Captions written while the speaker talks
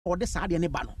or the side and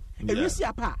ebano. And you see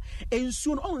a pa, and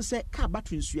soon on say car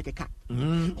battery in Sueka.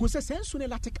 Who says soon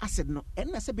lactic acid no,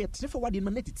 and I say be a what in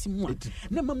manette team.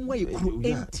 Never way,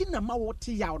 and Tina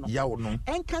Mawati Yao,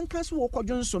 and Cancas walk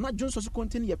Johnson, not Johnson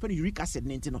continue a uric acid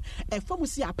Nintino. And from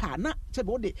see a pa, not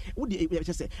Chabode, would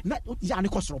you say, not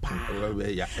Yanicos pa.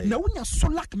 No one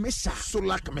Solak Mesa,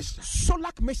 Solak Mesa,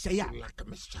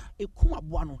 a Kuma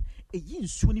Buano, a yin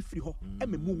soon free ho,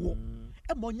 and Memo,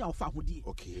 a Monia Fahudi.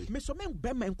 Okay, Mr. Men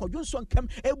Bema and Johnson come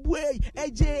a way,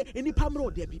 AJ, any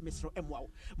Pamro, there be Mr. M.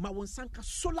 Mawon Sanka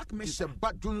Solak Mesa,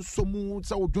 but Johnson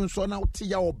Moons or Johnson out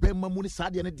Tia or Bema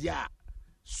Munisadi and Dia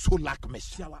Solak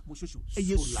Mesa, a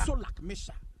Solak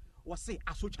Mesa. Was say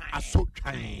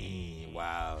Asochai.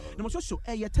 Wow. No more so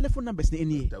your telephone numbers in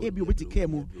any maybe with the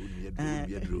Kemu.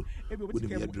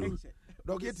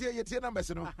 Dog your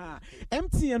numbers no.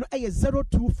 MTN a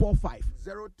 0245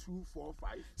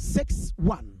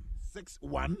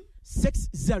 61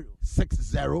 60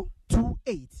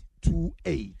 28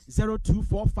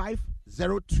 0245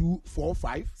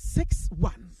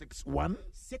 61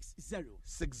 60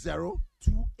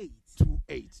 28.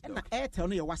 And Airtel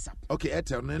no your WhatsApp. Okay,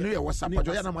 Airtel no your WhatsApp. But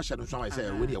you na ma share no so I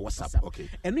say we your WhatsApp. Okay.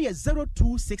 And no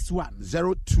 0261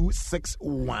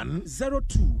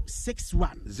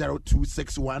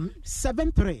 0261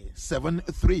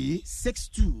 73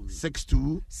 62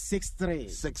 63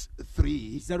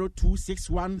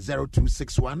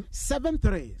 0261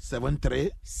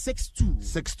 73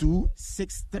 62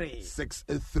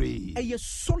 63. A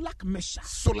Solak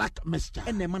Mesha.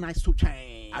 And the man I so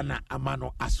chain. Ana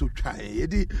amano asotwan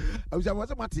edi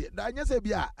awusa mate da nya se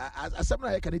bia asem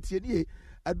na ye kan tienie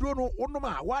aduro no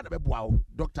onoma wa na beboa wo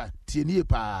doctor tienie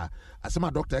pa asem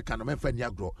a doctor kan no memfa ni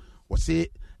agro wo se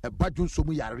badwo so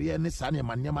mu yare ne sa ne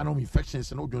manema no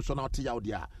infections no dwonso na ote ya wo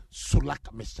dia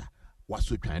Solak Mesha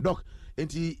wasotwan doc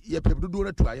enti ye pepedo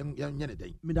na to ayen nye ne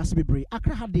den me da se bebre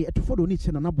akra hade etofo ni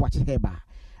che na na boache heba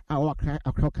our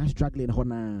can't struggling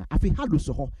hona. I feel hard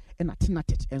so ho and a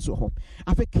tinatet and so ho.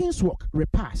 I feel Kingswalk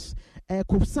repass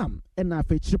Kofsam and I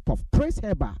feel chip of Praise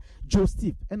Heba, Joe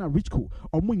Steve and a Richco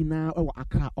or Munina or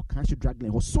Accra or can't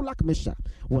struggling or Solak Mesha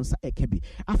once a kebi.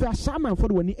 I feel a shaman for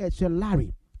the one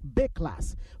Larry, Bay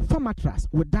Class, Pharmatras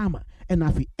with Dama and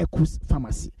I feel Ekus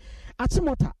Pharmacy.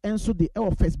 Atimota and so the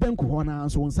first bank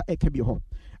hona so once a kebi ho.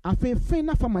 Afe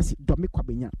Fena Pharmacy Domi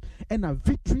Kwabenya and a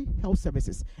Victory Health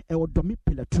Services or Domi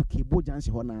Pillar Tuki Bojansi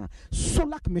Hona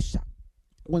Solak Mesha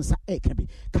once a kebi.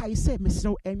 Kai say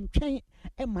Mr. and Chain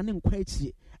and Manin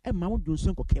Quachi and Mount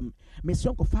Junson came. Miss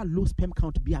Uncle Far low sperm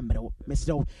count be a medal.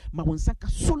 Mr. Mawonsaka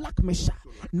Solak Mesha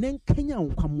Nen Kenya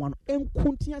come one and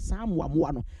Kuntia Sam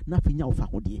one nothing now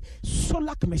found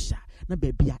Solak Mesha na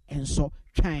baby and so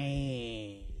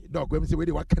chain. Dog, when we say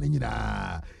what can you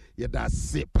yada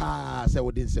sepa se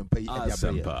wodin sempa yi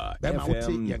Asempa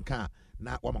FM yanka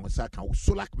na wamangsa kan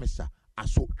Solak Mesha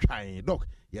aso twan dok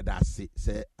yada se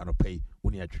anopai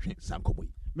woni atwetwe sankomo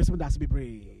yi mesem da se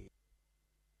bebre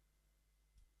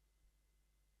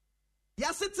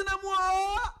ya sitena mo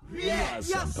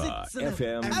Asempa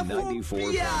FM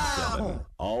 94.7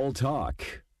 all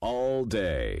talk all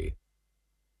day.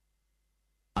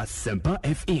 Asempa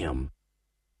FM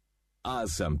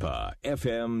Asempa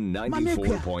FM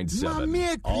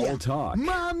 94.7 all talk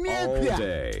all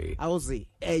day. I was say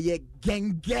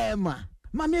gengema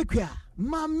mamekua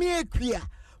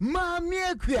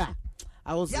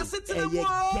I was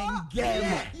gengema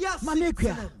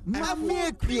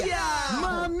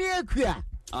mamekua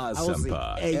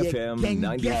Asempa FM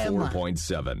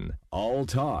 94.7 all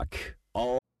talk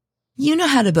all. You know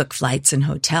how to book flights and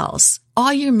hotels.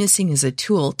 All you're missing is a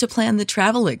tool to plan the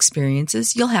travel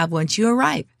experiences you'll have once you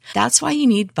arrive. That's why you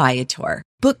need Viator.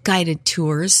 Book guided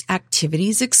tours,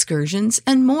 activities, excursions,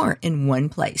 and more in one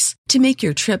place to make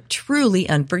your trip truly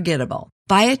unforgettable.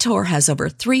 Viator has over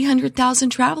 300,000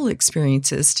 travel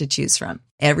experiences to choose from.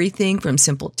 Everything from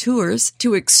simple tours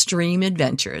to extreme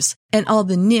adventures and all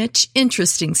the niche,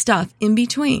 interesting stuff in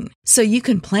between. So you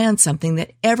can plan something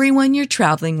that everyone you're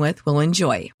traveling with will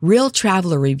enjoy. Real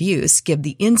traveler reviews give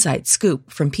the inside scoop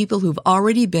from people who've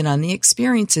already been on the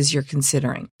experiences you're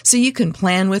considering. So you can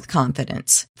plan with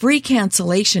confidence. Free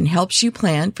cancellation helps you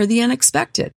plan for the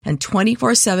unexpected. And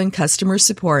 24/7 customer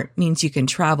support means you can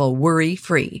travel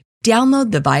worry-free. Download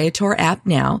the Viator app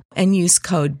now and use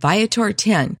code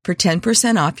Viator10 for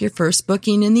 10% off your first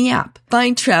booking in the app.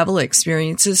 Find travel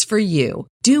experiences for you.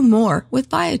 Do more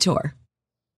with Viator.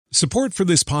 Support for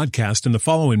this podcast and the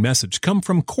following message come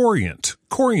from Corient.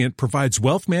 Corient provides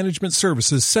wealth management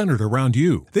services centered around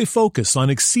you. They focus on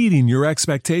exceeding your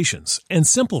expectations and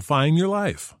simplifying your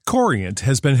life. Corient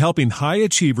has been helping high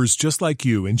achievers just like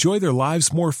you enjoy their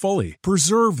lives more fully,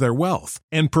 preserve their wealth,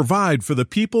 and provide for the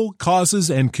people, causes,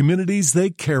 and communities they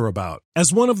care about.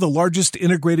 As one of the largest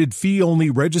integrated fee-only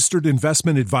registered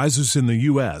investment advisors in the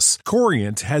U.S.,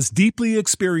 Corient has deeply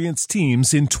experienced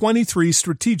teams in 23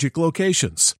 strategic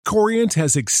locations. Corient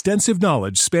has extensive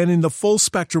knowledge spanning the full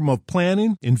spectrum of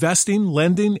planning, investing,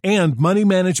 lending, and money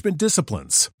management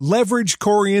disciplines. Leverage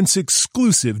Corient's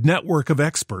exclusive network of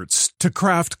experts to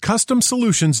craft custom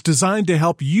solutions designed to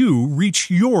help you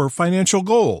reach your financial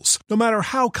goals, no matter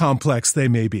how complex they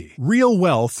may be. Real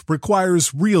wealth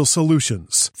requires real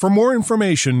solutions. For more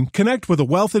information, connect with a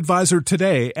wealth advisor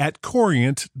today at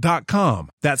Corient.com.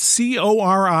 That's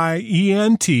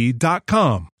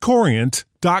Corient.com.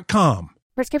 Corient.com.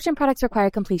 Prescription products require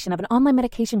completion of an online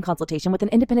medication consultation with an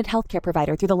independent healthcare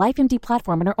provider through the LifeMD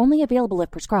platform and are only available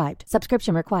if prescribed.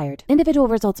 Subscription required. Individual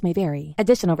results may vary.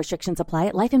 Additional restrictions apply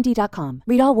at lifemd.com.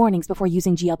 Read all warnings before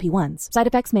using GLP-1s. Side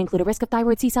effects may include a risk of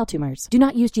thyroid C-cell tumors. Do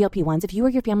not use GLP-1s if you or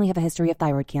your family have a history of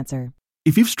thyroid cancer.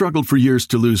 If you've struggled for years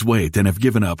to lose weight and have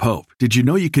given up hope, did you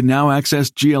know you can now access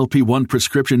GLP-1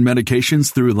 prescription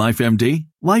medications through LifeMD?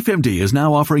 LifeMD is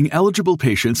now offering eligible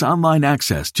patients online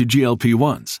access to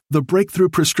GLP-1s, the breakthrough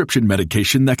prescription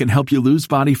medication that can help you lose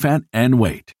body fat and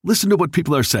weight. Listen to what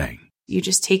people are saying. You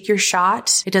just take your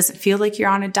shot. It doesn't feel like you're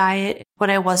on a diet. What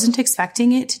I wasn't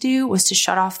expecting it to do was to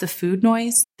shut off the food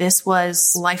noise. This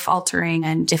was life-altering,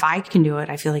 and if I can do it,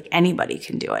 I feel like anybody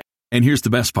can do it. And here's the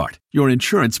best part. Your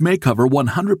insurance may cover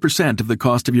 100% of the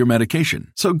cost of your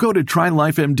medication. So go to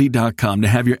TryLifeMD.com to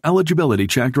have your eligibility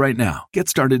checked right now. Get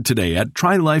started today at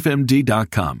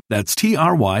TryLifeMD.com. That's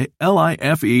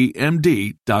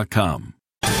TryLifeMD.com.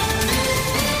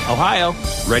 Ohio,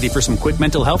 ready for some quick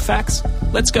mental health facts?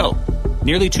 Let's go.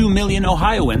 Nearly 2 million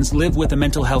Ohioans live with a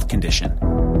mental health condition.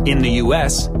 In the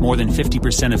U.S., more than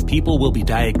 50% of people will be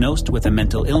diagnosed with a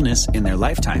mental illness in their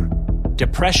lifetime.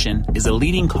 Depression is a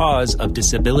leading cause of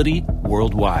disability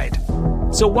worldwide.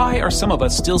 So why are some of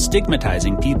us still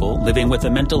stigmatizing people living with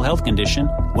a mental health condition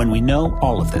when we know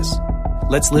all of this?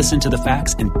 Let's listen to the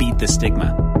facts and beat the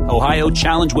stigma. Ohio,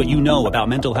 challenge what you know about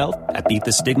mental health at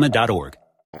beatthestigma.org.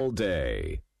 All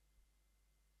day.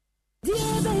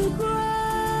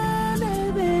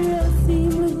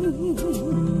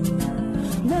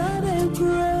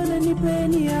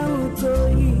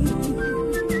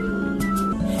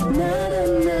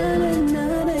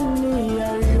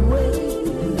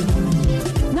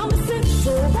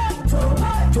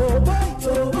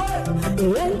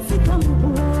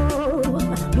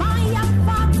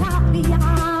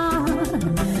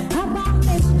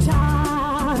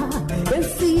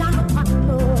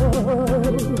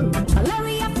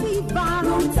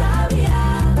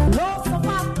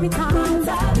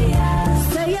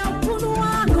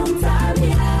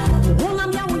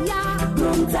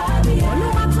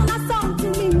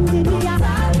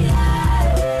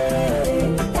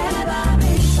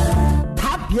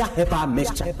 Eba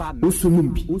mixture.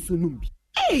 Usunumbi.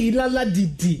 Hey, lala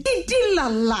didi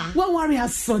lala. What worry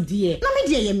has so dear? Na me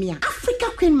dear yemia. Africa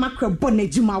Queen Mackerel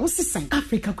bonejuma wosisan.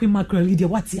 Africa Queen Mackerel leader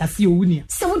wati asi owunia.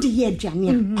 Se wo de ye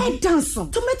aduane a. E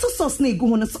danso. Tomato sauce na egu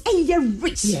ho no so e ye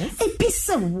rich. Yes. E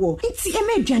pisse wo. Nti e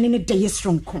me aduane ne de ye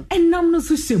stronko. Enam no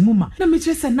so shemu ma. Na me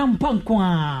kire se nam panko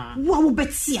a. Wa wo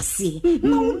beti ase.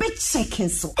 Na wo be checking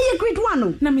so. E ye grade 1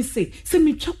 o. Na me say se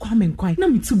me twa kwa me nkwan. Na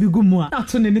me tu bi gu mu a. Na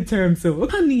to ne ne term so.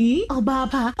 Honey, oba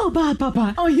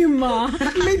papa. Oh you ma.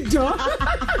 Major.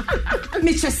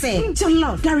 Mitchell say,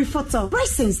 jollof, Gary photo,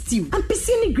 rice and stew, and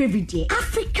piscine gravy day.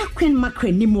 Africa Queen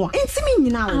Mackerel ni mo.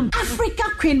 Intimi now. Africa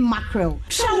Queen Mackerel.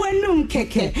 Shawenum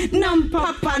keke, nam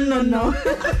papa no.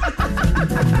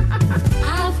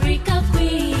 Africa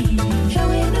Queen,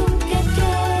 shawenum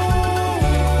keke.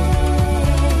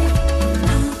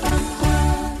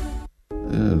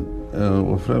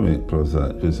 Waframi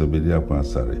Professor Joseph Bedia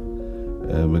Kwansare.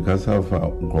 Mekasa fa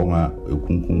nkonwa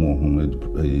ekunkun wo ho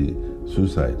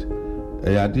suicide.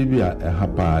 Adibia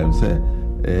hapa say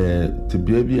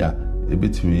tibia bia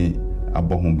ebetimi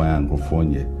aboho ban ankrofo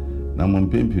nye. Na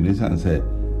mompempi ni san say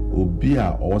obi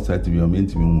a o site bi o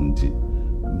mentimi hunti.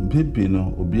 Mpempi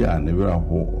no obi a ne wera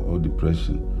ho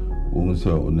depression. Wo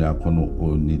so oni akono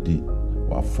onidi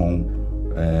wafon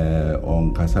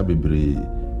on kasa bebre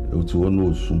otu ono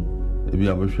osu. Ebi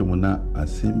abehwe mu na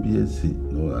asem bi esi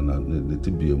no na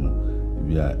tibia mu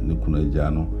bia ne kuna agya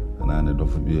no na ne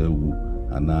dofo bi awu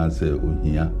ana se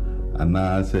ohia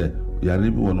ana se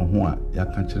yare bi wono ho a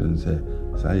yaka kire se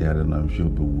sa yare na hwe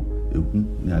obewu ehu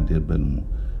ni ade ba no mu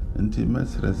nti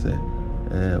mesre se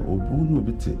obu no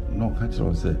bit no catch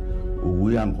or say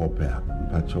we am hopper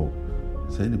pacho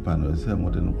say ni panel say mo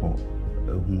de no ko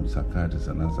who psychiatrist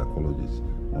and psychologist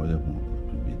or ya who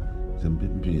to be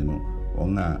zembe no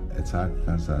onga attack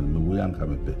cancer no we am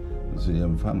kamepe so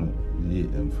yem fan ye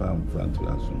enfam fan to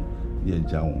aso ye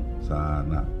jawo sa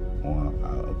na on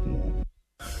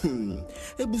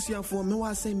ebusuafo me wa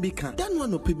asem bi kan dan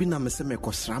one opebi na me se me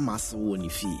kosra maase wo ni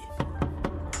fie.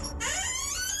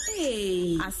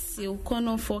 Hey, asil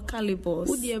kono for calibers.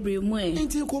 Wo die bre mu e.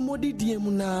 Enti komodi die mu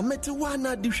na mete wa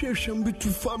na de hwehwem bi tu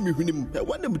fa me hwenim. E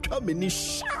wa na me twa me ni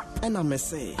sharp. And I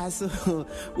say, as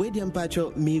we the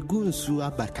empacho me gunsu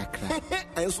abakakra.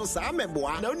 And so sa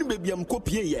meboa. Na oni baby am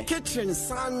kopie ye. Kitchen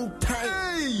sun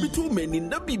time. Bitu meni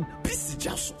na bi busy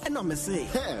jaso. And I say,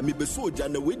 hey, me be soja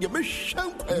na we the me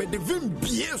hwam. Me de vim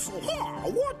bie so.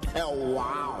 What hell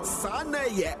wow. Sana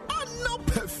ye no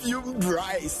perfumed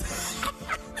rice.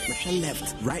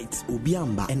 Left, right,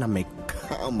 Ubiamba, and I make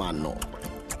Kamano.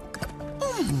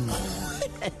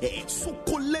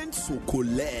 Succulent,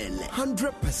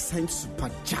 100% super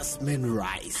jasmine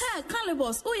rice. Hey,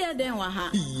 Calibos, oh yeah, then waha.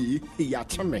 Yeah,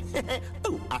 chame.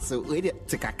 Oh, I said, wait,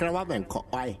 take a crab and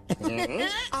coy.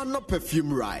 I'm not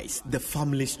perfume rice, the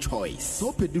family's choice.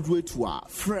 So, pedidwe to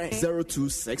fresh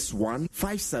 0261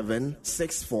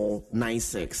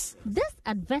 576496. This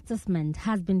advertisement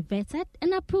has been vetted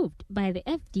and approved by the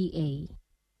FDA.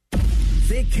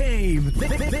 They came,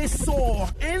 they saw,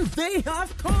 and they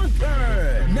have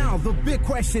conquered. Now the big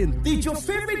question, did your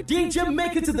favorite DJ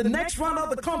make it to the next round of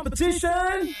the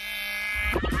competition?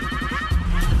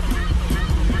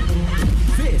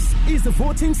 This is the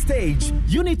voting stage.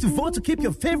 You need to vote to keep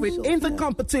your favorite in the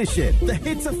competition. The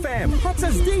Hits FM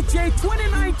Hottest DJ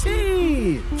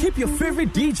 2019. Keep your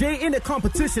favorite DJ in the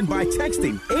competition by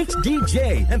texting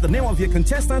HDJ and the name of your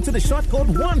contestant to the short code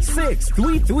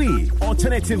 1633.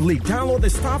 Alternatively, download the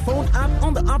Starphone app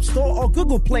on the App Store or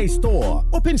Google Play Store.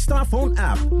 Open Starphone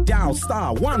app, dial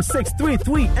star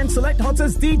 1633 and select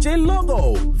Hottest DJ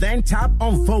logo. Then tap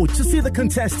on vote to see the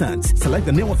contestants. Select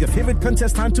the name of your favorite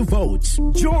contestant to vote.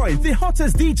 Join the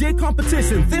Hottest DJ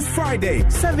competition this Friday,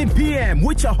 7 p.m.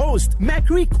 with your host,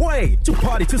 Macri Quay, to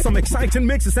party to some exciting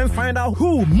mixes and find out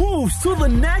who moves to the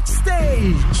next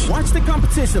stage. Watch the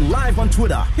competition live on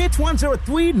Twitter, Hit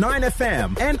 1039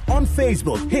 FM, and on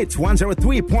Facebook, Hit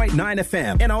 103.9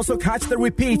 FM. And also catch the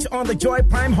repeat on the Joy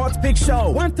Prime Hot Pick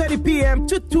Show, 1:30 p.m.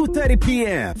 to 2:30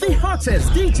 p.m. The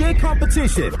Hottest DJ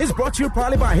competition is brought to you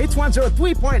proudly by Hit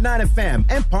 103.9 FM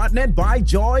and partnered by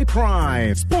Joy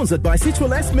Prime. Sponsored by Citrus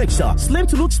Mixer, slim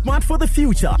to look smart for the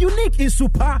future. Unique is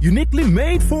super, uniquely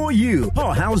made for you.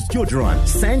 Powerhouse deodorant,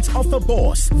 scent of the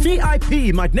boss,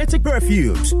 VIP magnetic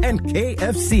perfumes, and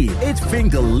KFC. It's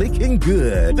finger licking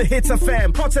good. The Hits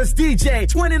FM Hottest DJ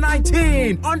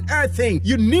 2019, unearthing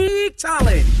unique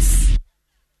talents.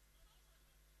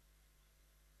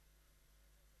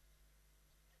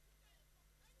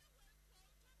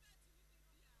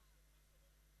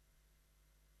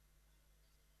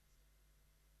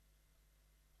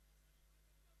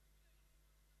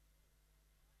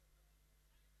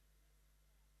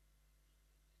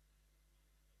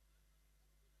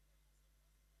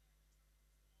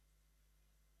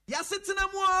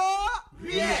 Yasitinem wo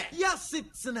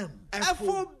Yasitinem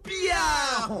Afobia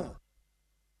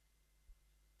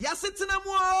Yasitinem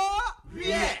wo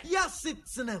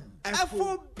Yasitinem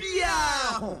Afobia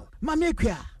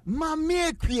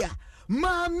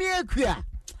Mamiekia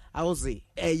I will say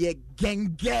eye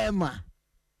gengema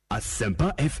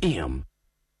Asempa FM.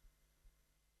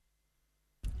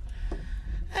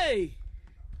 Hey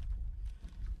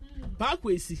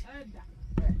Bakwesi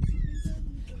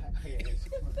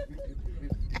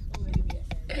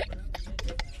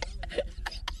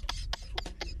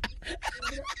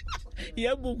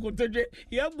Yabukotoje.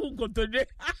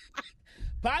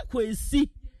 Pakwesi.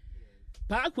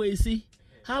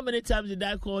 How many times did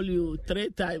I call you? 3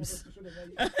 times.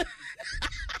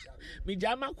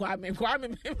 Mijama Kwame.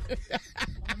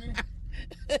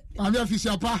 I'm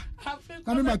official pa.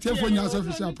 I'm my telephone as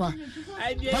official pa.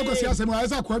 Pago si asem wa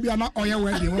esa kwa bia na oye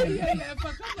wedding.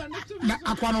 Na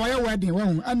akwa na oye wedding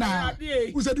won. Na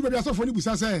who said you be asofo ni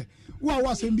busa say wo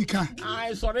asem bi ka.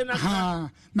 Sorry na.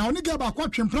 Na oni ga ba kwa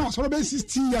twempra so be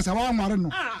 60 years awa nware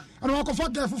no. Ana wa ko fa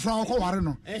ga fufura ko ware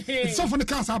no. So for the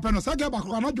cancer happen no. Sa ga ba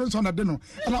ko na Johnson na de no.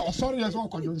 Ana o sorry yes o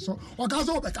ko Johnson. O ka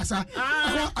so be kasa.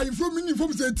 I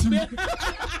from say team.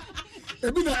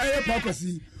 Ebi na aye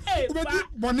pakwasi. Ubeti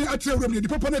boni atre wura me di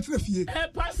papa na atre fie.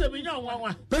 Pastor me nyon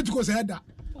wanwa. Pentecost header.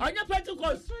 Onya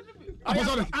Pentecost.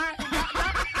 Apostolic.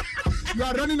 You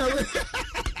are running away.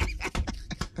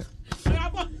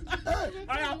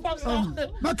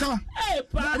 Maka. Hey,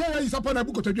 pa. I is upon a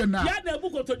book to do now. Yeah, the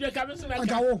book to do coming to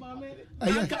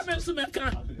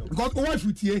Mecca. Got wife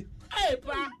with you. Hey,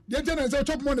 pa. The internet is a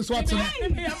top money swat. Be a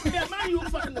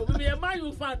man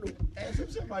you fan.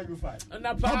 And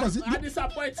I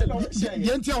disappointed.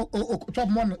 The entire top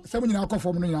money, 7 hour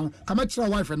for me. Come at your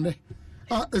wife and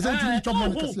is that top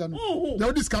money?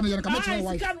 They'll discount and come at your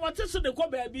wife. What is the co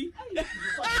baby?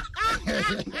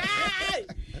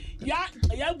 Yeah,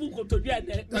 book to do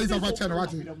it. That is a channel.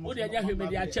 What did you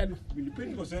media channel?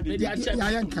 Media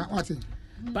channel. What?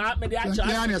 But me dey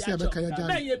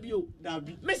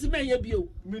Miss Mayabio.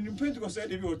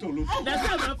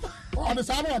 On the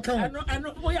side account. And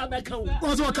we are back.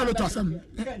 What's what color to some?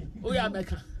 We are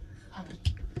back.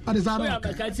 At the side of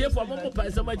the here for Momo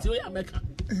Pasa, we are back.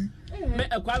 Me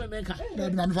a Kwame Meka.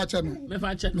 Manufacture. Me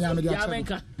fancy.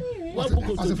 Yamenka. What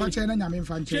book as a function and I'm in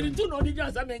fancy. You do know the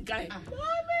just Amenkai.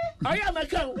 I am a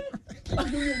cow.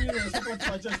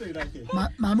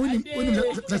 My money,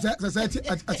 society,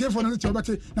 a tear for another but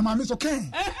the mammy is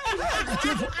okay. A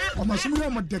tear for my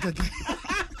small deck.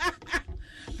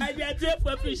 I get it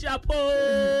for fish up.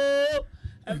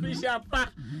 A fish up.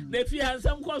 The fear has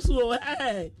some cost.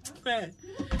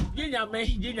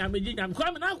 Jinyam.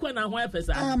 Come now when I wife is.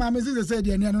 My missus said,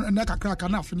 and I crack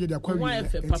enough in your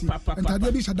wife. And I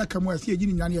did that come where see you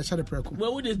in your shadow.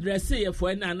 Well, would this dress say for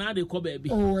another co baby?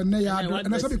 Oh, and they are,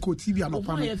 and I saw the TV and no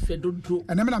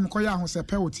and then I'm calling who's a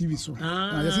pair of TV. So,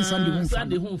 yes,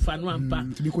 Sunday home fan one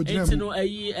pack to be good.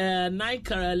 A night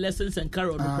lessons and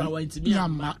carol to me.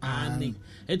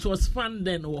 It was fun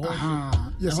then.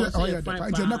 Yes, I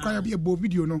did not cry a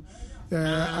video, no.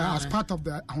 As part of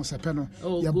the house panel.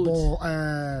 Oh, good.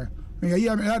 I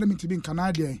had to be in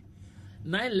Canada.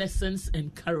 9 lessons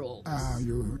and carol.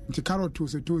 You the carol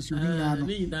tools, you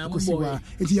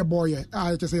it's your boy.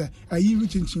 I just say, I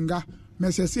reach in Chinga.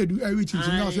 Messi said, I reach in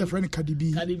Chinga, your friend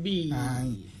Cardi.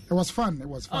 It was fun.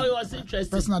 Oh, it was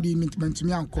interesting. Personally, meant to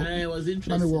me, uncle. It was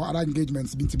interesting. Other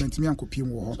engagements, been to me, uncle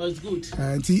Pimo. It was good.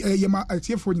 And see,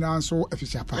 for now, so a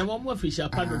fisher. And one more fisher.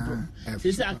 This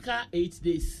is a car 8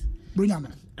 days.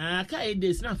 Brunyana. Car 8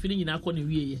 days, not feeling in our corner.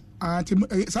 8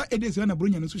 days when a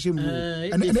Brunyan is social.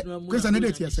 And Chris and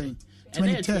Edith, you're saying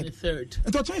 23rd.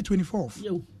 I thought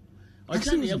 24th. I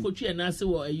can't hear Coach and answer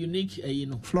a unique,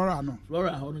 Flora on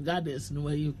gardens, no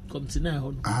way you come to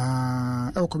now.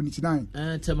 Our community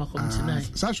 9. Tema come tonight.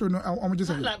 Sasha, I'm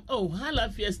just saying. Oh, Hala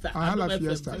Fiesta. Hala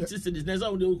Fiesta. There's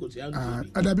all the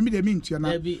and I mean, they mean to you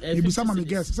now. Maybe some of the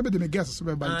guests, somebody may guess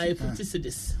by 50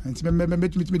 cities. And me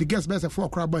the guest best of 4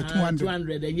 crowd by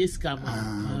 200 and yes, come.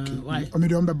 Why? I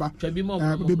mean, remember,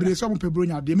 baby, some people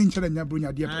bring out the mention and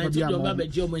Brunya, dear. I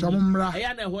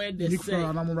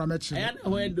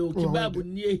Babu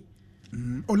near.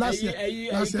 Oh, last year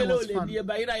was fun.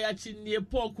 Near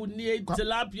pork, near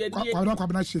tilapia. I don't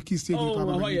have a shaky stage.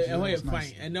 Oh,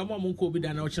 fine. And no one could be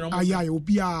done. I will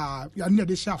be near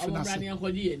the shaft.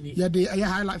 Yeah, they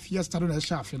highlight Fiesta on the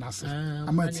shaft in us.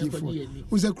 I'm a tea for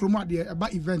who's a chroma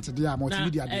about event. They are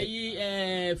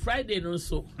multimedia. Friday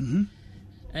also.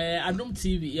 Adom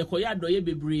TV, Yakoya Doye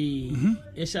Bebre,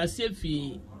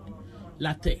 Yashasi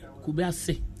Latte,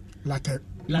 Kubase.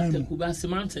 Latte Kubasi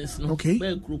Mountains, no? Okay.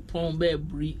 Bear Groupon, Bear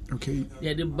Brie. Okay.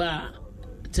 Yeah, the bar,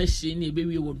 Teshin,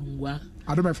 baby, Wodunwa.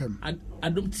 Adom FM.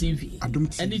 Adom TV. Adom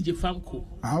TV. And the Famco.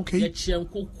 Okay.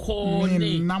 Yachanko call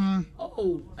name.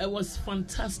 Oh, it was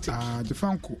fantastic. The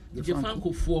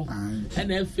Famco 4.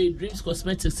 And FA Dreams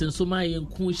Cosmetics and so my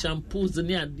cool shampoos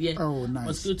near the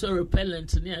mosquito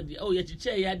repellent near the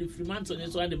chair, you had the Fremantle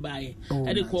and so on the buy.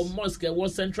 And they call Mosque,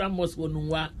 was Central Mosque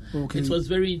Wonunwa. It was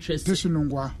very interesting.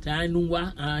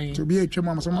 To be a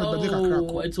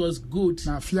chemo, oh, it was good.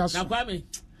 Now, Kwame.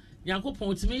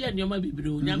 Yankopon to me and your maybe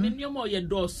blue. Yamin your more your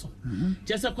dorsal.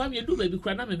 Just a quam you do baby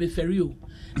cranam and be ferry.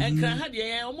 And can have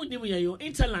your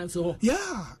interlands or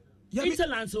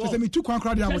interlands or me 2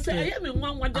 crowd. I am in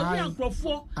one day we are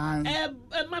for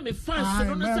mammy fast. I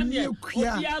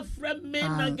friend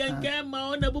men and gamma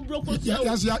on a broken.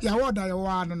 Yes, you order your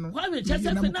one. Why we just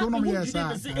say,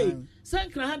 San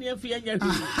Crania Fianya.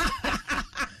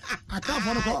 I can't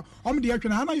follow. I'm the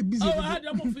action. Hannah is busy. Oh, I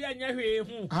don't fear your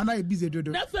Hannah is busy.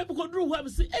 That's why we could do what we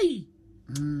say. Hey,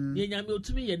 Yamil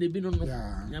to me, and they've been on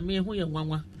Yami who and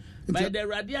one. By the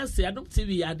radio say, I don't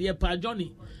TV, I dear Pa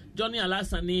Johnny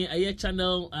Alasani, a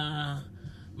channel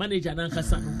manager,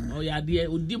 Nankasano, or ya dear,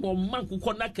 would dim or man who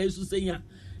connect case to say,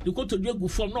 you go to Jogu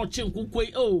from not Chin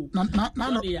Kukwe. Oh,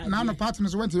 none of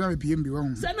partners went to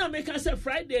PM. Sana make us a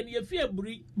Friday and you fear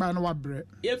brie. By no bread.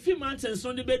 A few months and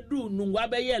Sunday bedroom, no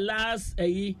wabe last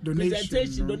a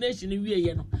presentation donation in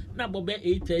Vienna. na bobe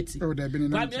 8:30 oh there been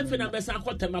kwa me fe na besa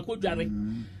akotema ko dware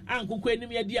ankoko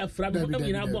enim ye di afra mo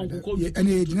nyina bo ankoko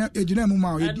ene ejina mu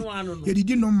ma ye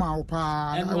didi no ma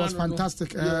pa it was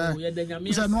fantastic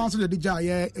so no answer the ja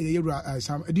ye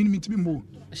sam edin mi tibi mo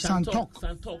santok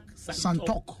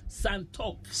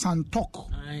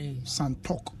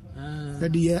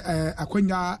the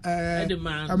akwenya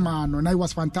man no it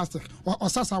was fantastic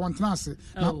osasa wantanase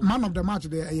man of the match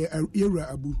the era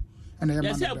abu and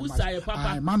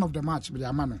man of the match be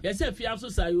amano yes fia so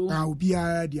sayo obi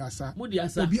a diasa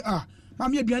obi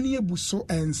mama aduane ebu so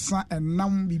ensa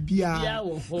enam bibia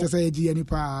tese egi ani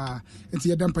pa enti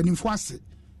ye dampanimfo ase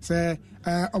se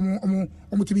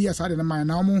omo tibi yes ade na man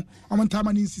na omo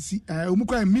ntama ni nsisi omo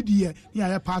kwa media ni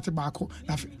aye party baako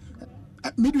na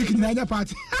midweek ni anya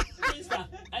party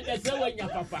and say when your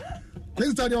papa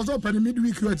Queenstown dey also open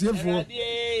midweek at for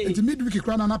enti midweek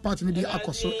kra na party ni bi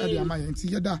akoso e dey amaye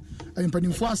enti yeda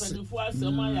mpanimfo ase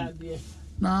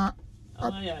na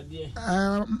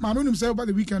Manu himself by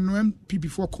the weekend when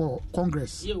PP4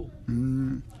 Congress.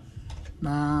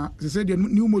 Na they said the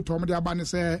new motor they abane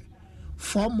say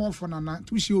 4 more for nana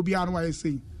to she obi anu I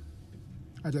say.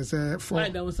 I just say 4.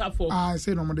 I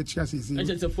say no more the chair say.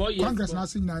 Congress na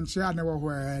sin na chair na wo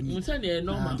ani. I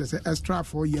just say extra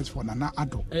 4 years for nana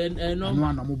ado. No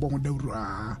na mo bon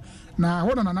dawura. Na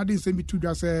hold on another say me to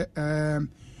just say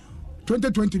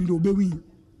 2020 the obewin.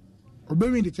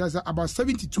 Obeying the chance about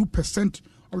 72%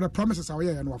 of the promises are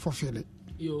here and were fulfilled.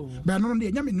 But no,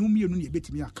 the Yaman knew me and you bet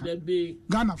me.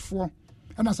 Ghana 4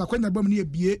 and as a queen of near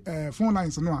phone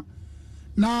lines no.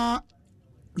 Now,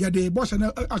 yeah, the boss and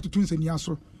attitudes in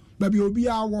Yaso, but you'll be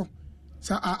our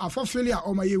for failure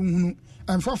on my own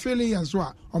and for failure and so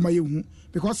on my own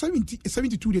because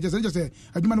 72 days just say,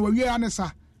 I demand where we are,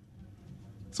 sir.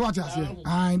 So what I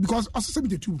say, because also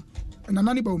 72. And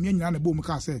anani ba omi nyina na bo mu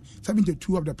ka say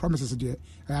 72 of the promises there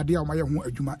ade a omaye ho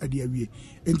adwuma ade awie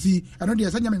enti eno de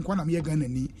sanya me nkwa na me Ghana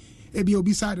ni e bi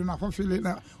obi side na afofele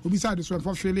na obi side so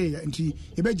afofele enti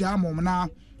e be ja amom na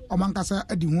omankasa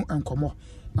adi ho enkomo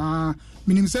na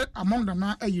minim say among them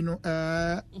na you know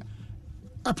a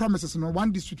promises no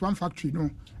one district one factory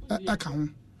no aka ho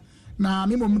na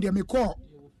me mom de me call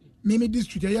me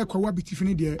district ya kwa wa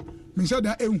bitifini de me say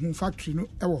da ehun factory no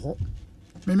e wo ho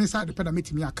me side the peda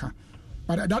metimi aka.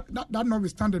 But that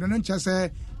notwithstanding, and then just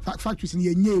say factories in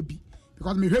your nyebi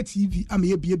because me heard TV, I'm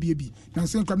a baby. And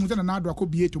saying, come to another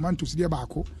could be a tomato to the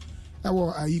barco. I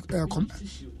will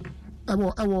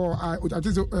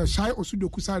shy or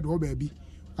sudoku side or baby.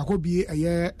 I could be a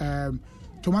year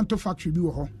tomato factory. Be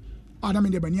or Adam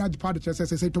in the Bania departed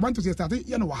say tomatoes yesterday,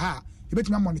 you know, ha, you bet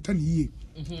me money 10 years.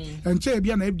 And Che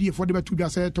be an FDA for the 2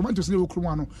 say tomatoes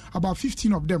about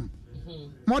 15 of them.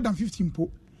 More than 15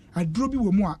 po. I drove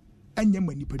you more. Anya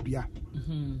mani padua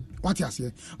what you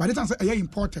say but it answer are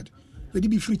imported they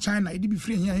be free China they be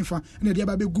free here infa and they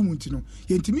ba be gum ntino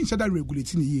ye ntimi nse da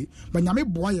regulate ni ye but nyame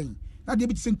boy yen na they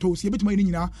be sentos ye betima ni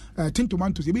nyina tin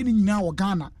tomatoes ye be ni nyina o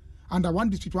Ghana under one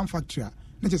district one factory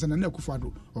na chese na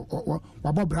Akufo-Addo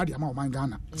wa bob brad ama o man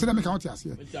Ghana say that make what you say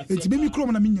ntimi mi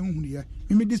krom na me nya hunu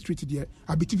ye me district there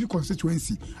abitifi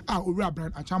constituency owura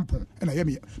brand achampon na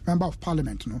ye member of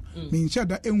parliament no me nche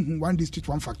da enhu one district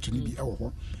one factory ni bi e wo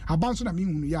ho abanso na me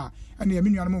hunu ya na ye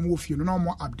me nuanu mo fie no na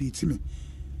mo update me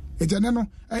ejane no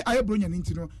aye bronya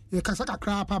nti no ye kasa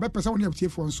kakra pa be pesa woni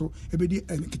abtiefo nso ebedi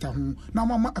kita ho na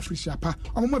mama afrisia pa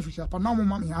na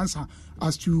mama answer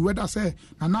as to whether say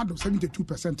another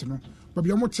 72% no but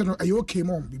be omote no aye okay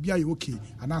mom bibia aye okay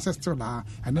and answer still la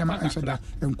and na answer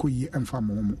enkoyi emfa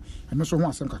mom eno so ho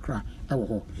asem kakra e wo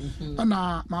ho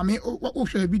na mama wo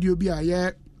hwe video bi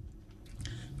aye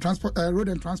transport road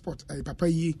and transport papa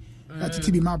yi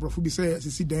titibi mabrofo bi say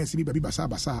sisi dan sibi babi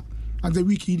basa and the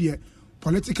week here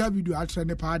political video atra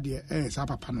ne pa de sa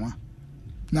papa no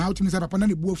na ultimate sa papa na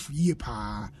ne bo afuye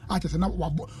pa ata se na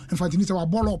infantini se wa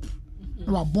ball up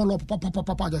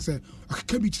papa just say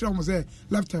can be try mo say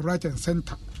left and right and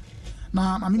center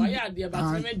na I mean why dey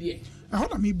about me dey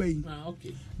hold on me bay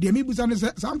okay dey me busa ne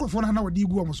say sa nkofo na wadi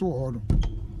gu omo so ho no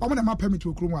omo na ma permit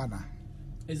okru ana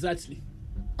exactly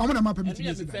omo na ma permit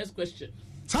me the first question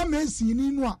some men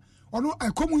sini no a ono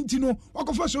community no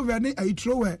wakofo shovel ne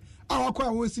aitrowe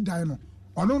awakwa wo si dan no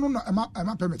ono no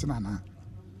ema permit na na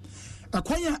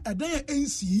akwanya edan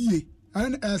NCE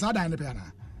sa dan ne pe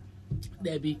na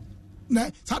Debbie na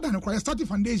sa dan no start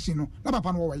foundation no na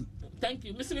papa no wai thank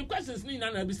you Mr. questions ni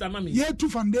na bisa mami ye two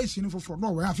foundation for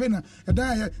no wai afa na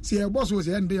edan se boss wo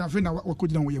se ende afa na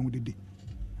wakodina wo ye hudede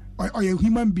or a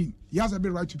human being he has a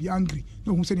bit right to be angry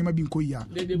no who say him being koya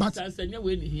but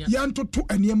yan to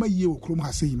enema ye okrom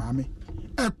ha say mame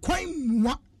e kwan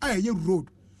wa aye road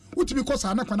wotumi kɔ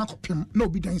saa na kwana kɔpem na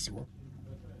obi dan si hɔ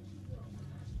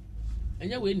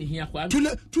enya we ni hia kwa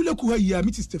tule ku ha yi a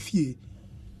Mr. Fie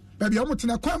baby o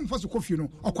mutena kwa mfa so kɔfie no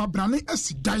ɔkwa brane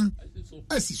asi dan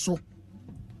asi so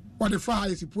what the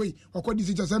fire is poi ɔkɔ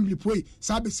district assembly poi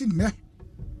saa be si ne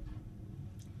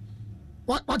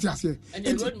what you say and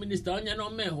the road minister onya no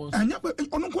me ho anya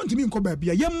ono kontimi nkɔ ba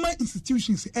bia yɛma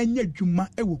institutions enya dwuma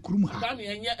ɛwɔ kurum ha ba me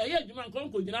enya dwuma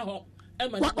nkɔ gyina hɔ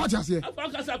what you say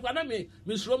afakasa kwa na me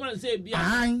sroman say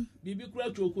bia bibi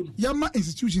kura twoku no yɛma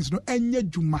institutions no enya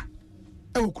dwuma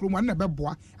ɛwɔ kurum ha na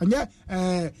bɛboa anya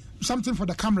something for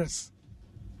the cameras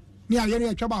ni ayɛ ne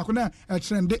atwa ba ko na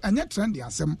trend anya trend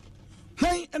asɛm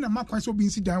hwan ɛna makwan so obi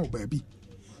nsi dan wɔ baabi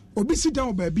obi si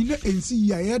dan wɔ baabi na ensi yi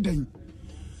ayɛ dan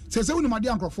sɛ woni made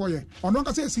ankrofo ye ɔno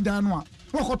nka sɛ si dan no a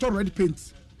wɔkɔtɔ red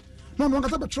paint no ɔno nka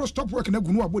sɛ bɛtro stop work na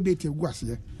gu no abo date egu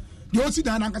ase de o si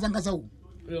dan na nkasa wo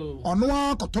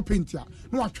ɔno akɔtɔ paint a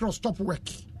na watro stop work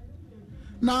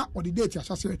na ɔde date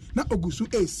ahyase na ogusu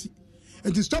AC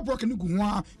enti stop work ne gu ho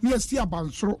a na asi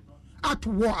abansoro at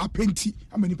war apenti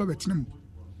amani pa betenam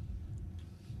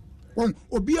won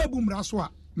obi abu mra so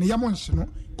a ne yam nhye no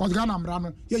cause Ghana mra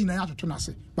no ye nyina ya toto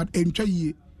nase but entwa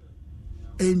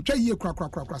yie kra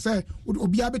sɛ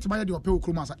obi abetima yɛ de ɔpɛ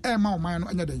okrum asa ma ɔman no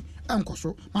anya den ɛnkɔ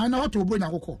so man na wato obro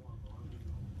nya kokɔ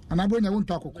ana bro nya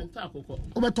wonto akokɔ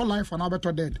obeto life ana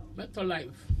obeto dead beto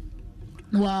life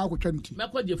na wa akotwa nti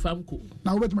mekɔ je famko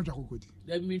na obetuma twa kokɔ di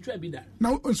da mi twa bi da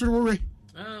na nsoro we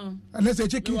ana sɛ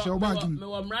check in sɛ obagin me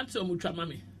wa mrante o mutwa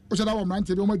mame o sɛ da wa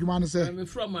mrante bi o madwuma no sɛ me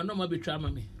from ma no ma betwa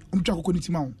mame o mutwa kokɔ ni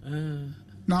tima wo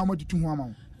na o matutu ho ama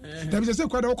wo da bi sɛ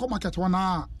kwa da wo market wo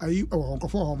na ayi ɛwɔ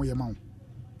nkɔfo ho mo yɛ ma wo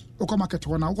o market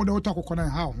one na o de oto akokɔ na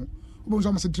ha ho o bo so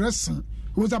am dressing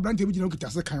o za brand bi gina o kita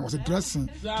se kan was dressing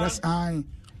dress ai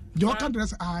de o ka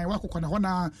dress ai wa akokɔ na ho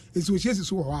na esi o chiesi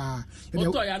so ho a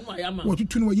o to ya no ya ma o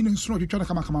tutu no yi ne nsuno twetwa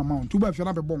na kama mount tu ba fia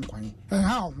na be bon kwan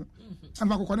ha ho an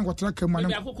ba akokɔ ne ko tra kam na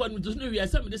me akokɔ no to no wi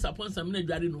asem de support sam na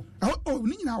adware no o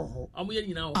ni nyina ho amo ye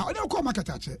nyina ho o de ko market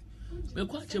ache me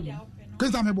ko ache mu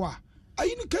kwesa me bo a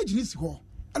ayi ni cage ni si ho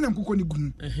ana nkokɔ ni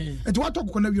gum enti wa to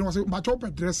akokɔ na wi no so ba cho pe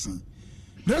dressing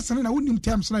dressing na wonim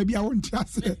terms na bia won ti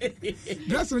ase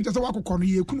dressing just wakokɔ no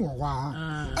ye kunu wɔ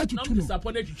hɔ atutu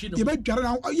no ye be dware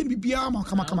na ye bibia ma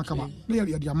kama na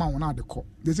ye de ama won na de kɔ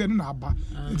de say na aba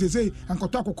de say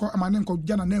ankɔtɔ akokɔ ama ne nkɔ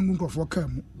gya na ngu nkrɔfo ka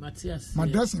mu Matias ma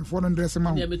dressing for no dressing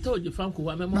ma ye me to je fanko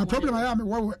wa me na problem ya me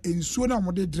wo ensuo na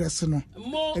mo de dress no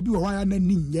e bi wɔ hɔ ya na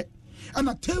ninye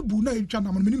ana table na etwa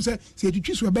na mo menim sɛ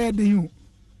etwitwi so be de hu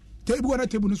table na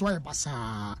table no so ayɛ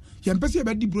basa ye mpɛ sɛ ye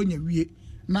be di bro nya wie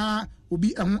na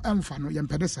obi ɛho ɛmfa no yɛ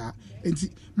mpɛde saa enti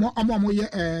mo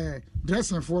yɛ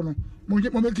dressing for no mo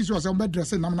make sure sɛ mo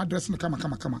dress na na dress no kama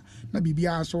na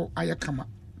bibia so ayɛ kama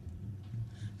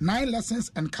 9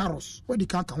 lessons and carols what the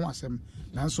ka ho asɛm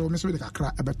na so me so de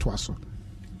kakra ɛbɛto aso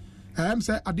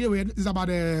say ade we is about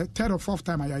the third or fourth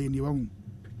time I in you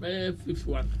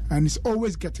 51 and it's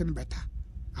always getting better.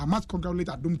 I must congratulate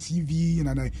Adom TV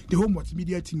and the home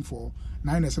multimedia team for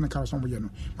 9 lessons and carols on no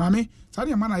mami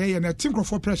sani man aye na team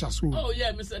for pressure so oh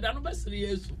yeah Mr. Dano Besri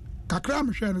yesu kakra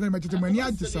me hwe na me tete mani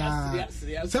agisa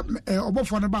se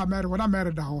obofo no ba mere wona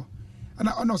mere da ho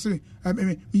ana ono se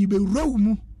me be rawu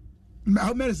mu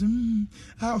how medicine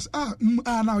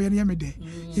now you me there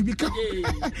it become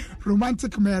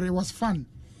romantic Mary was fun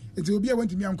it will be a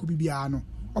want me anko bibia no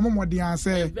omomode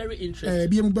say very interesting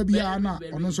bia mu babia na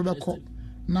ono so be ko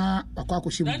na akwa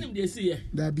akoshe mu danim de see ye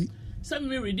da bi some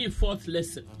me read the 4th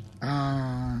lesson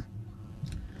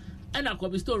and I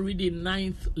could be still reading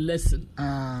 9th lesson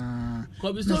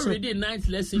could be still reading 9th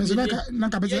lesson na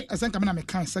ka be sen kam na me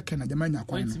kan second na jama nya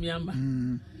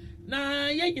kwan na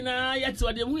ye nyina yet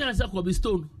what the mu answer could be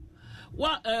stone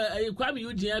wa Kwame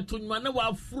Eugene to nyuma na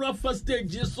wa fura first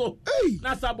stage so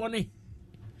na sabone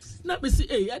na be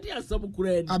see I dey asem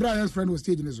kura ni Abraham's friend was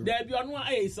staging so there be ono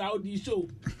Saudi show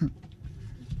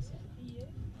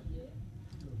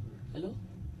hello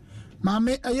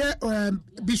mame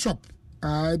bishop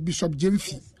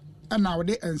Jemfi ana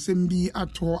wode ensem bi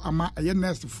ato ama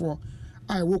next for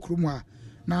I work room a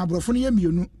na brofo no ye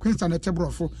mienu Queenstown na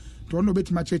tebrofo to no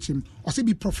betima chechim o se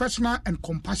be professional and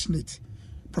compassionate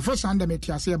professional and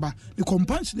metiase ba the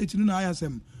compassionate no na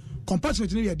ayasem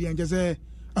compassionate no ye de anje se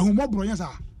ahumobro nya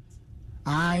sa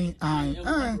ai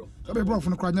be brofo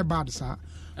no kwa nya bad sa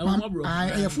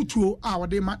I futuo a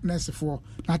wode ma nurse for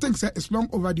na I think say it's long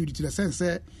overdue to the sense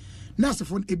say nurse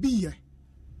for ebi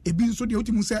nso de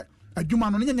otimu se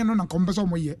adwuma no nyanya no na kompeso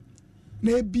mo ye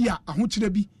na ebi a ahokyere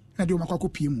bi na de o makwa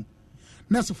kopie mu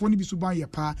nurse for ni bi suban ye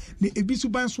pa na ebi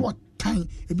suban so tan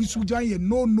ebi suban ye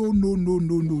no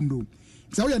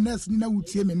so we nurse ni na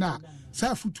wutie me na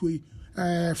sa futuo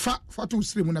fa to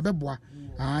stream na beboa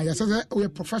yes say we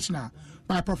professional.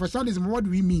 By professionalism, what do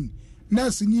we mean?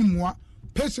 Nurse ni mua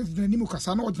patient na ni mu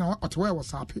kasa na odina otewe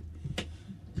was happy.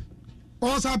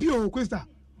 O sabi o kwesta.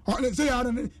 O say ya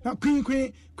na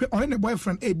queen on the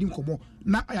boyfriend dim komo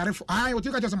na ayarefo o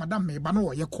tika just madam me ba na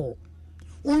wo ye call.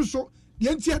 Unso the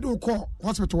entia do call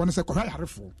hospital one say ko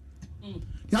ayarefo.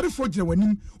 Yarefo gina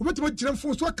wanim obetuma gina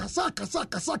fo so kasa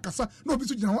na obi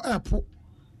so gina ho airport.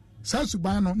 Sansu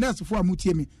ban no nurse fo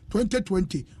amutie mi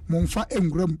 2020 monfa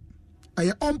enguram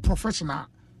aye unprofessional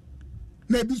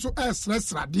na ebi so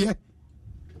srade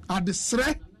ade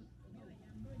sre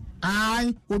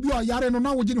ai obi o yare no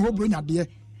na wo gine ho bronya de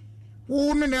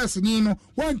wo ne nurse ni no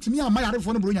wantimi ama yare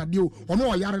fo no bronya de o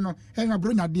ono o yare no na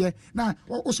bronya de na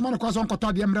Usman ko so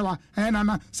nkoto de mrewa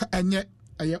na sa enye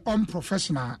aye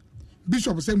unprofessional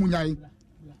bishop say munyai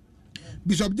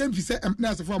bishop James say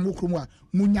nurse fo amokromu a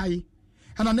munyai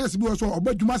ana nurse bi so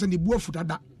obadwuma se ne bu afu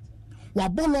dada wa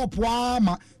bolo poa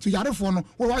ma to yarefo no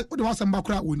wo de wasamba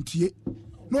kra wontie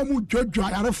no mu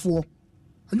dwadwa yarefo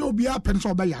anya obi a pen so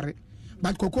obeyare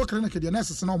but Koko clinic the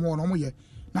nurses no mo ye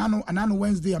na no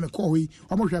Wednesday am call we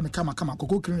omo hwe me kama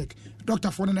Koko clinic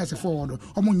doctor for the nurse forward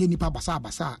omo nye nipa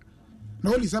basa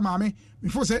na only say maame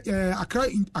before say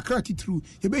Accra through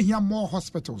you be here more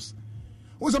hospitals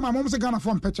o say maame mo say Ghana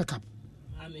for check up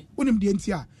onim de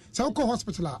ntia say ko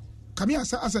hospital a come here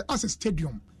as a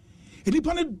stadium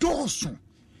enipa ne doso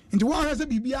nti wa ha say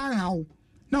bibia hawo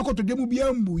na ko to demu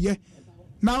bia mbuye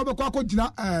na obekwa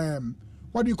akogina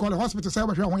what do you call a hospital say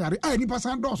obehwe ho yare enipa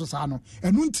san doso sa no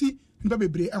enu nti nipa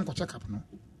bebre enko check up no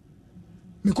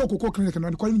me Koko clinic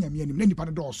no ko nyame anim na nipa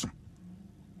ne doso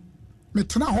me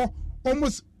tena ho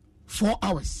almost 4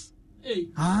 hours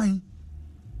ai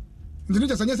ndine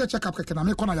just anya check up keke na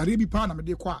me ko na yare bi pa na me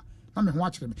de kwa na me ho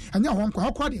akere me anya ho nko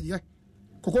ha kwa de ye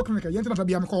Koko clinic yente na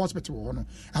bia me ko hospital ho no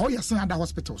aho ye sen other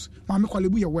hospitals ma me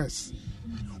kwalebu ye west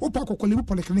opa kwalebu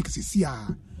polyclinic sisia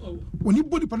oni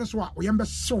body pane so a oyembe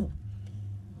so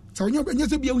so onye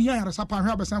se bia ohia yare sapa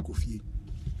hwa besan kofie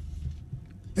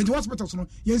enti hospitals no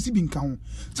yensi bi nka ho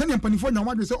sene mpanifo nya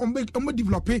wadwe se ombe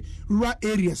develop rural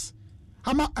areas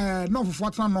ama north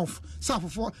for north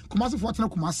south for Kumasi for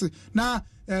Kumasi na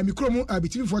mikromu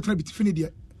between for between de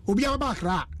obi aba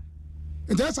Accra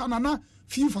enti esa na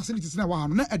few facilities na wa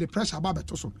na the pressure aba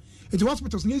beto so enti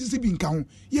hospitals ni yensi bi nka ho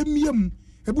yemiem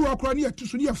ebu akra ni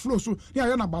atuso ni flow so ni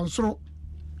aye na bansoro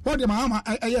what the mama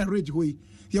aye rage hoyi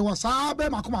ye was abe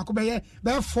makoma be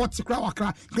 40 kra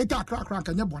wakra greater Accra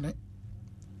kanya bone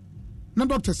na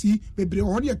doctor si bebre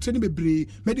ho ne training bebre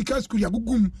medical school ya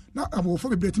gugum na abofo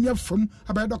bebre timi afam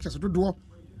aba doctors dodo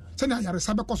se na yare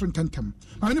sabe koso ntentem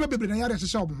ma ne bebre na yare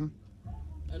hye obo ho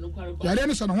yare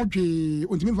ne so no ho dwe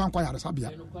ontimi fa nkwa yare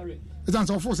sabia ezan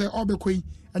so fo se obekoi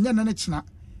anya na ne china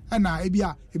na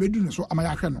ebia ebedu ne so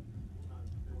amaya hwe no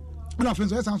na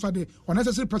friends so so de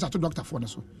unnecessary pressure to doctor for ne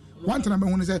so one time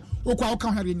me hu ne se okwa oka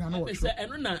hare nya na wo se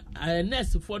eno na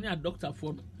nurse for ne doctor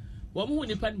for no wo mu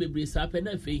ni pan bebre sa pe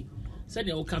na fei said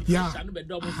you can no be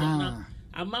double so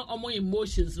ama omo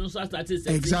emotions no so start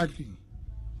say exactly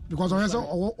because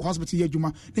also hospital here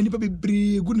juma then people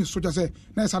be good soldier say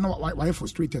na say no why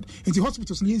frustrated in the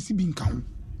hospitals ni NCB nkan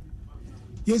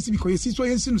yes because you see so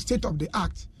in state of the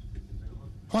art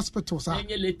hospitals are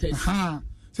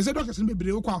say doctors be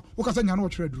bre o ka say nya no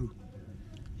tire duru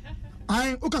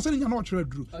ai o ka say nya no tire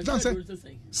duru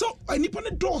so any pon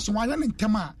doors wan ya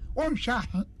ntema on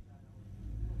hwa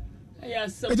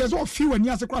yes, it is all few and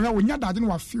yes, when you're not in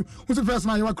what few who's the first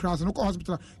man you were crossing the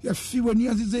hospital. Yeah, few and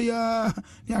yes,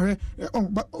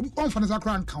 but on for the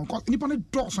crown count because any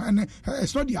doors and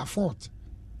it's not their fault.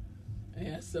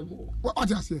 Yes, what I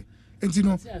just say, and you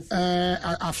know,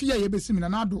 I fear you be similar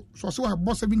now. So I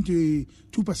bought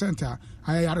 72%.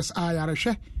 I are a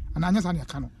share and I just on your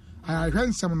canoe. I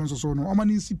ran someone so no, Oman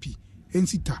CP,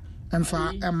 NCTA, and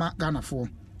for Emma Ghana for.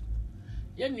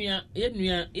 Yenua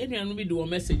no bi do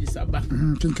messages aba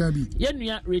kinka bi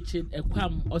yenua Richard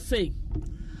Ekwam o say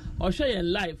o hwe ye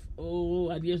live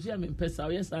adiesu am pesa o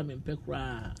yes am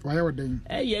pekra why are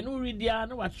they ye no redia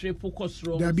no wa triple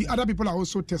costro there be other people are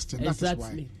also testing exactly.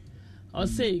 That is why o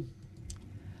say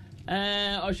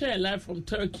o hwe ye live from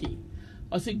Turkey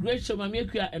o say great show mama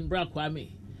ekua embra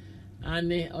kwame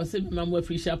and o say mama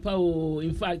afisha pa o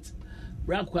in fact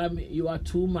bra kwame you are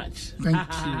too much thank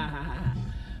you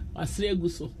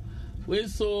Asreguso. We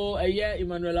so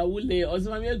Emmanuel Awule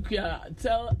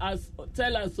tell us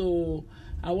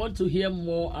I want to hear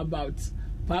more about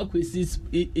Parkway's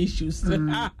issues.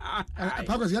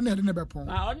 Parkway's you never pon.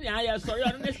 Only I sorry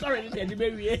on the story the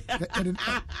baby.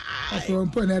 So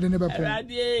pon never pon.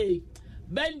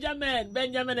 Benjamin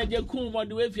Ejekum on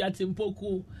the way for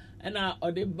Timpoku And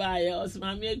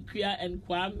Osmami Kuya and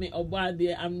Kwame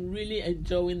Obade, I'm really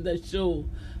enjoying the show.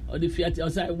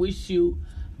 Also, I wish you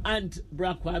and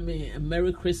Bra Kwame a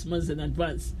Merry Christmas in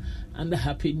advance and a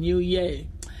Happy New Year.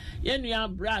 Yeah,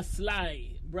 Braslai,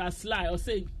 I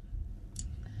say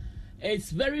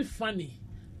it's very funny,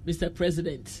 Mr.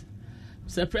 President.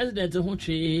 Mr. President,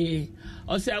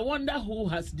 I say I wonder who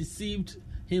has deceived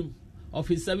him of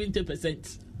his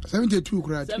 70%.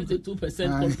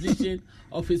 72% completion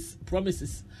of his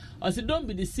promises. I said, don't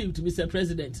be deceived, Mr.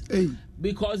 President,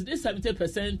 because this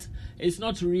 70% is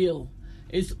not real.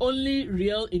 It's only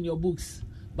real in your books,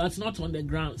 but not on the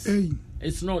grounds.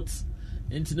 It's not.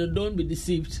 And don't be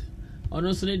deceived.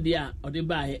 Honestly, dear, or they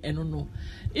buy, and no.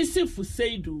 It's if we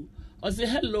say do, or say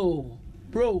hello,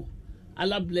 bro.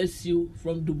 Allah bless you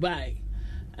from Dubai.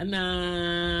 And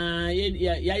Yaira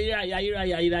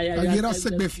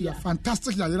Segbefia,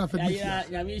 fantastic Yaira Segbefia.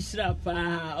 Yamishra,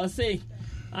 or say,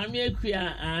 I'm here,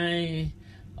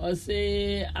 or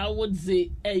say, I would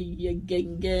say, hey,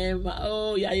 game.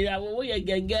 Oh, Yaira,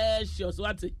 gang, sure,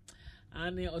 what?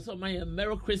 And also, my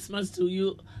Merry Christmas to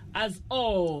you as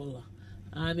all.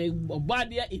 And a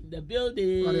body in the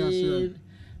building.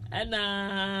 And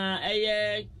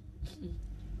I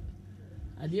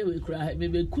dear we cry,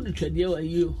 maybe couldn't trade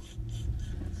you.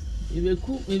 Maybe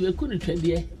couldn't trade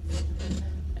you.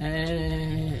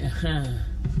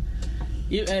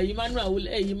 You man will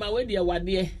you my way dear one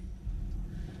dear.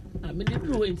 I mean, it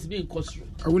ruins me in costume.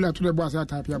 I will have to the boss at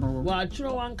type. Well,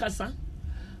 true one casa.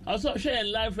 Also,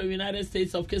 sharing live from United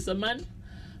States of Kissaman.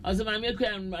 As my make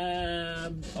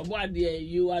what dear,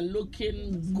 you are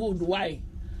looking good. Why?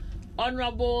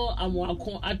 Honorable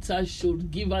Amwakon Atta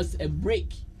should give us a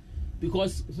break.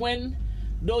 Because when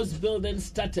those buildings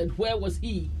started, where was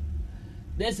he?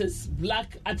 There's this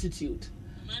black attitude.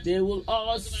 They will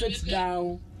all sit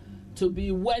down to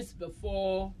be worse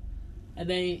before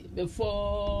they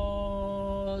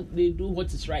do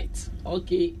what is right.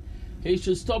 Okay, he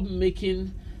should stop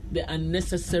making the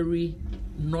unnecessary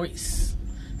noise.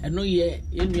 I know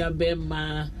in your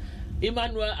bema,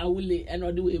 Emmanuel Awule and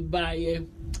Odu by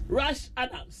Rush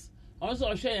Adams.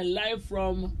 Also sharing live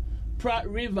from Pratt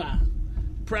River.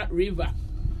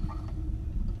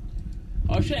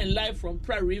 Or sharing live from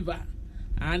Pratt River.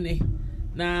 Annie.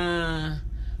 Na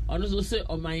also say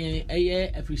on my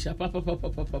Afrisha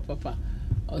papa.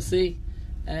 Or say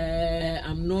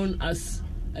I'm known as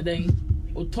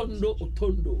Otondo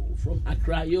from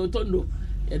Accra. Yo Otondo.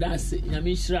 That's it.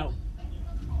 Yamin Shroud.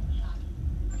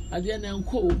 I didn't know.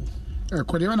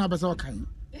 Kodema na basa wakan.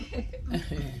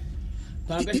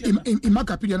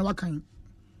 Imakapidia na wakan.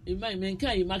 Good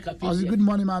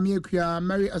morning, Mami Ekuya.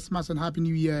 Merry Christmas and Happy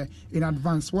New Year in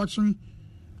advance. Watching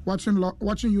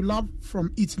you love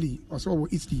from Italy. Also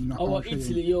Italy.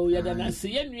 Italy, yo. Yadana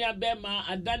see ya bema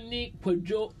Adani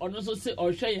Kojo. Also say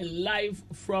or share live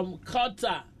from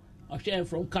Qatar. Or share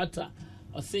from Qatar.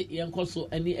 Or say yankoso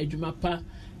any ejumapa.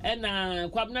 And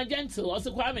Kwabna Gentle.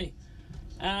 Also Kwame.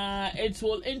 It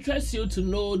will interest you to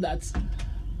know that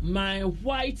my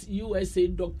white USA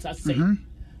doctor said.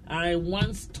 I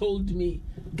once told me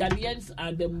Ghanaians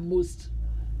are the most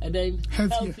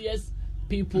healthiest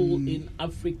people in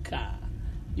Africa.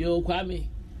 Yo, Kwame,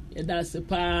 that's a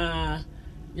pa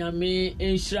Yame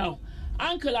Enshroud.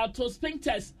 Uncle Ato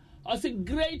Spinktest was a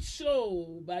great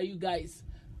show by you guys.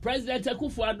 President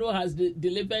Akufo-Addo has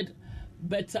delivered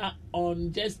better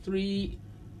on just 3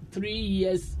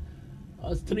 years,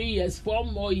 4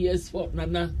 more years for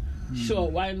Nana. Sure,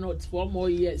 why not? 4 more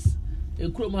years.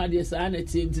 But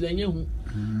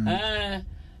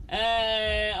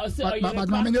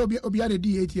many will be at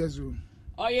 8 years old.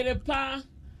 Oyerepa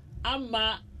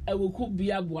Amma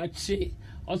Ewukubia Boache.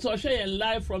 Also sharing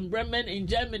live from Bremen in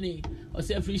Germany.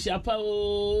 Also free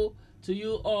chapao to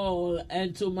you all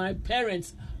and to my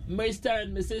parents, Mr.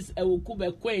 and Mrs.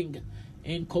 Ewukube Kweng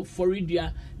in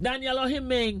Koforidia. Daniel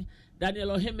Ohimeng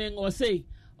or say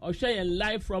or sharing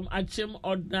live from Achim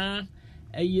Odna.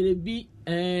 Yerebi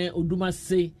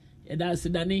Udumase that's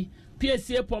Dani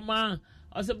PSA Poma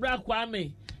also Bra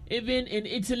Kwame. Even in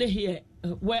Italy here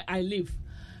where I live,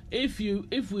 if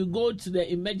we go to the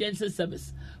emergency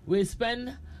service, we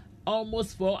spend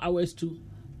almost 4 hours too.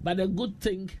 But the good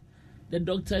thing, the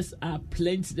doctors are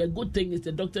plenty. The good thing is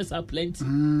the doctors are plenty.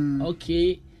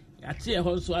 Okay, actually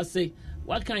also I say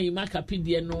what can you make a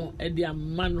PDN no edia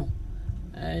mano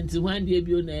and when the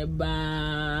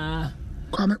neba.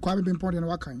 Kwame been pointing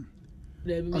what kind?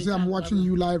 I say I'm watching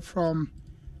you live from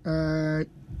Jomera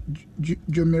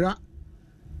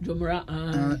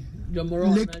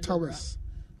Lake Towers.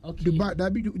 Okay.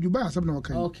 Dubai has something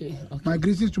okay. My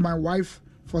greetings to my wife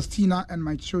Faustina and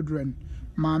my children,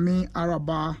 Mami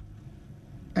Araba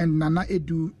and Nana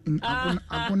Edu in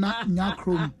Agona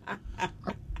Nyakrom.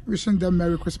 Wishing them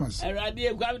Merry Christmas.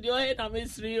 Rijay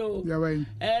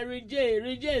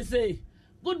say,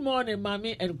 good morning,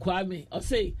 Mommy and Kwame. Or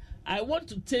say, I want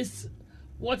to taste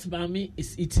what Mommy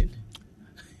is eating.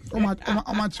 You want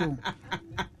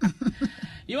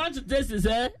to taste it,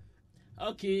 eh?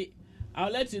 Okay,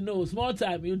 I'll let you know. Small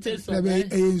time, you taste some. Oh,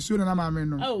 and soon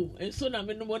I'm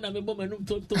in the one I'm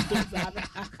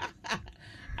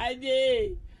I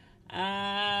did.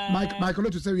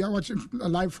 Michael to say we are watching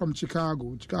live from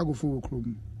Chicago Full Club.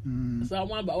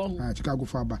 Chicago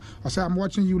Faba. I say I'm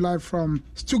watching you live from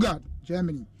Stuttgart,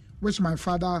 Germany. Wish my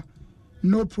father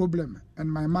no problem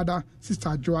and my mother,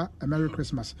 Sister Joa, a Merry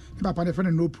Christmas. Papa,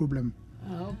 no problem.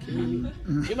 Okay.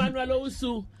 Emmanuel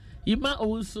also,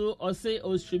 or say,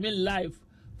 streaming live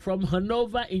from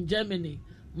Hanover in Germany.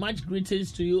 Much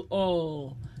greetings to you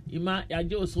all. Ima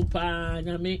Yajo Super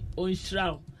Nyame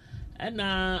Onshroud. And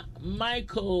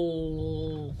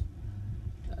Michael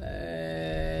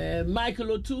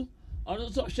Otu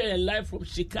also share live from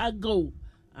Chicago.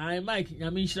 I Mike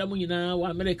Nyame Shramu Yina wa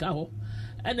America ho.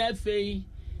 And FA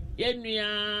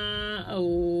Yenya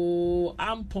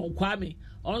Ampon Kwame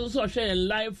also share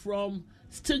live from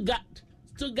Stuttgart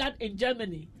in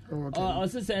Germany.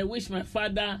 Also say I wish my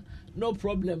father no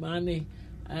problem, Annie,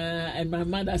 and my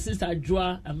mother, Sister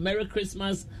Joa, a Merry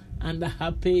Christmas and a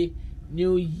Happy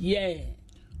New Year.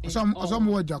 Some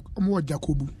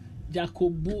Jacobu.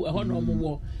 Jacobu, a honor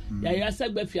more. Ya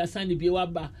sagbe fi asani bi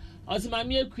waba.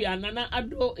 Osmami Ekua Nana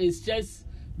Ado is just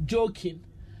joking.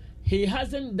 He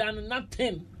hasn't done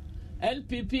nothing.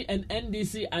 NPP and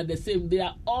NDC are the same. They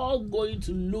are all going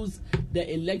to lose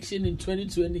the election in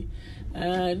 2020.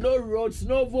 No roads,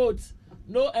 no votes,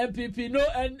 no MPP, no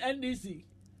NDC.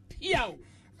 Piao.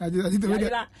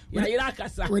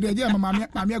 Kasa. Where the Mamma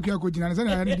could you understand?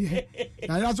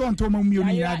 I also want to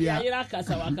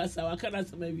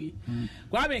Kasa maybe.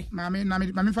 Kwame, Mammy,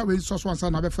 for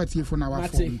another 40 for our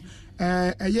phone.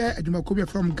 A year at Jumakubia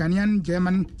from Ghanaian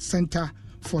German Center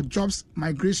for Jobs,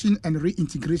 Migration and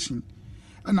Reintegration.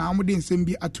 And I'm within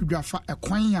Sembi at to draft a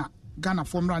Quanya Ghana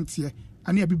from Rantier,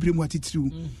 and near Bibrim what it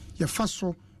through. Your first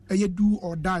so a ye do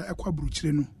or die a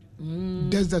quabruchino.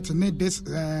 Desert and this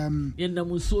in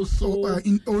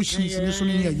oceans in this one,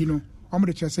 you know. I'm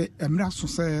going to say, I'm not so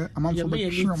say, among the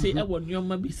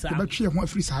one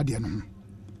free side.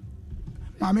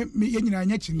 Mammy, me, and I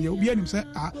net in you, be him say,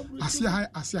 I see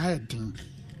a thing.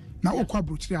 Now,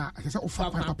 quabruchia, I guess, of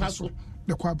Papa,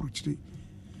 the quabruchi.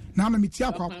 Now, me a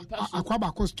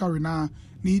quabaco story now,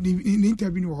 need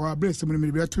interview or breast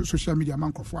to social media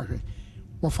monk of warfare.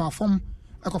 Or far from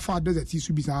a father that used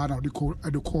to be at the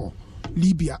core,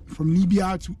 Libya, from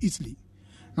Libya to Italy.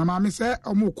 Now, Mammy said,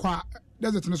 Omo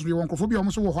desert necessary one for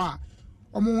almost over.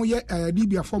 Omo yet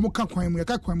Libya for Mokaquam,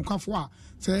 Mokafoa,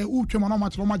 say, who came on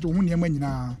much Roma Jomunia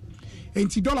now.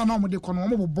 $80 no de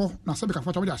kono bo na se be ka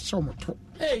fata we show mo to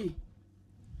hey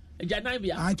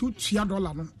Janabia I to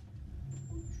 $2 no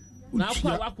na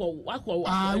wako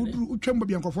utwem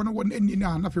bi ankofo no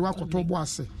na fe wakoto bo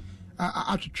ase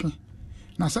atwetwe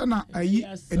na se na ayi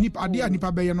enipa ade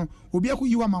anipa beye no obi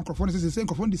akoyi wa mankofo no se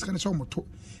nkofo diskan show mo to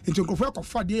enti nkofo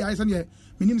akofa de ya se ne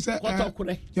minim se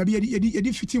ya bi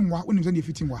yedi fitin wa onim se ne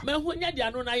fitin wa me ho nya de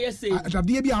ano na ye se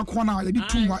ade bi akọ na yedi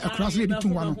tunwa ekra se yedi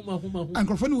tunwa no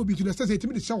nkofo no obi to the say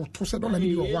timi de show to $1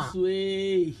 bi wa.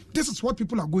 This is what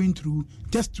people are going through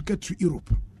just to get to Europe.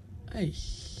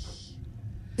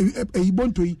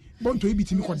 Bontoy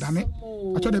bitimi ko dane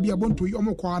ato da bia bontoy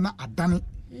omo kwa na adane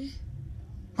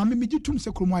mame meji tum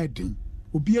se kromo aden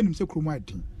obi anim se kromo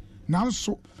aden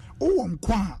nanso wo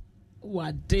nkwa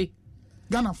wade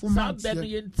Ghana for months sabe no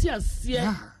yenti ase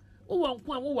wo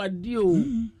nkwa wo wade o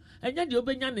enya de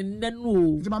obenya ne nne no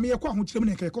o nti mame ye kwa ho kirem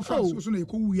ne kai ko fa so na ye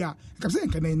ko wu a ka se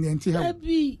nka na nti ha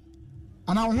abi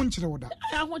ana ho nkire wo da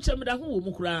ho kirem da ho wo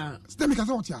mu kura stem ka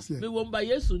se wo ti ase me wo mba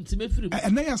Yesu nti me firi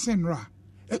na ya sen ra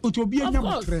obi anya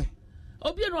motre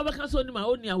obi no obeka so ni ma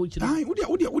oni a wo kire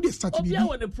wodi start bibi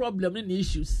obi a problem ni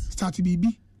issues start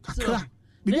bibi kakra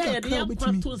bibi kakra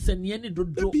betimi to sene ni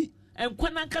dodo enkwa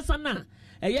na nkasa na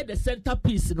eye the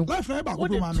centerpiece no life na ba ko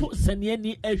ma to sene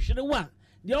ni ehwere wa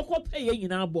de okope ye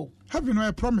nyina abo have you know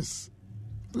a promise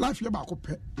life ye ba ko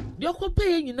pe de okope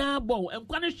ye nyina abo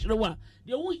enkwa na hwere wa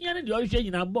de wo hia ne de ohwe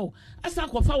nyina abo asa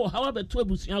kofa wo hawa beto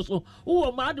abusuan so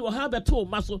wo ma de wo hawa beto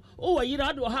ma so wo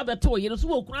yira de wo hawa beto yira so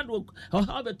wo kuna de wo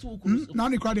hawa beto ku so na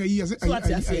ni kwa de yi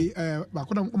ba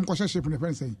ko da ko sheship ne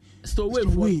fen say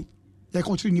stowaway ya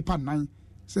ko tiri nipa nan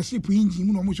se ship engine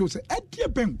mu no mo show say e de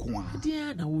benko a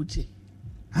de na wo je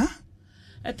ha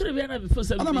e tiri bia na before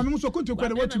 7 ana ma me so ko to kwa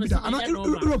de what bi da ana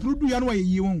Europe du ya no wa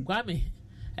yi won kwa me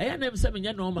ɛyɛ na sɛ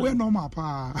menyɛ normal we normal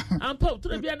pa ampa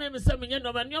to bia na sɛ menyɛ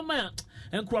normal nyoma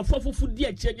nkrofo fufu di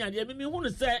akyɛ nya de me hu no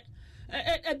sɛ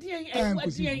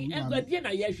ɛdien na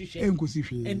yɛhwehwɛ enkosi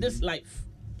hwe in this life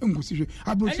enkosi hwe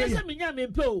abroche ɛyɛ sɛ menya me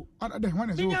pe o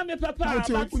menya me papa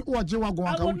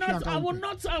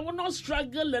I will not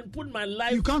struggle and put my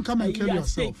life. You can't come and kill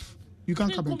yourself. You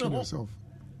can't come and kill yourself.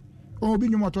 Obi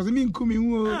nyuma to me nkumi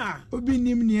hu obi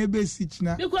nim ne ebesi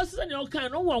china because say no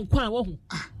kan no won kwan wo hu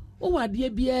wo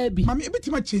wade bia bi mama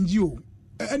ebetima change o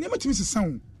ene ebetima sesa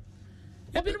o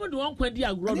ebi no do won kwan di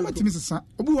agro ene ebetima sesa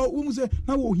obi wo mu say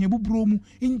na wo ohia buburo mu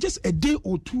in just a day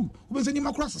or two obi say ni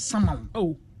makura sesa ma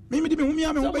o me de me hu mi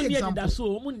ame ho be example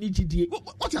so mo ni gidie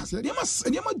what you say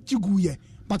ene ma jigu ye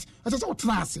but as I say what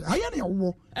class aya na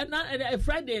wo na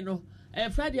Friday no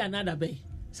Friday another day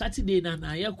Saturday na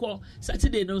yɛkɔ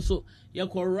Saturday no so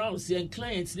yɛkɔ rounds and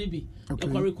clients ne bi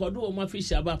yɛkɔ record o ma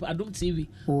fish about Adom TV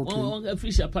on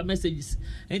fish about messages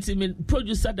and me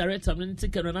producer director me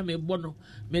take na me bono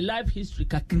me life history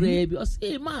kakra bi o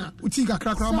say ma uti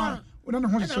kakra ma una no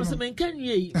ho so no me kan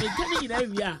wie me kan nyina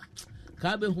wia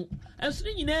ka be hu enso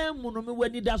nyina mu no me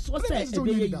wani da so say e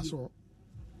be yi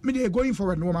me dey going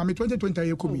forward no ma me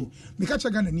 2020 yekomi me ka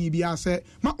chaga na ni bia say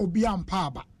ma obi ampa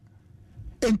aba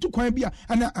entu kwan bia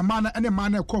ana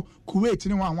amana ko Kuwait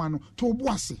ne wanwan no to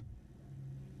boase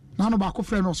na no ba ko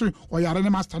frɛ no so oyare ne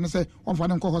master ne say on fa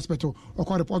ne ko hospital o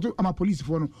ko report ama police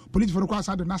for no ko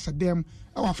asado na sedem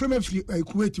wa frɛ me free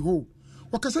Kuwait ho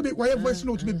o ka say we voice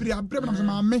note be biri abrem na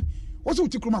ma me o so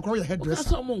utikroma ko your hairdresser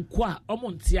so mo nko a o mo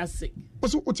ntiase o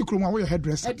so utikroma wo your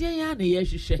hairdresser e den ya na ye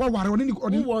hwehwe wa ware oni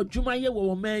wo dwuma ye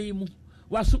wo man yi mu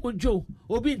wasukujo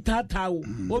obi ntatawo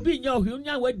obi nya ohwe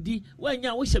nya wadi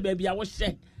wanya wo hye ba bia wo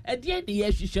hye ɛdeɛ ne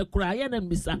yɛ hwehwɛ kora yɛ na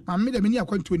mbisa mamme de me ni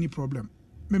akwantu any problem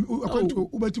akwantu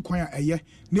ubati kwan ɛyɛ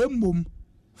na mmom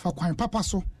fa kwan papa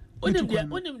so onim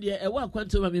deɛ ɛwɔ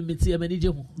akwantu ma me meti amani gye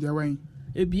ho deɛ wan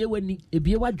ebie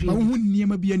wadwe ma hu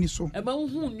nneɛma bi ani so ɛma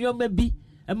hu nneɛma bi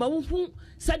ɛma hu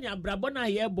sani abrabɔ na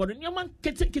yɛ bɔ no nneɛma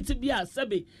kete bi a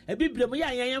sɛbe ebibrem yɛ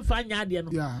ayɛn fa anya adeɛ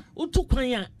no wotu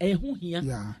kwan a ɛho hia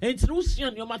enti no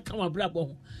usua nneɛma ka wa abrabɔ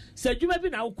ho sɛ adwuma bi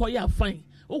na wokɔ yɛ afan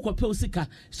wokɔpɛ osika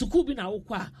school bi na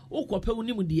wokɔ a wokɔpɛ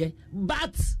unim deɛ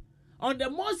but on the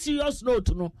more serious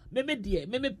note no me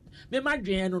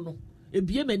madwen no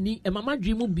ebie mani mama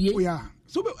dwen mu bie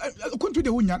so kontu de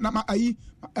wonya na ayi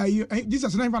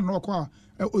Jesus na even no kɔ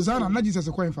Ozana na Jesus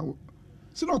kɔ enfa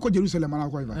so na kɔ Jerusalem na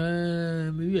kɔ enfa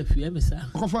me wi afie me sa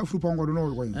kɔ fa furu pongo do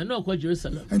no kɔ enfa na kɔ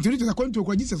Jerusalem enti Jesus kontu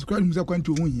kɔ Jesus kɔ mu sa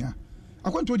kontu ho hia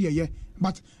akwantu de ye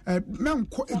but men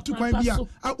kɔ entu kwan bia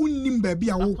a unnim ba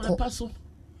bia wo kɔ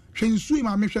hwensu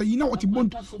ma me hwa yi na woti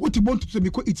bontu se me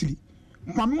kɔ Italy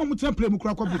ma me mo tena play mu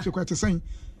kura kɔ British kɔ te sen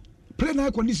play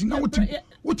na condition na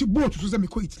woti boat so se me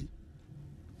kɔ Italy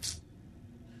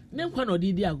ne kwa no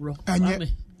di agro anye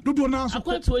dodo na so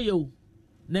akwantu ye o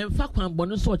na mfa kwan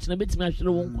bɔno so ɔkyena betimi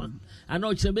ahwere wo nkwa ana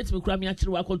ɔkyena betimi kura me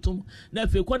akyere wakotom na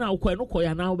afei kɔ na wokɔ no kɔ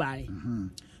ya na wobae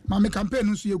ma me campaign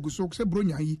nso ye gu so se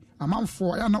bronya yi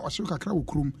amanfo ya na ɔhyew kakra wo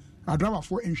krom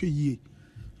adrabafo enhwɛ yie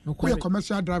we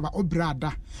commercial driver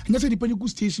obrada anya se dipani ku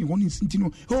station won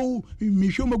insintino me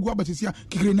hwe magu abatesia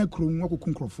kekere na kro nwa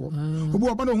kokunkrofo obi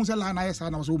oba na hu se la na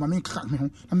yesa na so ma me kaka me ho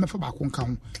na me fa ba ko nka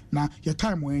ho na ye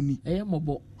time wani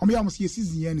mobo omo ya mo se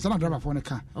season ye ni sana driver fo ne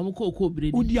ka omo ko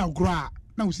bredi udi agro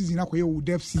na wo season akoye wo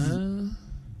def season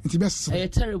nti best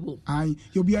terrible ai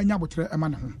you be anya botre ema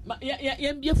ne ho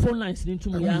ye mbie phone lines ni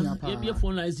ntum ya ye mbie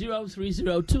phone lines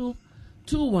 0302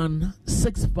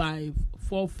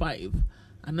 216545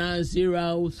 and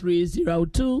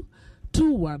 0302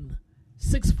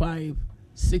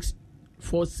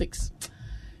 216546.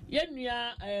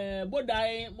 Yenua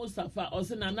bodai Mustafa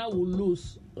osina na will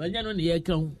lose. Wanya no ne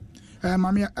yeka ho.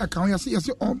 Mami aka ho yesi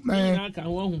aka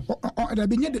ho. Da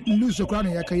be nye lose kra na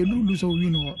yeka ye lose o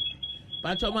win ho.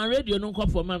 But on my radio no call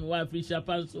for mami wa free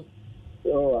chapanso.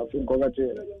 I think go get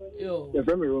yo. The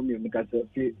family room you make us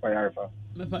see Payarfa.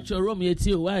 Me pacho room ye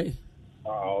ti why?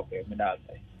 Okay, me that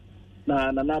say.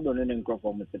 Na do ne nkro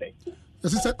for me today.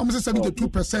 Yes, say almost 72%.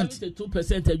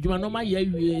 72% adwuma no ma ye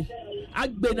wie.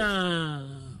 Agbena.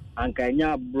 Anka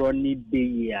nya bro ni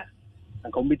be ya.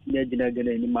 Anka ombiti na gina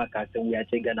ni maka se we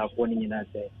ache Ghana for ni nyina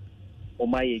se. O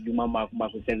ma ye adwuma ma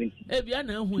 70. E bia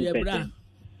na hu ye bra.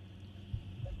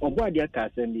 Ogbo adia ka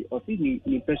se mi o si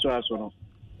ni peso aso no.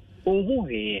 Ohu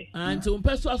he. Anti un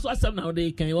peso aso asem na o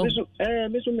de kan wo.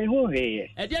 Me so me hu he.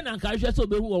 E dia na nka hwe so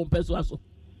be hu wo peso aso.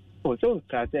 Oh, so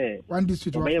ka say one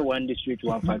district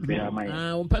one factory amai.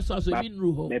 Un peso aso bi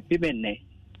nru ho. Me pibe ne.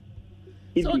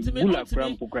 So ultimately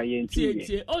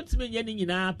nye ni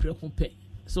nyina pre ho pe.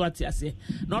 so ati ase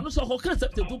na ono so hoka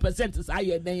 72% is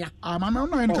aye den ya mama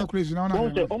no any calculation na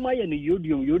no o ma ye no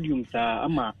yodium sa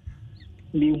ama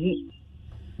me hu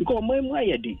because mo mu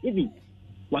aye de even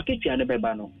waketua ne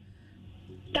beba no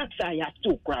tax aya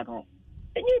to kra no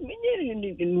enye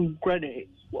ni kra de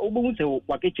obo se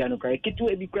waketua no kra ketu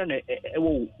e bi kra na e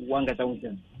wo wangata hu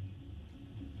sen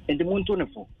ende mo nto ne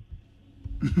fo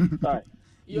right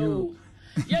yo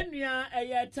yenua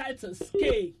Titus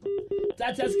K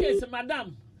is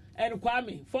madam and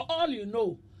Kwame, for all you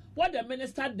know, what the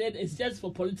minister did is just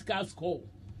for political score.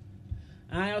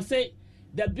 And I'll say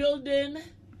the building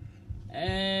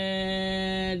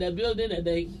and also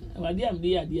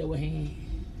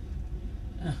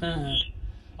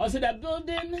the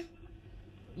building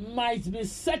might be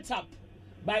set up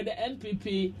by the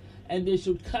NPP and they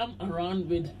should come around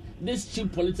with this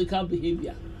cheap political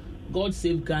behavior. God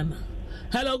save Ghana.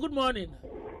 Hello, good morning.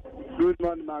 Good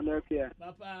morning, man.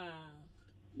 Papa.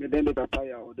 Me then the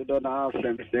papaya, the don't have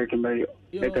friends taking my.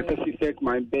 Like I see, take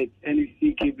my bed and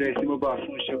you keep blessing mobile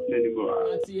phone shop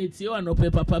anymore. It's you and no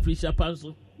paper, Papa Fisher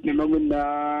Panso. The moment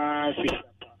na Fisher.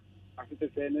 After the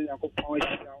saying, I go point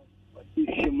down.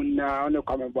 System na no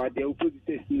come about the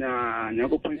opposite na. I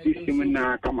go point system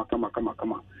na come.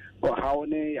 Or how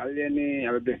ne alene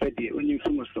I will be fed when you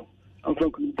finish so. I'm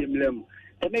from Tim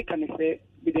to make an say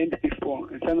with the before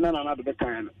and some another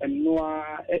kind and no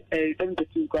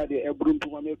 72 card a broom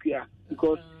to America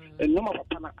because a number of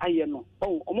pana I know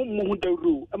among the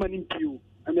rule I'm an impure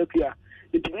America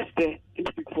the rest in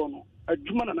the phone a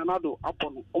German and another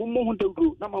upon among the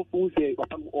rule number who say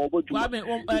upon over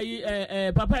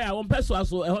Papa I won't pass us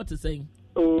so hot to sing.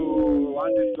 Oh, I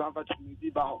need to have a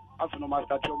about after no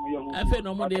master to I feel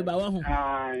no more day about one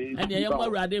and the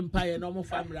young Rad Empire no more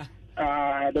family.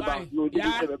 The bank no did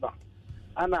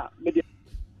Anna, media.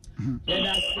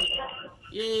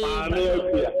 Yeah,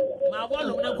 my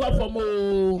volume no go for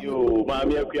more. You,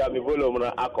 Mammy, me volume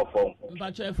na akofom.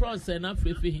 But your frost and not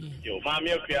free. You,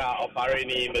 Mammy,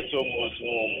 operating Mesomus,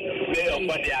 me on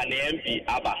body and MP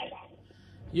Abba.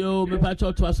 You, me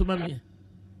patcho to Asumami.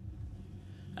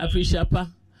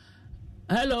 Afishapa.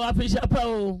 Hello,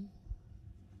 Afishapa.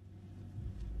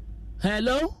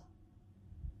 Hello?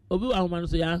 Obi wa man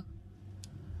so ya.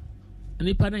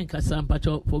 Ni pa na nkasa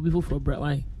mpacho for people from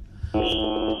Brawai.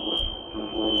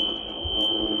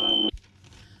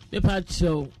 Me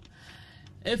pacho.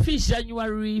 Efi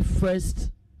January 1st,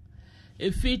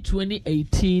 efi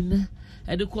 2018,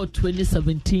 and call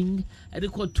 2017,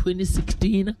 and call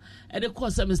 2016, and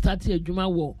call some started adwuma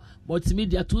wo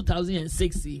multimedia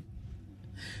 2006.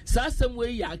 Some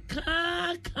way ya ka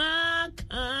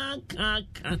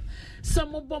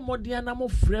some of Modiana mo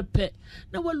frepe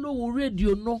na low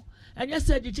radio no and you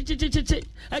said chi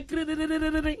I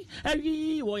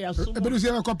so but you see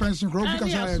a compensation grow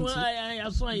because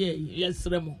yes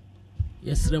remo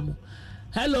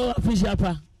hello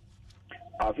Afishapa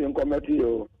afin committee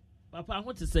yo papa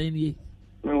what to say ni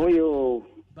me yo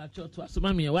but to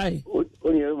asoma me why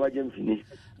onye ma James ni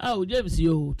James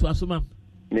yo to asoma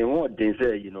me what they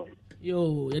say you know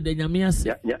yo ye de nyame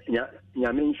ase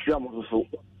nyame nhira mo so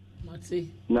mate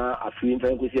na afin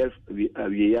fa ko se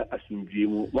awie ya asundwe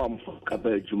mu mo am ka ba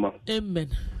adwuma amen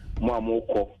mo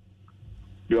amoko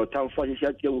de otamfo hye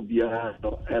hye mu bia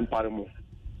no empare mo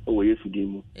o Yesu din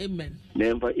mu amen na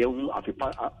emfa yehu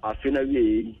afina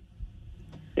wie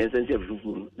ensense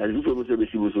fufu na fufu mo se be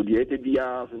sibo so de ete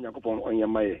bia so nyakopon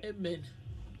onyamaye amen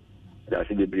that's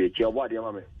the break your body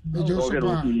mama the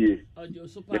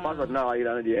pastor now I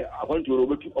ran there according to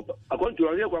Robert according to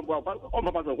your on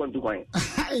papa so kwon to kwan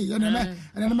hey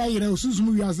and my yere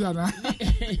osunsumu wi ase ana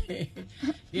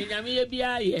ye nyame ye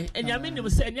bia ye nyame nim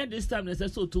say nya this time na say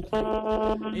so to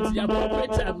it's your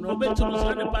appropriate time no betu no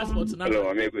so na passport na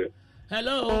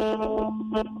hello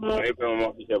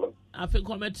I think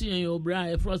comment you your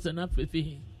bra frost na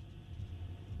fefi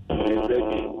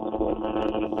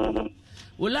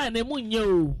Wala na mu nye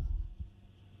o.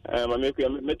 Mama ku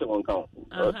meto on kan.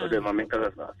 O de mama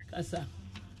kasa. Kasa.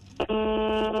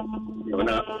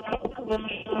 Yona.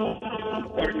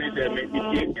 Ormi de me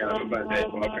itie ya ba de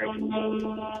ma ka.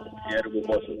 Yer go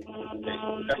boso.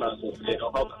 Kala so le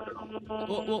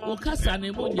o kasa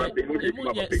na mu nye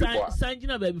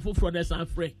sanjina ba bi foforo na san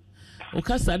frɛ. O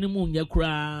kasa na mu nye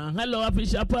kura. Hello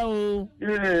Afishapa o.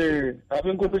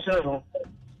 Afin ko fisha no.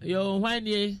 Yo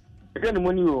hwanie. Ke ni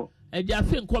moni o. Eji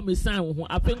afin ko me san wo ho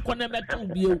afin ko na meto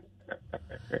bio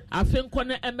afin ko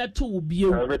na emeto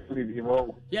bio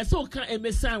ye so kan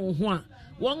emesan wo ho a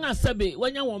won asabe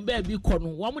wanya won ba bi ko no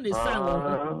won ne san wo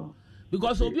ho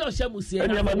because obi o hye musie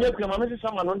na ma me kuma me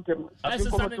sama no ntem afin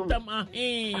ko meto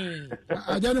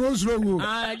ajani mo suro wo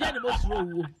ajani mo suro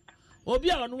wo obi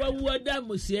a ono wawu ada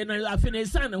musie na afi ne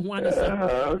san ne ho anasa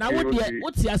na wo de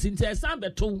wo ti asinte san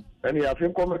beto ani afi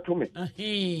nkometo me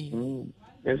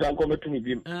ensa nkometo me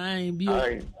bi ai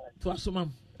bio to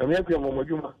asomam ame akwa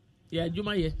momodwuma ya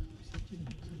adwuma ye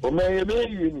o me ye be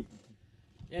yi ni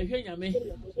ya hwe nyame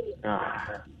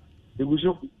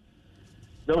iguso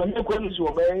na me ko ni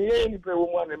so me ye ni pe wo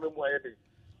mu ana me mu ayede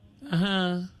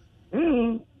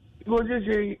Go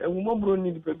say momro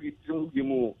ni pe bi tum bi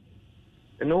mu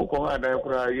no ko ada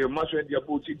kura ye maso dia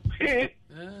poti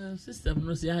system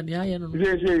no se ani aye no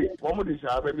say mo di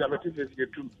sa ba bi amete se se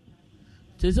tum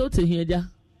te so te hiaja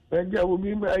eja wo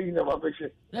mi ma yi na ba pe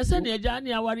se na se ne eja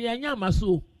ni aware anya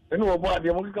maso eno wo ba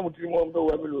de mo kika mutiri mo mbe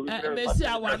wa mi lo me si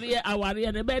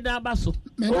aware ne be da ba so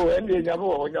ende nya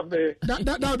bo nya be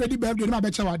da be di birthday na be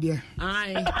che wa de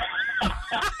ai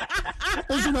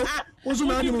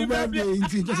Osuma ni mo birthday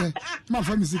nti kese ma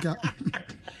fa misika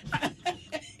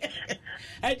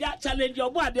eja challenge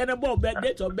your boy de na bo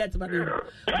birthday to bet ma de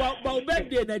bo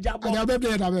birthday na eja bo ya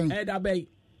birthday da ben da ben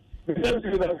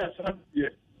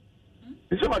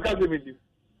Isso ma casa me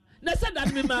na said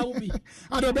that me ma ubi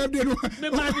ada birthday no me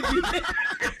ma ni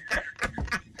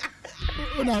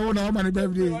una ma ni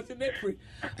birthday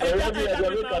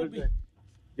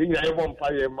Yinga ye bom pa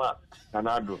ye ma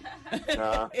kanado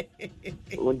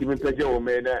ondi me peje o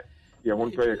me na ye ho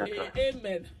nto ye kaka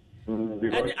amen and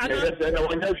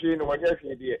wanya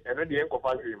fi de eno de enko fa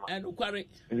hwe ma eno kware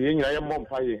yinga ye bom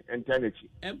pa ye entanechi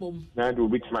ebom na do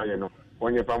bitima ye no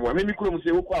onye fa mo me mi kuro mu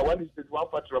se wo kwa one state one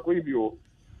patra ko ibi o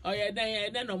oye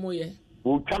den no mo ye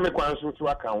wo kame kwan so to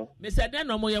aka ho me said den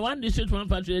no mo ye one district one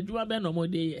patra adua be no mo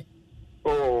de ye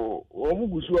omu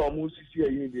gusu omu sisi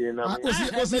ayi de na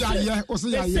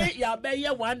osi ya say ya be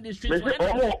ye one district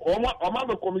omu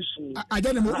be commission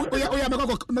aja ne mo oya me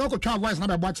ko twa voice na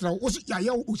be bo kira osi ya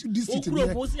ye osi district de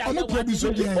omu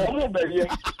produce de omu be ye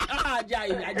aja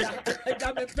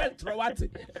me petro what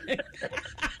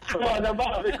na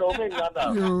ba be ko me ngada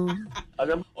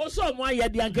oso mo aye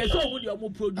de anke so omu de omu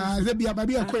produce ze bia ba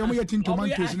bia ko omu ye tin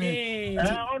tomatoes ne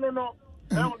no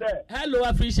hello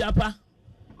Afishapa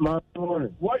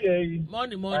Morning. What is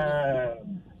morning?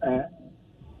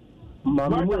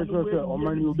 Mama, mo so say o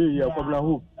man you be here kwabna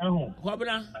hope.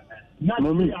 Kwabna.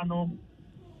 Mami.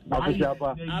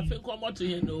 Afishapa. Afi komo to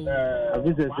you no.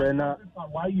 Afise say na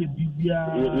why you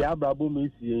bibia ya brabo me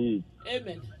sie.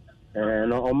 Amen.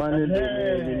 No o man ni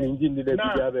ngin de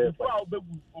bibia be fa.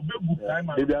 Obegu time.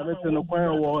 Bibia me se no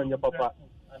kwan wo nya papa.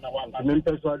 Me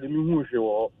mpeso ade mi hu hwe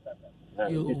wo.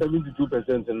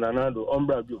 72% nanado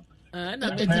ombra bio. Oh,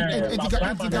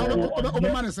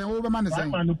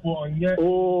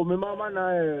 my mama na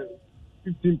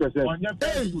 15%.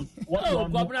 Hey, oh,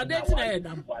 Governor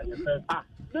Denton. Ah,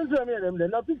 don't tell me them.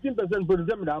 Now 15% for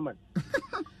the man.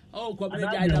 Oh, Governor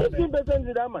 15%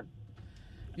 is that man.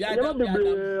 Yeah,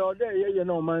 you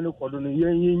know, man, no cordon.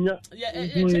 Yeah,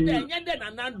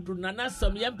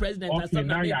 some young president has some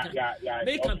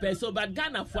make a person, but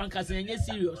Ghana Franca saying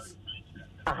serious.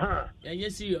 Yeah,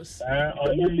 serious.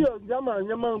 Yaman,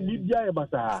 Bibia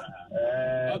Bata.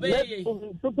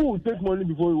 People will take money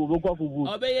before you go for wood.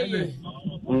 Obey,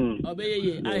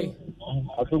 I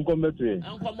think come back to it.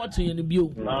 I'm coming in the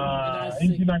view.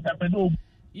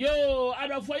 Yo, I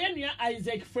don't for any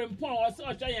Isaac from Pong was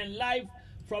and live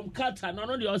from Qatar.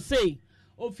 No, you say,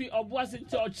 Ofi Obuasi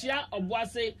Torchia,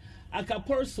 Obuasi,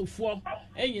 Akaporso for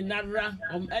any Nara,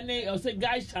 any or say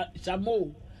Guy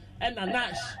Shamo, and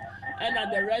Anash. And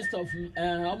the rest of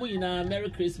Merry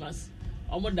Christmas.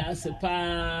 That's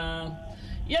pa.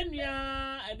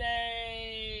 Yenya and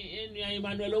then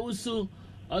Emmanuel Usu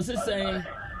also say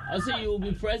you will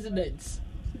be president.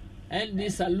 And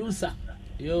this Alusa.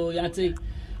 Yo yate.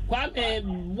 Kwame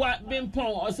what been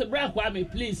pong also bra Kwame,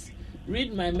 please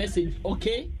read my message,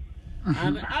 okay?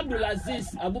 And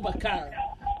Abdulaziz Abubakar.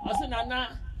 Also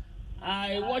Nana,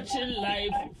 I watching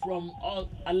live from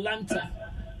Atlanta.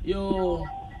 Yo.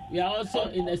 We are also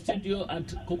in the studio at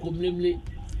Kokomlimli.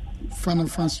 Fan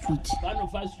Street.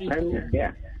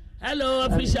 Yeah. Hello,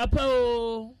 Afishapa.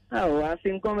 Oh, I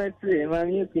think come to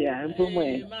Mami here.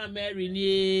 Ma Mary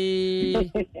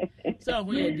ni. So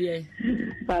who ye dear?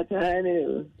 But I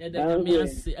know. Yeah, the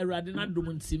Radina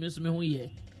Dumunsi, Miss me who ye.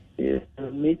 Yes,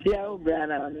 Mitia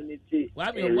Brana.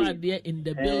 Why be one dear in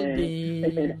the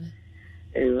building?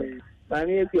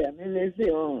 Mami here, me say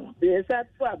on. There's that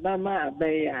for Mama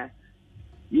Baya.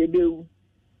 Yebewu.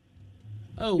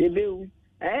 Oh. Yebewu.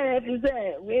 To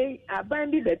say we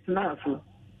abandi the snafu.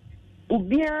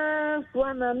 Ubia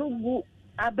swana nugu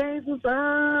abensu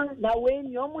sa na we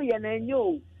nyomu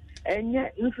yenenyo.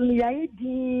 Enya nsuni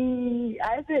yaidi.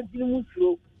 I said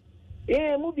musro.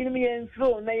 movie me and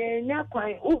slow, na nya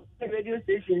kwan radio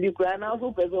station di kura na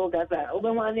so peso kasa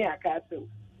obemani akaso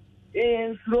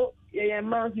slow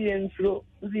man slow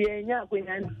nya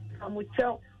kwan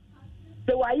amucho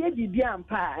so waye bibi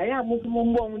ampa ya musumo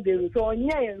mbom de so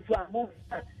onye nso amo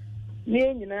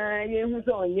ne nyina ye hu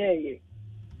so onye ye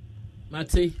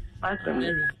Mate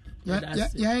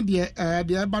yeah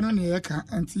the bano ne yeka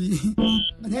anti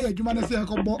anya adwuma na se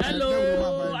yakobbo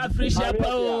hello appreciate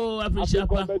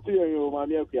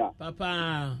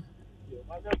papa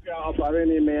afare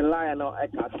ni me line no e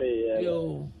ka se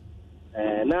yo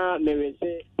na me we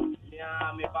se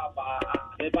ya me papa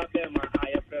me papa ma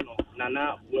aye fre no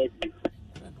nana wagi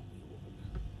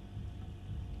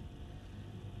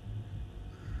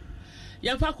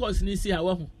ya fa course ni si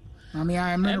awo ho Mami,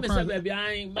 I am not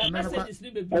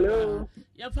hello.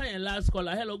 You're fine, last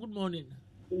caller. Hello, good morning.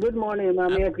 Good morning,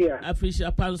 Mami. I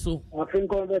appreciate Panso. I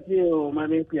think over to you,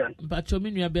 Mami. But you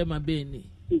mean you are my baby.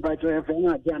 But you have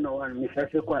Ajana 1,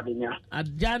 Mr. Quadinia.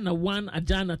 Ajana 1,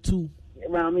 Ajana 2.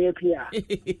 Mami.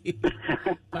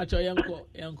 But your uncle,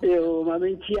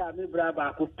 Mami, Chia, me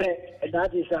brava,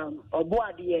 that is a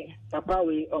boy, Papa,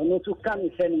 we are not to come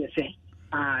and send you say.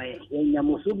 I, in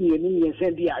Yamusubi, and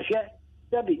send the Asher.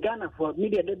 Ghana for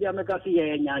media de America see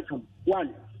nyachum.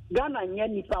 One, Ghana nye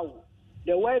nipa wo.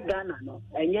 The word Ghana no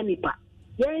enye nipa.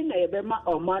 Ye na ebema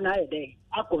omana ede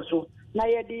akoso. Na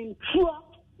ye din tua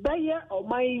beye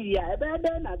omai ya ebe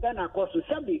na Ghana akoso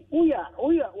sabi uya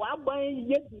wa ban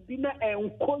ye bibi na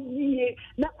enkonyiye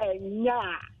na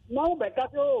enya. Na ubeka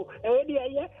so we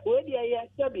dey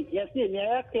sabi yes ni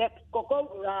ya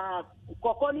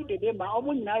koko ni dede ma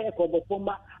omu nyina ye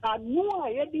kobopoma anu a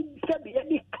ye di sabi ye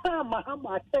di kama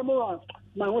hama temo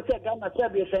ma ho se Ghana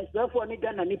sabi sense therefore ni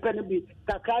Ghana ni pe ni bi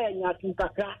kakaya nyatu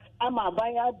kaka ama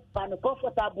banya pan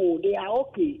comfortable they are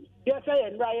okay yes I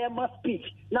and I must speak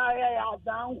na ya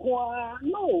down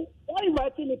no why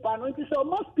inviting ni pan it so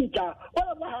must speak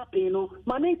whatever happen no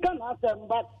man can ask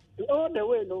but all the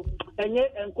way no enye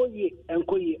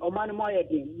enkoyi o man mo ye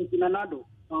din ni nanado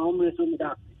o mo so mi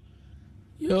da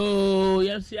yo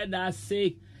yes yeah that's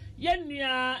sick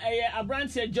yenya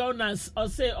Abrantia Jonas or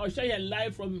say or share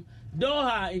live from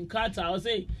Doha in Qatar or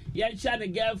say yeah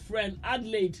chan girlfriend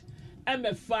Adelaide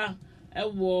MFA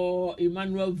ewo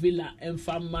Emmanuel Villa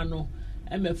Mfamano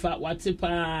MFA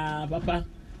watipa papa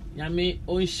nyame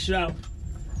onshra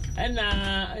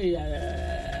ena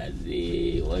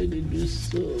the what did do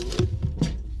so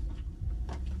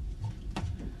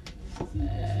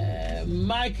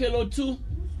Michael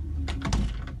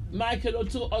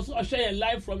Otu also share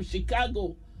live from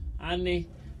Chicago and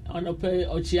on a pay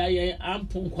Ochiaye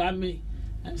Ampon Kwame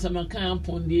and some kind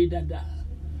Ampon de dada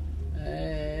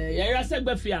Yara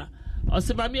Segbefia or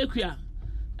Semamia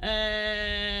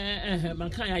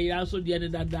Makan ya also the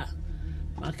dada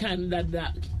Makan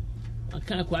dada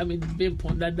Makan Kwame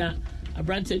Bimpon dada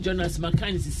Abrantia Jonas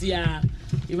Makan is here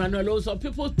Emmanuel also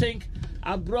people think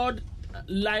abroad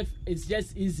life is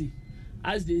just easy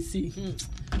as they see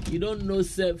you don't know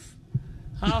self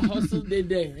how hustle they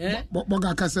there eh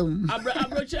boga kasem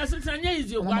abrocha setanya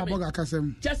is your mama boga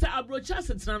kasem just abrocha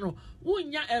setana no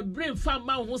wunya e brain farm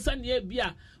man ho sane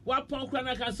bia wa pon kra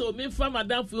na ka so me farm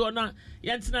madam fu na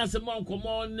yentina se mon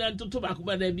komo ntoto ba ko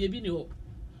ba da bia bi ni ho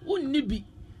unni bi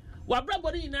wa bra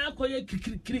body na akoye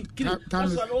kikiri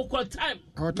so no call time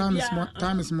our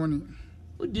time is money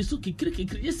udi su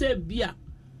kikiri you say bia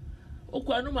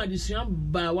okwa no ma disuan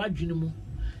ba wadwene mu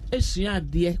esua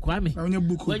ade kwame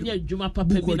wanya adwuma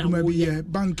papa bi na wo ye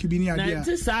bank bi ni ade na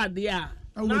tisa ade a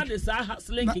na de sa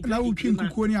hustling na wutwi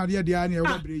nkukuo ni ade ade na e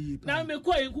wo bre yi na me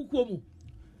ko nkukuo mu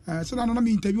so na no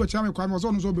me interview cha me kwame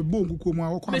so no so be bo nkukuo mu a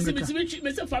wo kwa me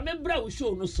me se fa me bra wo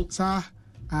show no so sa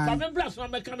fa me bra so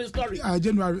me come story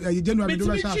January do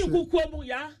ba sha nkukuo mu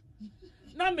ya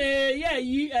na me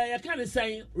ye ya kan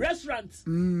say restaurant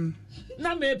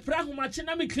na me pra homache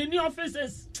na me cleaning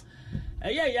offices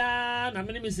ya na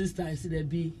me sister I see there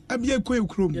be abie ko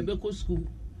ekrom ye be ko school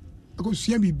ko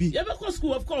sua bibi ye be ko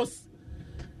school of course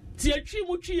ti atwi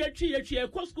mu twi e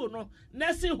ko school no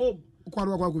nursing home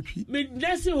kwaro kwa twi me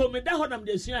nursing home da ho nam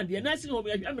de sua de nursing home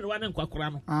ya me wa ne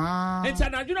nkwakora no enta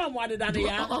na dwuna mo ade da ne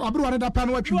ya abru wa ne da pa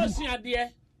no atwi mu sua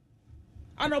de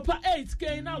anopa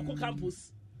 8k na ko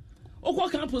campus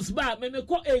okwa campus ba me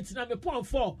ko 8 na me pon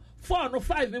 4 no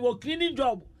 5 me wo cleaning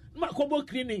job ma ko bo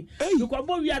cleaning me ko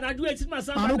bo wi na do 8 ma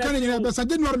san ba no kan nyina be sa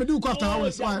January me do ko after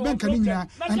hours ben kan nyina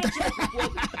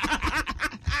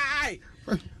ai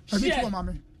to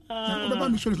mama ba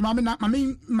mi show mama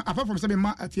apart from say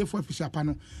ma atiefo official pa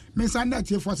no me san na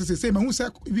atiefo say me hu say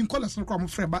even call us no ko am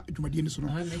frɛ ba dwumadi ni so no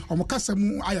o mo kasa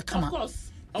mu aya kama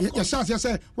Yes,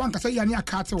 one can say Yania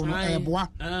Carter or Bois.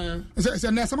 It's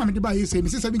a nice man, by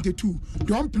 72.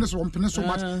 Don't pin so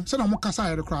much. So no more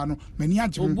Casa the crown. Many are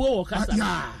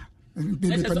yeah.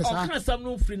 Exactly.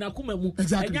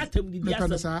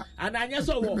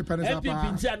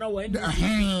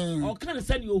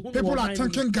 People are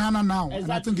thanking Ghana now, and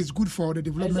I think it's good for the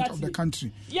development of the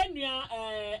country.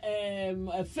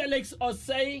 Felix or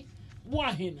say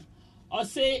Wahin or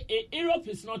say Europe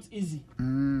is not easy.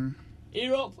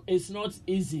 Europe is not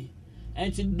easy,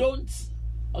 and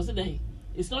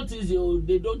it's not easy. Or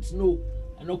they don't know,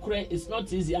 and it's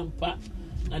not easy and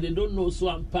they don't know so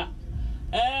and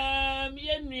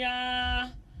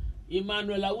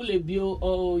Emmanuel Awulebio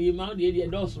or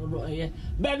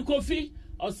Ben Kofi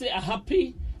or say a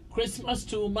happy Christmas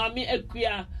to Mami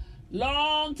Equia.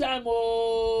 Long time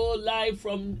live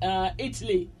from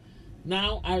Italy.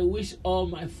 Now I wish all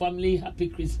my family happy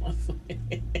Christmas.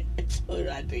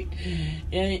 Alrighty.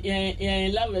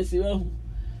 Love us.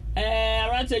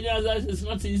 It's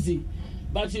not easy,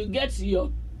 but you get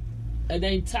your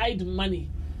the entire money.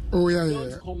 Oh yeah,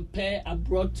 don't compare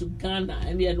abroad to Ghana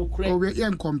and no credit. Oh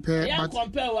yeah, compare. Yeah, but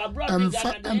compare abroad to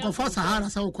Ghana. And for Sahara,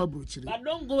 so but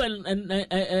don't go and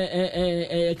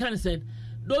kind of say,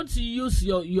 don't use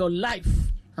your life.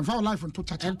 And for life and to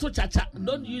chacha.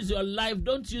 Don't use your life.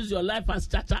 Don't use your life as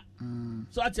chacha.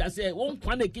 So what I say, won't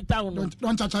plan a kita.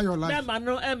 Don't chacha your life. That man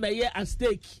no at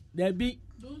stake. There be.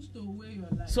 Don't stow away your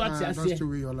life. So what I say, don't stow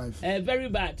away your life. Very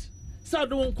bad. So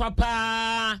don't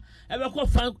kwapa. Ever ko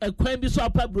fan a kwan bi so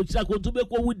apa brochira ko to be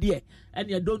ko wudie and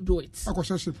you don't do it.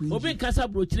 Obi kasa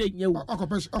brochira nyewu.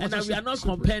 And we are not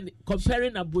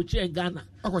comparing a brochira in Ghana.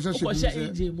 Okosha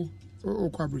AJ mu. O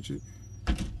kwa brochira.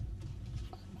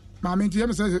 Mama nti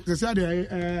yem say dey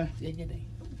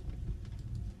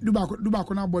duba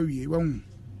ko na boy wie wan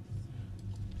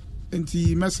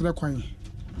nti mesre kwan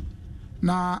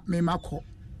na me makọ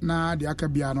na de aka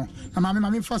bia no na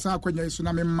mama fa sa akwanya isu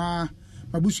na me ma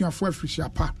mabusuafo afirihia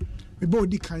pa me ba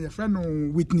odi kan ye frɛ no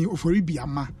Whitney Oforibi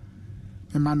ama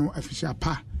me ma no afirihia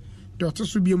pa de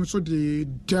otoso biem so de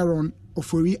Deron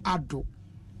Ofori Ado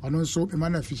ono nso me ma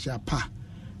na afirihia pa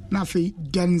na fe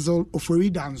Denzel Ofori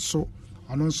Danso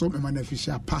ono nso me ma na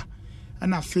afirihia pa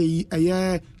na fe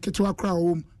eye ketwa kra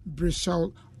o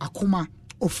Brishel Akoma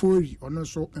Ofori ono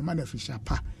nso me ma na afirihia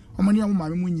pa omani amu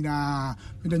maame mu nyina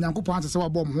me da Nyankopɔn ase sɛ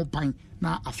wabɔ mo ho pan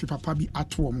na afi papa bi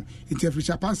ato mo enti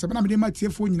afirihia pa nsɛm na me de ma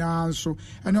tiefo nyina nso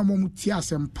ɛne ɔmo mu tie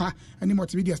asɛmpa ɛne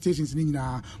multimedia stations ni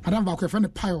nyina madam ba ko ɛfɛ ne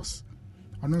Pius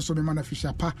ɔno nso me ma na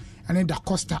afirihia pa ɛne Da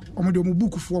Costa ɔmo de ɔmo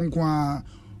book fo nko a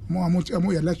mo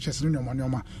yɛ lectures ne ɔmo me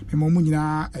ma ɔmo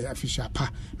nyina afirihia pa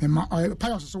me ma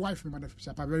Pius so wife me ma na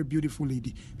afirihia pa very beautiful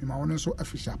lady me ma ɔno nso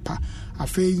afirihia pa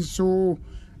afei nso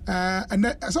and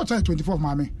so 24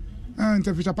 maame and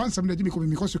if Japan some day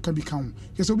because you can become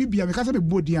yes so be because of the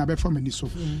body and from any so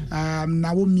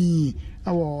Naomi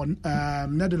our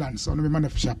Netherlands on the man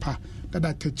of Shapa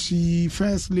that she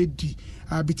first lady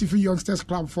beautiful youngsters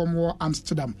club from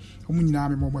Amsterdam omunina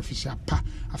me mo official pa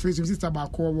afei sister ba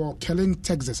ko Killing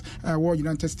Texas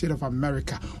United States of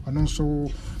America and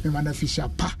also me man official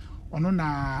pa ono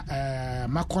na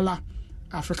Makola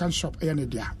African shop ene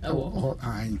dia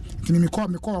tini me call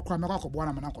kwa me kwa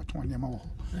boana mana ko ton nema wo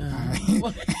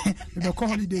me call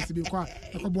holidays be kwa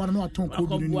ko boana me ton ko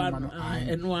bi ni ma no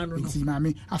eno anu nti ma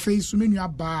me afei su menu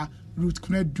aba root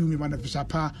kuna do me man official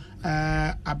pa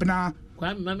abna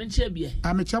kwa ma me nche bia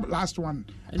me chap last one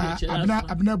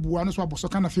abna buwa no so aboso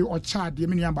kana fe o cha de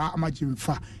menu aba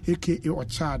amagimfa aka o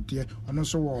cha de ono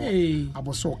so wo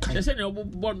aboso kan se ne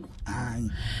obobbo no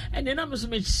ene na me so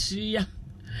me chia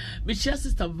Michelle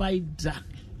sister Vida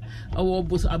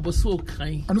aboso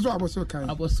kan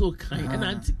and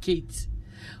Auntie Kate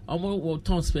omo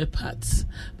ton spare parts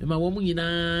me ma wo mu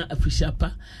nyina afisha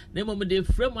pa na mo de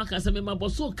frame aka se me ma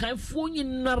aboso kan fo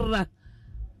nyinara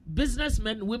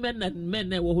businessmen women and men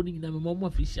na wo ho nyina me mo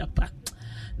afisha pa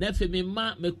na fe me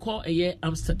ma me call eye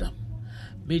Amsterdam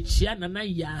me chia nana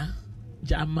ya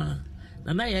jama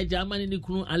ni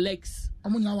kunu Alex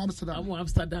Amunya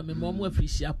Amsterdam me mo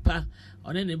afisha pa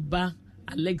one ne ba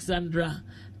Alexandra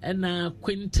and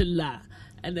Quintilla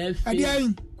and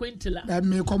Quintilla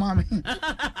me come on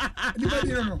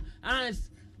anybody no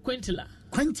Quintilla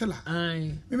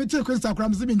aye me take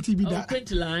Instagram see TV da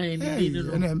Quintilla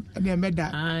and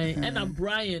meda and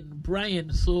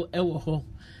Brian so ewo ho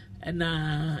and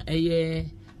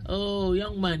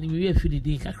young man we afidi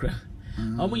din kakra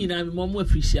omo nyina me mo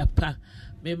afishia pa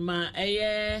mema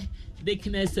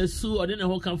Deaconess Sesu or then a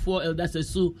whole for Elder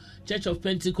Sesu Church of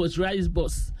Pentecost Rise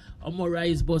Boss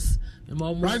Rise Boss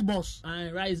Rise Boss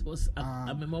Rise Boss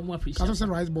memo appreciate Kaso say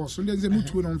Rise Boss so there's a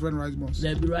mutual on friend Rise Boss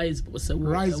there be Rise Boss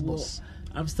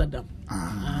Amsterdam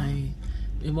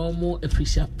memo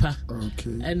appreciate pa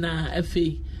okay and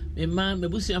efe me ma me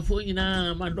busuafo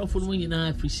nyina ma dofo no nyina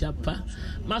appreciate pa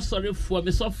ma sorry for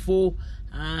me so for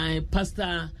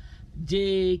Pastor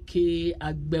JK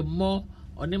Agbemo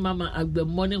Oni mama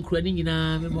Agbemo ne nkura ni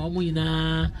nyina me ma omo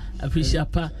nyina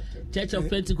appreciate pa Church of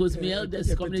Pentecost me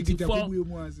elders community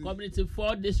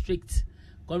 4 district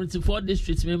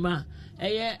me ma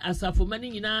asafo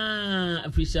mani nyina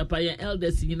appreciate pa ye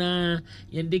elders nyina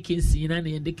ye deacons nyina ne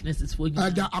ye deaconesses for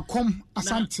nyina akom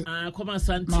asante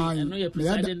no ye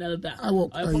presiding elder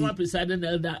former presiding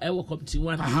elder e wo committee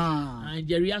 1 and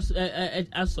Jerry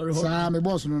sorry sa me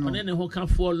boss no ne ho kan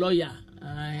for lawyer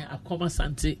akom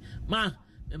asante ma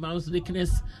me ma so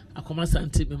deaconess akom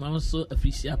asante me ma so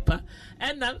appreciate pa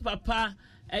and na papa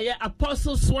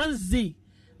Apostle Swansea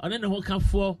one ne ho kan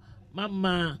for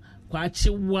mama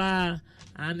kwachiwa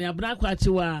and abna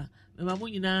kwachiwa mama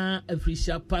nyina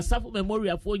appreciate pa safo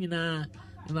memorial for nyina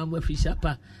mama appreciate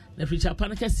pa na appreciate pa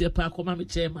na kese pa akoma me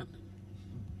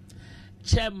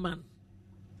chairman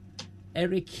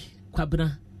Eric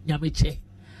Kwabena Nyameche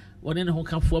wone ne ho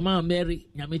kanfo ma Mary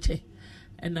Nyameche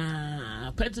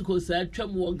na Pentecost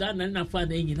atwam wo Ghana na fa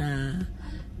na nyina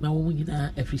na wo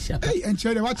nyina appreciate hey and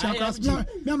chere what chakra me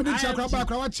am dey chakra ba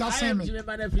kra what chasem me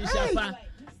appreciate pa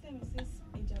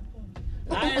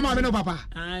Oh, my no papa.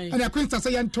 And I couldn't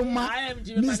say Yantoma,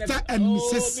 Mr. and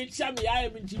Mrs.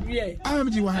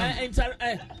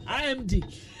 I am the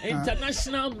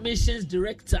International Missions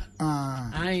Director.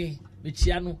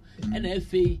 Michiano and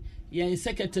FA,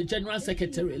 Secretary, General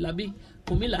Secretary, Labi,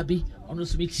 Kumi Labi, on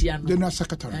Michiano. General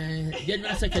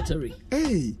Secretary.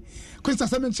 Hey, Quinta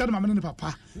Simon Channel, my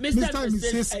papa. Mr. and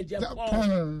Mrs.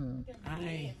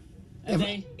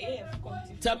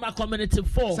 Tama Community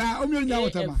 4.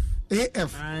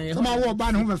 AF. Come on, walk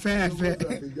by home fair. That's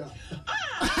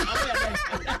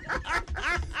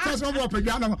what we're paying.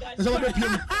 That's what we're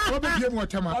paying. What we're paying. What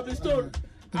time?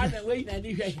 I'm waiting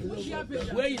anyway.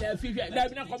 Wait, I'm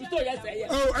not coming to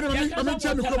oh, I'm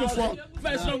telling you before.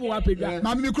 First, no more happy.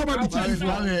 Mammy, come on.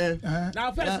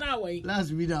 Now, first, now, wait.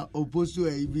 Last week, opposed to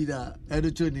a video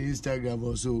editor on Instagram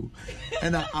or so.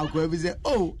 And I'll go say,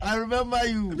 oh, I remember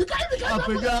you. Because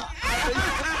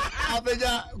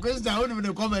I don't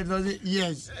even comment.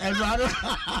 Yes, and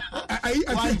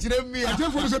I dream me. I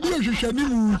just want to be a should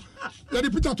know. Let me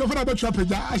put out over about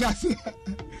shopping. I say,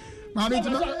 Mammy,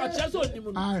 Mammy,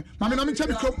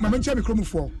 Mammy,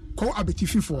 for call Abeti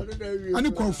for and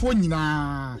you call for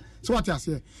Nina. So what I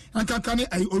say, and can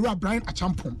I or Brian a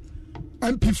champion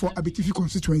MP for Abeti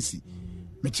constituency.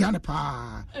 Mechiana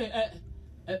pa.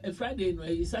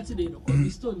 Friday, Saturday, no, we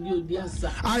still new dear sir.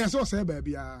 I saw say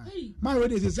baby. My way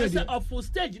is said of full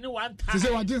stage, you know, one time.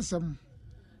 Say what did some.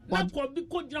 What could be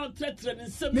called down threatened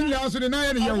and some. Then also the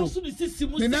night,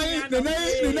 the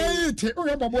night,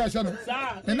 oh, Babu,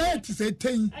 the night is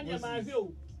 10.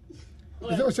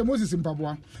 There was a Moses in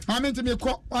Papua. I meant to be a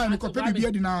cop. I'm a copy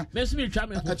beard in our.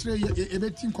 Messi, actually, a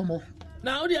bit in Como.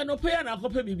 Now they are no pay and a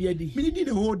copy beard. We did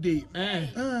the whole day.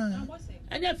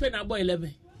 And your friend, our boy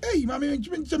 11. Hey, mammy,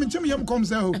 Jimmy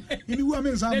comes out. You want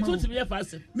me to be a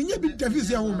fast. Many big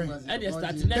deficit woman. And you're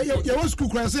starting. Your school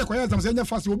cries, I am saying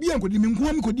fast will be uncle Dimim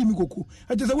could Dimiko.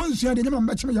 I just want to see the young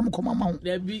match me come out.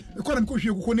 There be a column could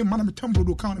you call him Madame Tumble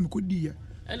to count him could dear.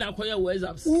 And I'll call your ways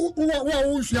up.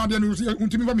 Oh, she had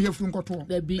to be here from Coton.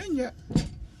 There be.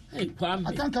 Hey,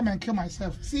 I can't come and kill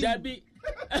myself. See, there be.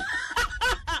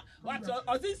 What?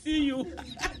 I see you.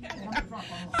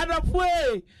 I don't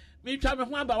play. Me try me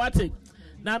one about what it.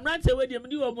 Na mrante we dem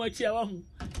di wo mo achia wo ho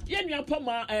ye nua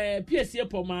poma PSA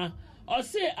poma o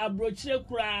se abrochire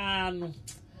kura no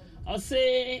o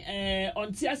se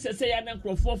onti asese ya na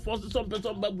nkrofo fo so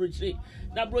person ba brochire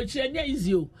na brochire nya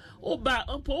easy o ba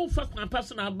mpo fa kwa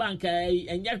personal bank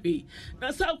enya hwe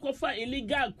na sa kofa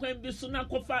illegal kwan bi so na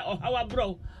kofa ohawa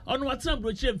bro ono watena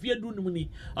brochire mfie du num ni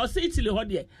o se Italy ho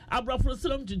de abrofo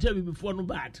selom tuje bi before no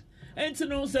bad enti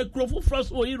no se krofo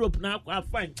frost o Europe na akwa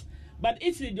fine. But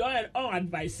it's the all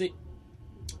advice.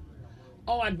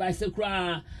 All advice.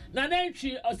 Now, then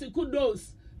she also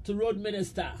kudos to Road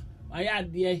Minister. I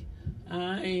had the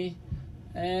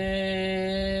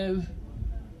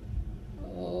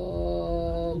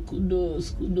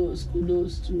kudos to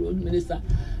Road Minister.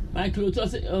 Michael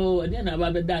Otu. Oh, I didn't know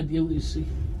about that. You will see.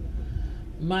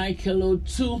 Michael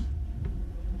Otu.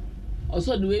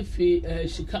 Also, the way for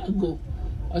Chicago.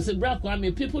 I said, Black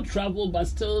women, people travel, but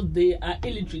still they are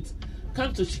illiterate.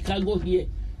 come to Chicago here,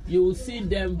 you will see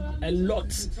them a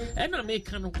lot. And I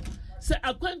make no. Say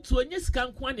I went to any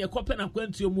scan one your copy and I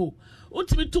went to your move.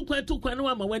 Ultimately, 2.2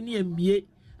 no 1 year me.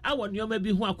 I want you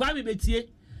maybe one. Kwame Betie.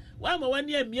 1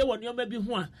 year me, 1 year maybe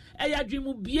one. I dream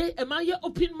will be a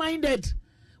open minded.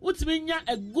 What's mean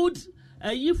a good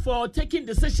year for taking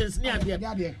decisions near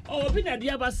there. Oh, been a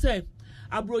dear say.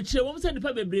 Abroche, wọ́n sẹ́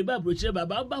nípa bèbèrè bá abroche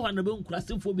bàbá bá wà nàbẹ́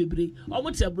nkurasi fún bèbèrè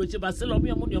ọmọ tí abroche bá sẹ́lẹ̀ ọmọ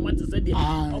yẹn mo ní ọmọ ti sẹ́ díẹ̀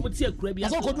ọmọ tí ekura bi.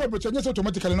 asọ́kọ̀ tó abroche ẹ̀yẹ́ sẹ́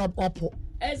automatically náà ọ̀pọ̀.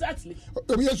 Exactly.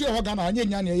 Ebi yẹn sọ yẹ wọ Ghana ẹ̀yẹ́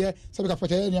nyà ni ẹ̀yẹ sẹ́bi kà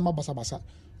fẹ̀tẹ̀ ẹ̀yẹ́ nìyẹn basabasa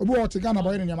obi wọ́n ti Ghana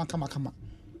bá yẹ nìyẹn kamakama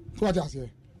tó wà ti àṣẹ.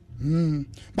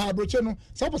 Ba abroche no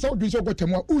sábà sábà dùn sí ọkọ̀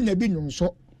tẹ̀mú a unya bi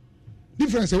nyọ̀nsọ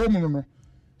difference ẹ̀wọ̀ mu no.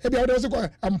 Ebi awde se ko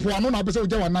ampoano na be se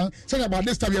oja wanan se ya ba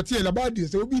this time ya tie la ba di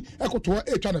se obi ekoto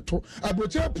etwa ne to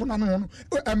abroche pona no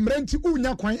emrenti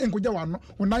unya kwan enkoja wano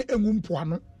wonan engu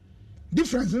mpoano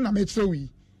difference na me tire wi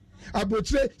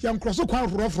abroche ya nkroso kwan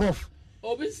rough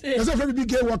obi say ese fe bi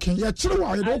gay walking ya chire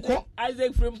wa ye do ko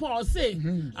Isaac Frimpong say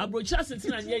abroche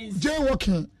asentin anya is jay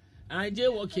walking jay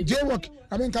walking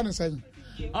I mean can say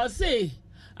I say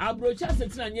abroche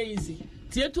asentin anya easy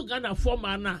tie to Ghana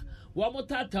former na Wamo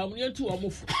tata mwenyetu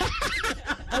wamufu.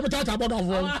 Wamo tata boda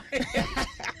fo.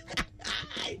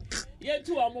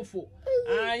 Yetu wamufu.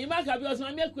 Imaka because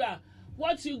mamekwa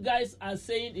what you guys are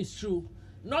saying is true.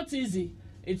 Not easy.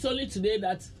 It's only today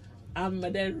that I'm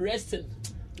then resting.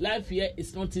 Life here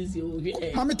is not easy over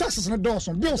here. How many taxes na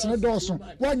Dawson? Bills na Dawson.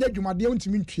 Why nye dwumade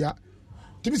untimi ntua.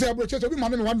 Timi say abroche so bi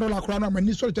mame me $1 kra na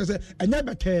mani so say enya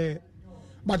bete.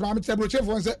 But mame say abroche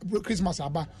for say Christmas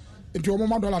aba. Into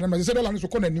 $1 na me say dollar no so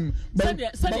ko nanim. Ba me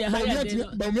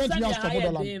anti ask for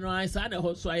dollar. No, I said the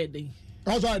whole so ayedin.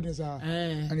 Also ayedin sa.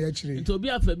 Ani actually. Into obi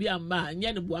afa bi amba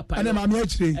nye ne boa pa. Ani ma me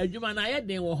actually. Adwuma na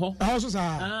ayedin wo ho. Also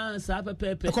sa. Sa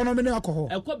pepe. Economy na akọ ho.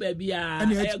 Ekọ ba bia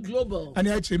global. Ani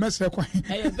actually me say kwa.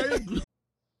 Very global.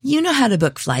 You know how to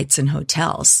book flights and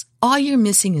hotels. All you're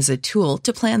missing is a tool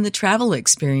to plan the travel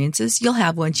experiences you'll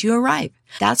have once you arrive.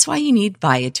 That's why you need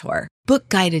Viator. Book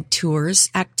guided tours,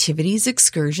 activities,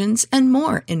 excursions, and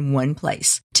more in one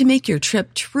place to make your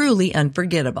trip truly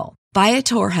unforgettable.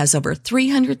 Viator has over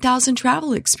 300,000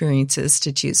 travel experiences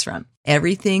to choose from.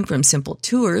 Everything from simple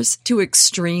tours to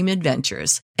extreme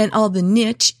adventures and all the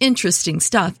niche, interesting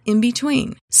stuff in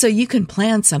between. So you can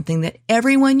plan something that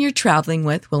everyone you're traveling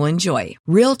with will enjoy.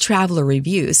 Real traveler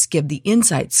reviews give the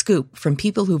inside scoop from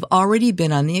people who've already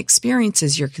been on the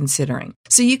experiences you're considering.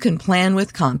 So you can plan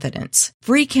with confidence.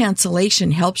 Free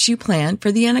cancellation helps you plan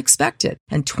for the unexpected.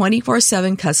 And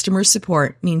 24/7 customer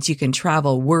support means you can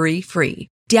travel worry-free.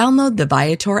 Download the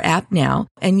Viator app now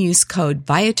and use code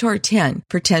Viator10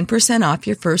 for 10% off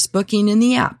your first booking in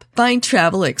the app. Find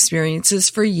travel experiences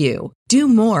for you. Do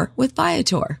more with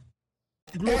Viator.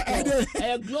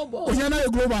 Global.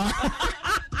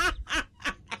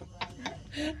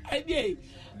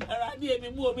 Me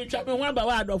mu bi twa me ho aba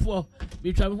wa adofo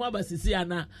bi twa me ho aba sisi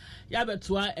ana ya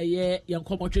betua eye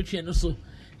yenkomotwetwe no so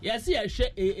yes ye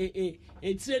hwe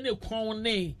etire ne kon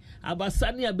ne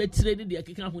abasa ne abetire ne de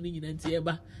keka ho ne nyina ntie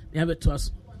ba ne abetua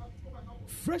so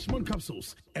Freshman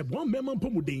capsules, a one memon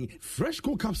pomudin, fresh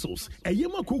cool capsules, a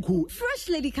yema cuckoo, fresh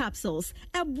lady capsules,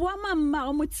 a woman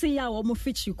mamutia or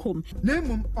mufichukum.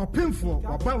 Name or pinful,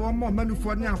 or buy one more menu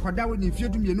for now for that when you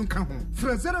do me no come home.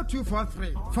 For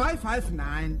 0243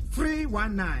 559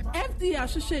 319. FD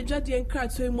Associate Jadi and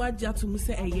Crat so much to Muse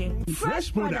again.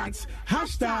 Fresh products,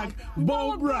 hashtag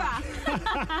Bobra.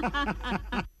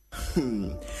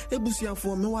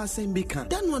 Ebusiafo me wa asem bi kan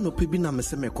dan no pe bi na me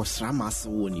se me kosra maase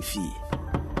wo ni fi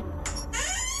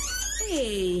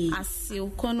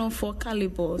Asil kono for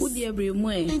calibers. Who the every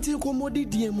way? Inti komodi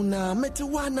diem na mete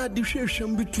wana di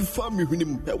hwehwem bi tu fa me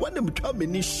hwenim. E wana me twa me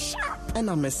ni sharp. And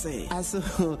I say, as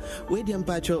we dem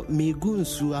pacho me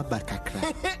gunsu abakakra.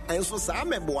 Enso sa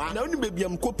me boa. Na oni baby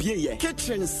am kopie ye.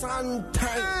 Kitchen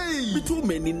santai. Bitu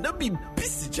me ni na bi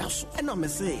bisi jaso. And I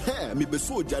say, hey, me be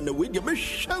soja na we dem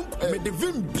hwank. Me de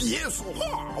vim bie so.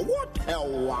 What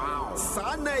hell wow.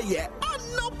 Sana ye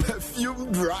no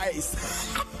perfumed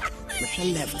rice.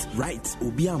 Left, right,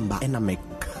 Ubiamba, and I make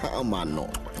come on.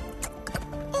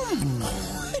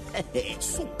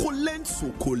 Succulent,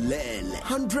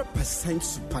 100%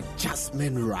 super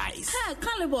jasmine rice. Hey,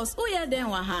 Calibos, who ya then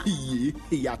waha?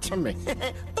 Yeah, chame.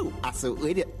 Oh, I saw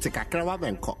it. Take a crab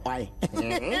and coy.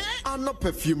 And not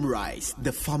perfume rice,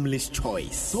 the family's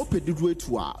choice. So pedidwe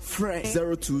to our fresh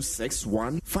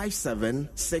 0261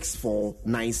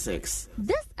 576496.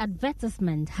 This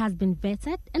advertisement has been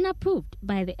vetted and approved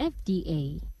by the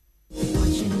FDA.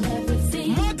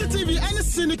 Multi TV and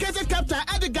syndicated capture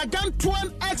at the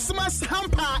Gargantuan Xmas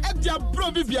hamper at your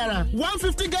bro Bibiara.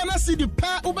 150 Ghana CD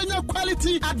per Ubenya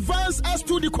quality advanced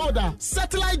S2 decoder,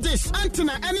 satellite dish,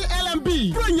 antenna, any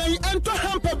LMB. Bring ye enter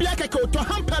hamper biakako to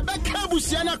hamper back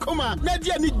Kabusiana Kuma,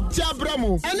 Nadia ni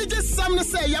Jabramo. And it just some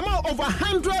say Yama over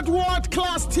 100 world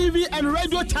class TV and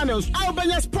radio channels,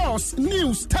 Albania sports,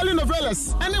 news,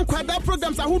 telenovelas, and then quad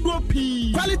programs are who do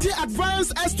P. Quality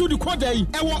advanced S2 decoder,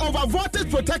 and over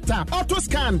voltage protector, auto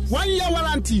scan, 1 year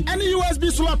warranty, any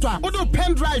USB slot, auto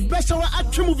pen drive, best shower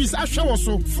action movies, I show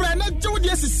also. Friend,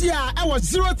 JDSCR, I was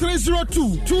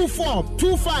 0302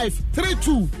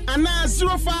 242532 and now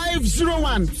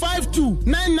 0501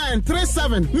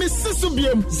 529937. Mrs.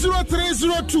 Subium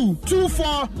 0302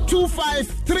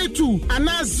 242532 and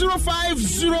now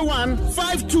 0501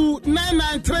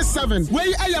 529937.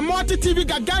 Where are your multi TV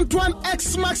Gargantuan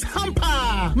Xmas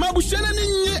hamper? Mabushana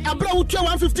ni abra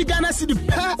 150 Ghana cedi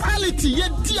per quality ye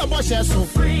dear boss so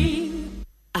free.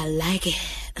 I like it.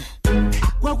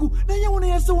 Kwaku, na ya wona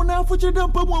yese wona afuche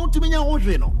dampa mu antumi nya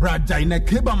hohwe no. Braja ina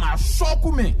keba ma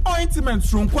shoku me. Ointment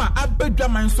sonko a abedwa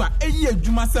man so a eyi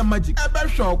adwuma se magic. Ebe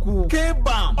shoku.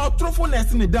 Keba, otrofo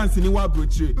nurse ni dance ni wa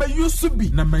brochire. Me use bi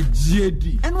na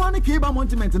magiedi. Eno ane keba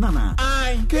ointment na na.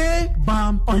 Ai,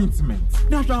 keba ointment.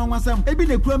 Na hwa nwasam, ebi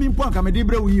na kura mi mpo anka me de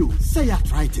bre wi o. Say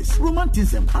arthritis,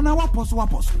 rheumatism, ana wapos.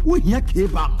 Wo hia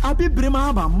keba. Abi bre ma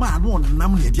aba ma no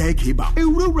nam na dia keba.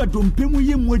 Ewura dompemu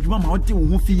ye mu adwuma ma ode wo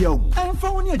ho fiye o. Emfa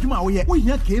woni adwuma wo ye wo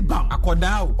hia kebam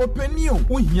akoda o openio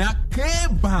wo hia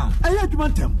kebam ayi adwuma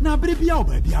ntam na bere bia o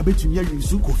ba bia betumi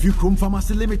awisu Kofi Chrome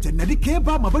Pharmacy Limited na de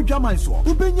kebam abadwaman so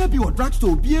ubenya bi o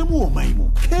drugstore bia mu o man mu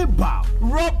kebam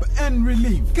rub and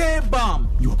relief kebam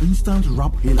your instant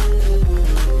rub healer.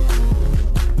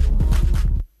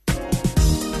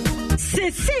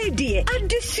 Say dear,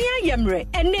 adesua yemre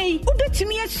enei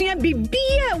ubetumi asua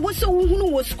bibia wo so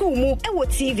wuhunu wo school mu e wo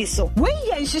TV so we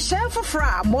yen hihye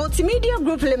fofra Multimedia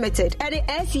Group Limited and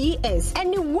SES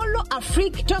and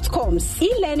woloafrique.com's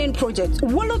e-learning project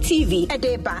Wolo TV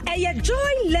edeba eye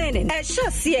joy learning e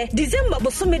hyasie December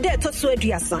bosome de to so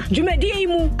aduasa dwumadie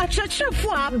mu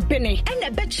akyerɛkyerɛfo a bene ene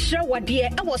bekyerɛ wade e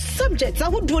wo subjects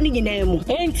ahodo ni nyina mu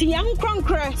enti yan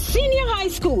kronkra senior high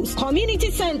schools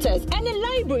community centers and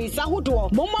libraries ahodo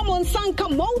Mama Monsanka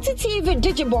Multi TV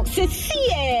Digibox says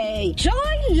CA. Joy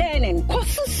learning.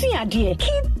 Kosusia dear.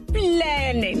 Keep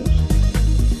learning.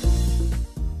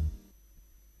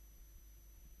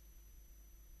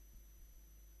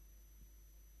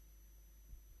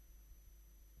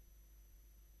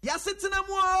 Yasitinem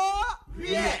wo.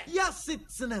 Yeah.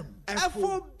 Yasitinem.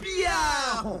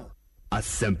 Afobia.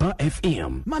 Asempa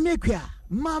FM. Mamia.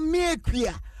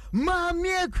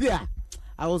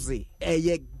 I was say,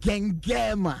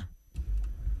 gengema.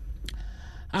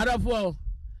 Arafo,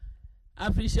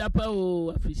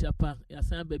 Afishapa,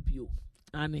 Yasan Bebio,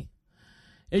 Annie.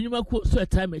 And you might quote so a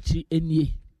time at she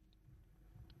any.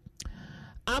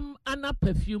 I'm Anna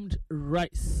perfumed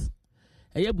rice.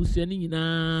 A yabuseni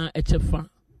na a chefa.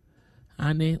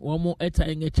 Annie, one more etta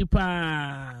in a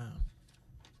chipa.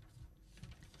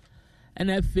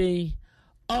 And I say,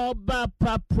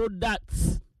 Obapa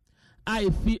products.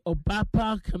 I feel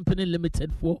Obapa Company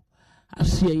Limited for a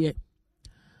share.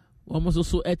 Almost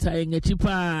also a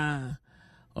cheaper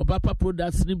Obapa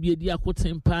products, Nibia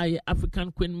Cotton Pie,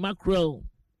 African Queen Mackerel.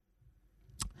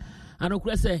 And of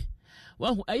course,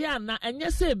 well, Ayana, and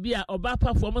yes, say, be a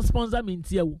Obapa former sponsor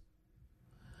means you.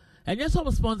 And yes, some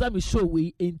sponsor me show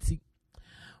we ain't.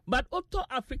 But Otto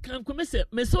African Queen,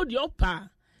 Meso di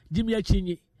Opa, Jimmy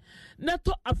Achinyi,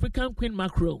 Neto African Queen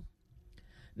Mackerel.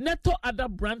 Neto other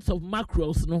brands of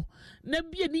mackerels no na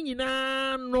bia ni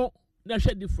nyina no na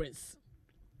hwe difference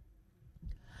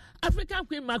African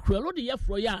Queen Mackerel o de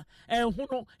yefro ya enho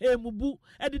no emubu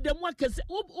ededemu akese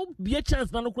o bia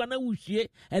chance na no kura na wuhie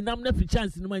enam na fi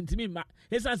chance no mantimi ma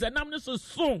esanse enam ne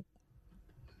so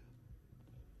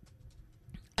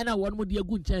ana won mo de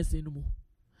agu chance no mu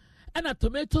ana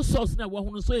tomato sauce na wo ho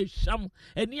no so ehwam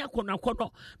eni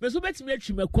akono me so betimi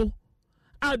atwimako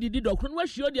How did the doctor was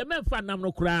sure the men fan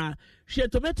no cry? She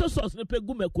tomato sauce no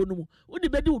pegu mekono. Udi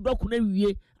bedi udokuna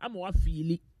wie ama wa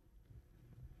fili.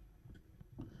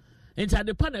 Enta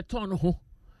de paneton ho.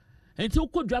 Enti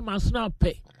ukodwa maso na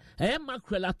pe.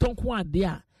 Mackerel atonko ade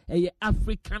a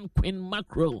African Queen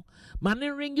Mackerel. Mane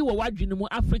ringi wo wadwene mu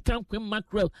African Queen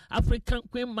Mackerel, African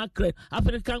Queen Mackerel,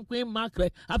 African Queen Mackerel,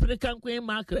 African Queen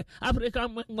Mackerel, African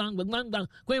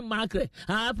Queen Mackerel,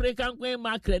 African Queen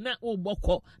Mackerel na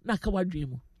oboko na ka wadwene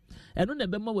mu. Eno na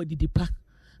bema wadidi pa.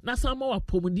 Na sama wa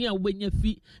pomudi a wobenya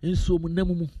fi nsuomu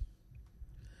namu.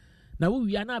 Na wo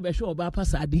wi ana abehwe oba pa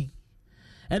sadin.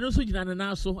 Eno so gina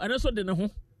na so, eno so de ne ho.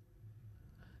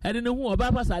 Ede ne ho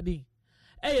oba pa sadin.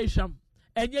 sham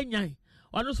enye nyan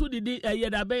ono so didi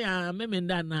yeda ben ya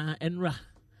memenda na enra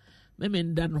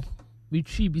memenda no me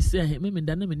twi bi se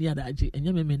memenda na me ni adaje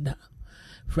enye memenda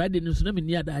Friday no so na me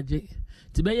ni adaje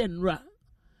ti be ye nra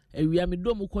ewia me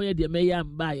dom koye de me ya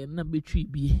mba ye na betwi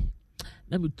bi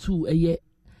na me tu eye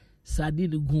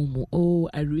sardine gumu. Oh,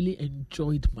 I really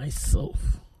enjoyed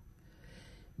myself.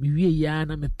 Me wie ya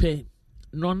na me pe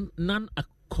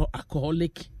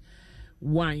non-alcoholic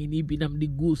wine ibi na me de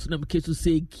goose na me kesu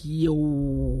say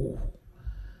kio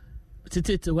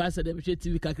tete wa sa de me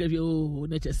TV kakra oh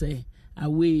na che say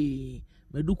away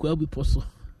me du kwa bi poso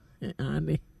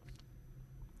ane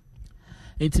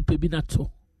enti pe bi na to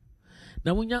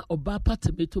na wonya obapa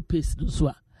tomato paste no so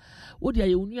a wo dia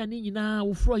ye onua ni nyina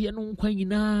wo fro ye no nkwan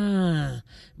nyina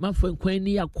mafo nkwan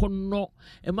ni yakonno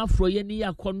e mafro ye ni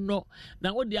yakonno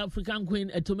na wo dia African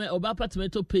queen obapa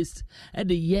tomato paste e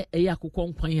de ye e yakokon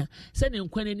nkwan a se ne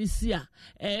nkwan ni si a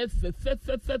e fe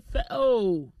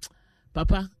oh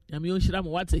papa nyame yo hira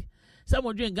mo wate se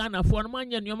mo dwen Ghana fo no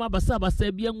manya nyoma basa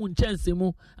bi anwu nchense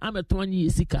mu ameto anyi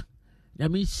yesika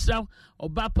nyame hira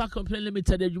obapa company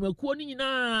limited adwuma kuo ni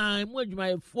nyina mu adwuma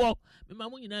efo mema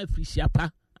mu nyina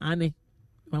afirisiapa ane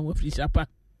mama afirisiapa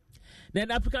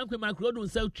na African queen macro do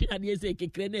nsa twi ade ese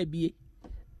kekere na bie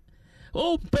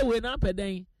o pewe na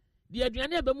peden di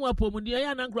aduane aba mu apom di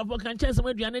ya na nkrofo kan chance mu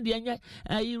aduane de enye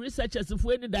researchers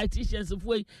fo ni dietitians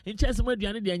fo in chance mu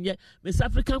aduane de enye Miss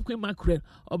African queen mackerel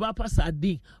obapa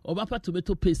sardine obapa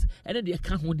tomato paste ene de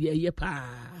ka ho de eye pa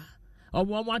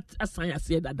omo asan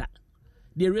ase dada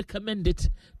they recommend it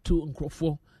to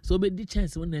nkrofo so be di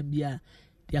chance mu na bia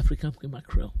the African queen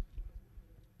mackerel.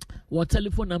 What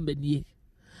telephone number ni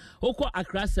oko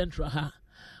Accra Central ha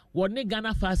woni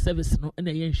Ghana Fast Service no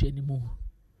na ye nhwe ni mu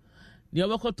ni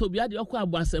obako to bia de oko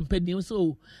abo asempa ni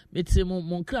so meti mo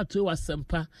nkrato wa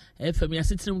asempa FM ya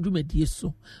sitirim dwumadi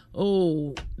so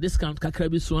oh discount kakra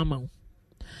bi so ama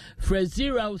fresh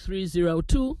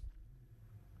 0302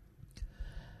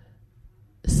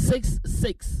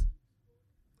 66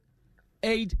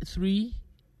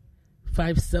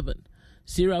 8357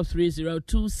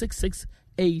 0302 66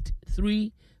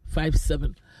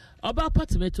 8357 Obapa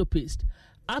tomato paste,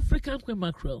 African queen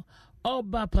mackerel,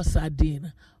 Obapa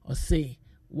sardine, or say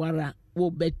wara wo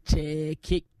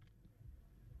beche.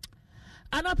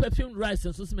 Ana perfumed rice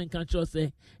and susmen can't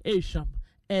say sham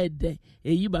ede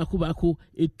yibaku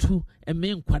etu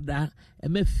men kwada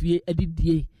emefie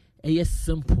edidie yes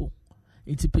simple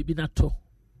inti pebi na to.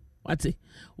 Wate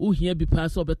wo hia bi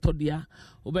pass obeto dia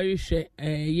oberi hwe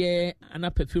ye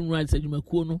ana perfume rice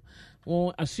adwumakuo no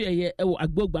won ahwe ye e wo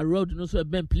agbogba road no so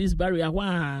ben please barrier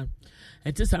wa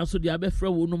enti san so dia be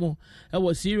fra wo no mo e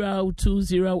wo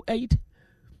 0208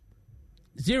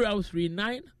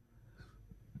 039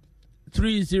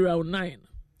 309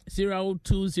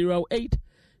 0208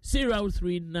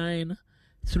 039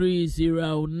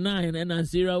 309 and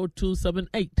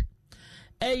 0278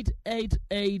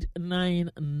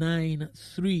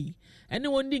 888-993.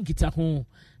 Anyone didn't get a home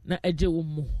na eje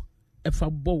womo efa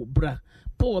bo bra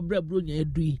bro nya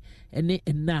edui ene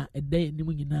na eden ni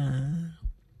nyina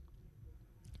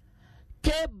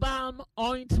K-Balm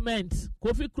ointment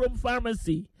Kofi Chrome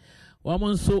Pharmacy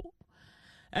wamonso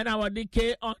and our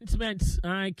DK ointment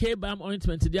K-Balm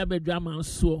ointment dia bedwa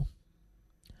manso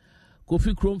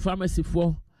Kofi Chrome Pharmacy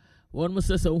for one mo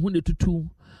sese ohun de tutu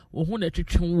ohun de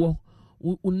twetwenwo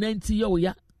unanti yo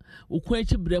ya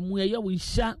ukwanchi bremu ya wo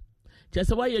hya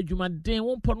chese wa ye dwumaden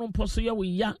wo mpono mposo ya wo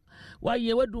ya wa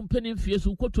ye wadu mpeni mfie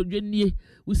so ukotodwe nie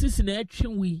usisi na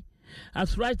atwenwi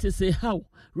arthritis say how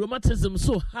rheumatism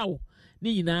so how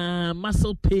ni nyina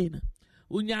muscle pain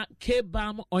unya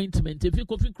K-Balm ointment if you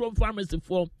Kofi Chrome Pharmacy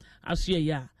for asye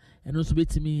ya eno so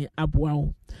betimi aboa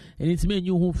wo enitimi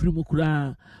enyu ho firi mu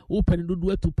kura wo pani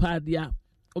dodo atu paadia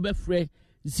obefre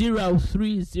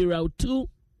 0302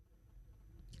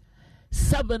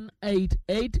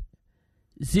 788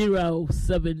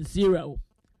 070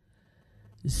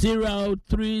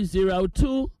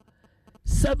 0302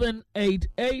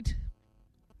 788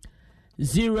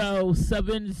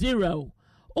 070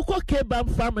 Oko K-Balm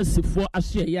Pharmacy for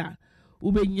Asheya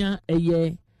ubenya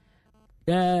eye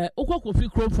Oko Kofi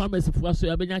Chrome Pharmacy for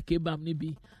Asheya benya K-Balm ni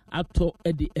bi ato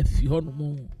edi efi hono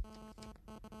mo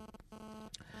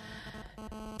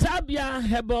Tabia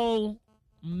Herbal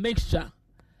Mixture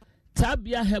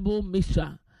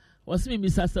was me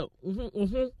misasa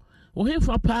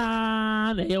fa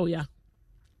pa na ye ya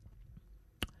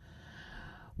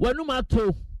wanu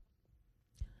mato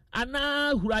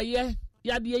ana huraye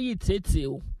yade yi tete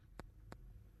o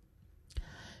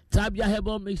Tabia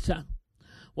Herbal Mixture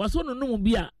waso no no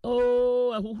bi a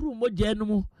ahohuru mogya no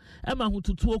mu ema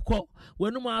hotutuo kɔ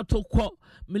wanum ato kɔ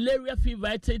malaria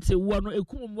fever tete wo no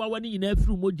ekum mwa wani nyina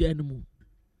afiri mogya no mu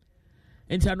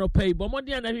enti anɔpɛ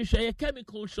bɔmɔden na hwehwɛ yɛ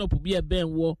chemical shop bi a bɛn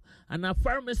wo ana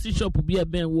pharmacy shop bi a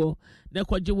bɛn wo na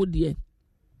kɔgye wo de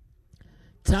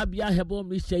Tabia herbal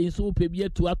mixture yi so pe bi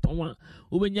atu atonwa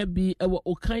obenya bi ewo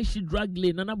Okanshi drug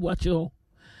lane na naboache ho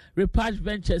Repatch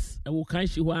Ventures ewo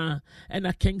Okanshi ho a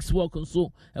na Kings Walk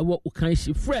nso ewo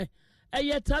Okanshi frɛ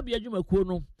eye Tabia dwumakuo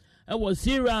no ewo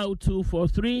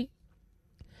 0243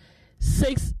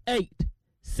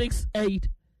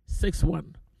 686861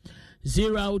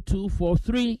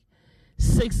 0243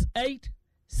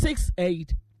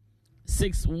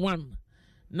 686861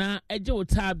 na eje wo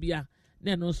Tabia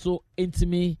na no so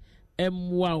intimi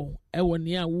emwao ewo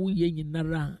ne a wo ye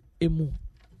nyinara emu.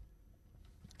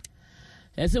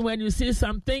 Yes, when you see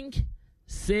something,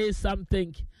 say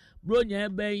something. Bro nya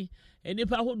ben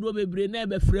enipa hodo bebre na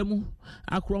ebe fremu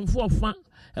akromfo fa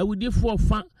awudifo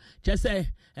fa chese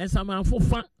ensamanfo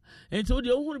fa enti wo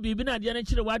de ohunu bibi na de na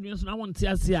kire wadwen so na wonte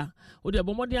ase a wo de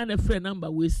bomode na frɛ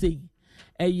number we say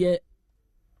eye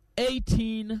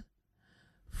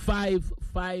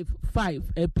 18555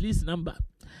 a please number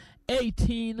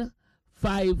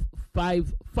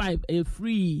 18555 a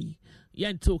free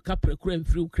yento kapre kura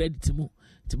free credit mu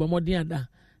ti bomode ada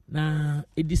na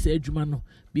edisa adwuma no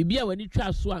bibia wani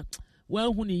twa so a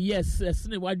wan hu ni yes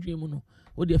ne wadwen mu no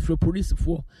wo de frɛ police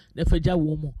for na fagya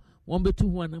wo mu won betu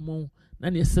hu anamon na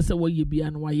ne sese wo ye bia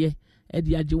no waye e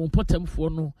de agye won potamfo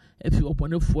no afi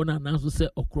obonefo no ananso se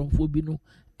okromfo bi no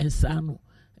ensa no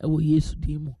e wo Yesu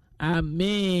din mu.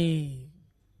 Amen.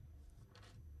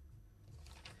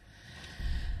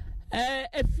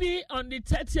 A fee on the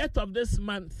 30th of this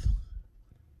month.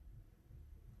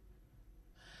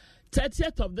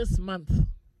 30th of this month.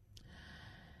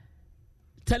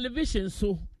 Television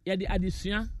so ya di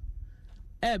addition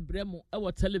bremo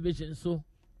our television so.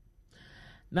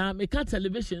 Na meka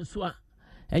television so a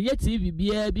enye TV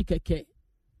bia bi keke.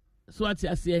 So ati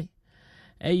ase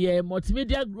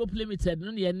Multimedia Group Limited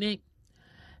no ye ne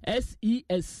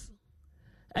SES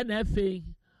NFA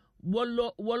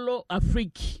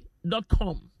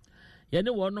woloafrique.com yene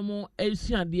wono mo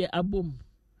esuade abom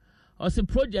osi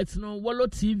project no Wolo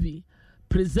TV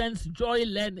presents Joy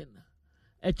Learning,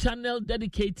 a channel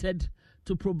dedicated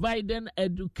to providing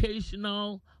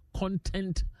educational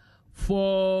content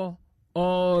for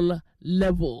all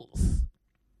levels.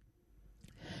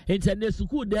 Internet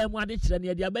school dem ade kire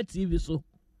ne dia ba TV so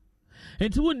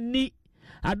enti wonni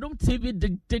Adom TV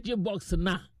Digibox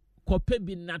na kope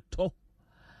bi nato.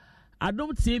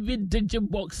 Adom TV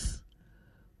Digibox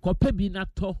kope bi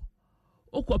nato.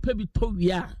 O kope bi to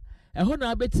wia. Eho na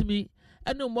abetimi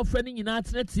ene mmofra ni nyina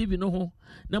atena TV no ho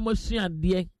na masua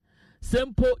de.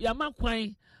 Sempo yama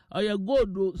kwan oye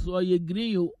gold so oye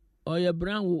green yo oye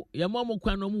brown wo yama mo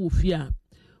kwan no mo fia.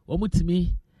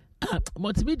 Omutimi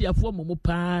multimedia fo mo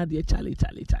pa de chale.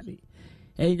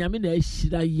 Nyame na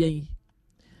ahira yen.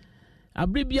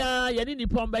 Abribia yani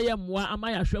nipa mbaye mwa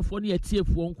ama ya hwefo ne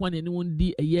yatiefo nkwa ne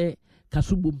wondi eye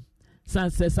kasubum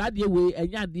sanse sade we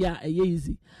enya de a eye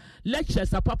easy lectures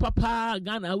papa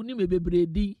Ghana uni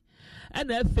mebebredi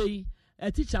ena afei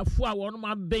teacher fo a wono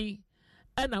maben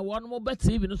ena wono mo be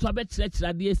TV no so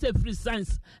abekire de say free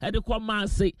science e de kwa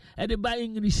maths e de ba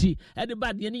English e de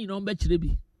ba de ni no be kire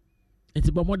bi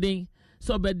enti bomoden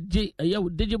so be je eye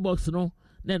Digibox no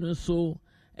na no so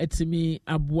etimi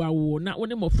aboawo na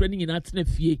woni mo frɛ ni nyina tena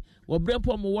fie wo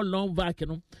brempo mo wo long vac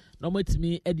no na mo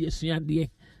etimi e de asuade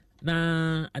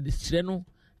na adesire no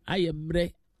aye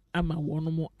mre ama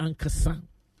wono mo ankasa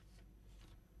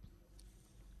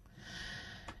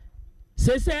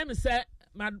sese me se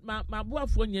ma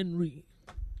boafo nya nri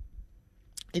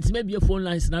etimi bia phone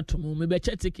lines na to mo me be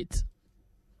check ticket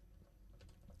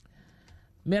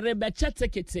mere be check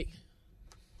ticket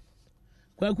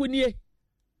kwa kunie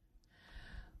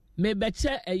me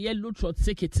beche a yellow trot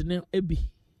ticket ne ebi.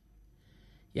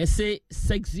 You say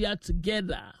sexier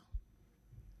together.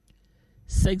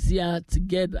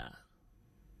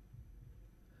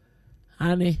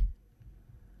 Honey,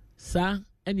 sa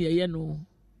any ye no.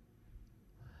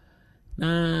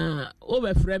 Na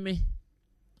over frame.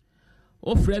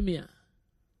 O frame.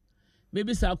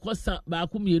 Maybe sa kosa ba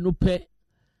akumi no pe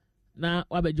na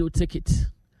wabejo ticket.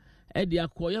 Edi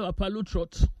akoya papa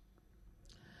Lutrot.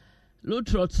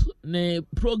 Lutrot ne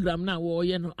program na wo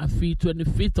ye no afi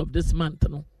 25th of this month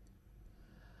no.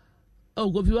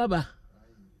 Oh go fiwaba.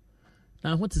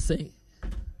 Na what to say?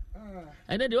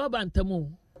 And then the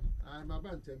obantamu. I'm a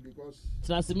bantam because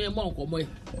trust me mo nkomo.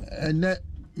 And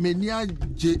menia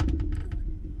je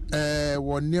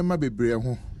won niema bebre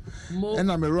ho.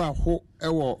 ɛna mero aho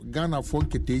ɛwɔ Ghana for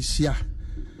Ketesia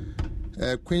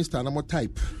Queenstown no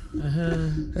type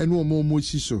ɛne ɔmo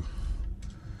si so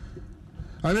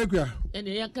Anekua ɛne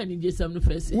yɛka ne jesam no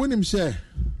fɛsɛ wonim sɛ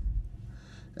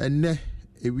ɛnɛ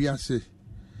ewiase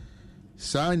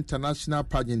saa international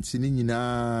pageants ni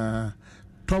nyinaa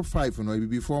top 5 no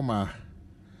before ma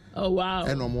wow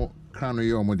ɛna ɔmo crown no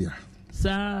yɛ ɔmo dia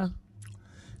saa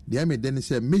deɛ me den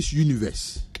sɛ Miss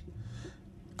Universe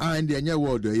and the anya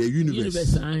world a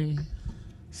universe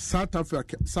South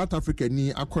Africa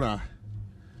ni akora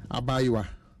abayiwa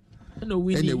no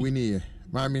winnie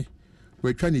mami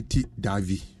we try to ti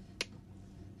Davi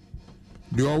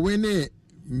the winning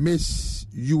Miss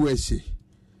USA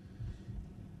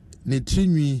ni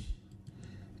trinwi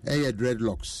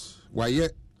dreadlocks why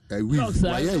weave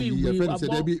why your friend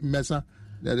said there be mesa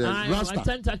rasta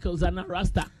tentacles and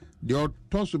rasta the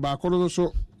toss ba ko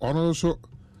so ono so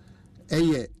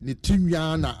ni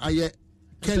trinwi na aye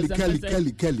Kelly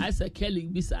I said Kelly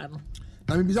bisa no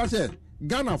na me bisa say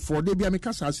Ghana for de bia me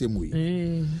kasa asem yi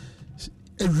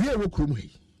ewie wo krom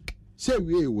yi say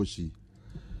wie wo si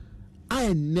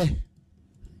ane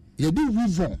ye di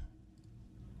vivon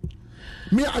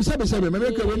me absebe me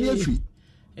ka woni afi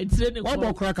etire ne ko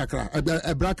bokra kakra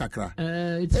ebra kakra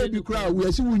ebi kra we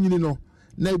asi wunyini no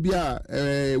na bia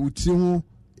wuti hu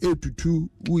etutu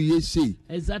wuye sei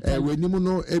wanimu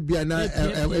no ebia na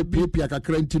epia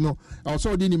kakra nti no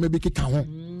also de ni mebi keka ho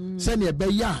se ne ebe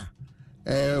ya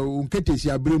unketesi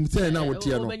abrem se na wote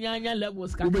no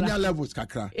ubenya levels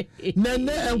kakra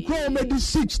nene enkro medi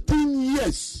 16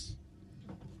 years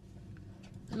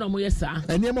no mo yesa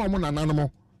ene ma omo nanano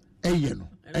mo eye no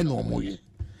ene omo ye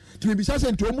ti me bisa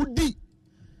se nti omo di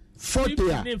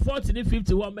 40 ni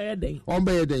 50 one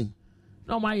be den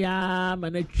no ma ya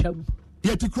manatwam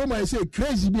yet Chroma say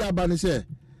crazy be abane say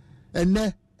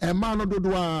ene e ma no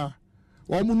dodo a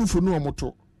omo nufu no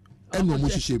omoto ene omo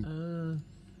hihiem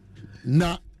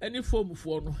na any form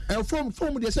for no e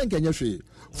form de say nkanya hwe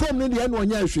form no de ene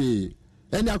onya hwe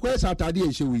ene akwesa atade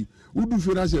e hyewi udu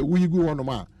hwe na say wuyigu wono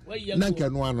ma na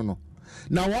nkanu ano no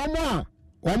na womo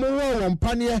wo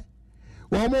mpane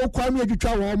womo kwame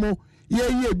adwitwa womo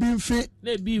ye bi mfe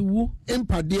na bi wu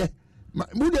impade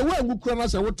mu de wa ngu kura na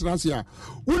say wo transe a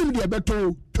wonim de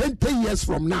beto 20 years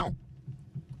from now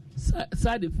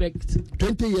side effect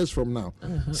 20 years from now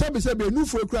sabe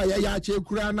nufu kura ya ache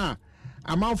kura na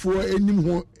amanfo enim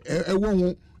ho ewo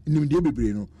ho nim de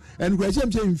bebre no en kura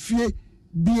sem say mfie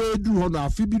bi edu ho no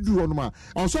afi bi du ho no ma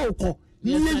onso ukọ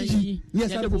ni yeji ni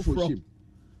esa de fofo shim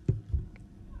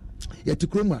yet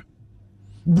Chroma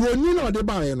broni no de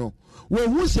ba ye no wo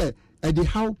hu se e de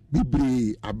how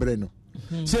bebre abre no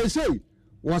say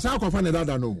was akwafa ne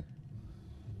dada no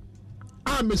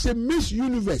me say Miss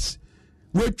Universe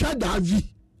we try Davi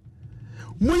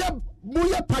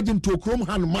moya pageant to Chrome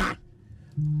han ma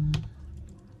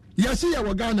yesi ya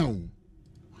wa Ghana o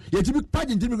yeti bi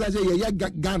pageant bi ga say ya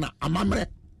Ghana amamre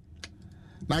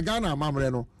na Ghana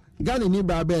amamre no Ghana ni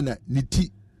ba be na ni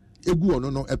ti egu ono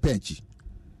no epechi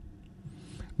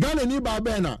Ghana ni ba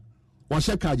be na wa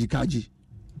she kaji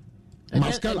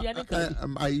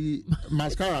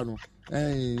mascara no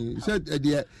said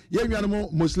the young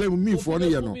Muslim me for no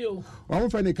no one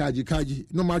for the kaji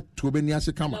no ma to be near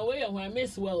se kama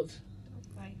Miss World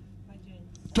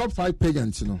top 5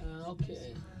 pageants no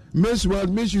okay Miss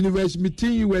World Miss Universe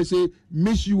meeting USA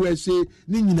Miss USA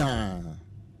ni nyina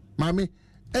mami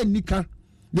enika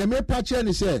de me pache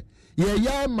ni say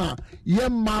ye ma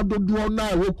dodo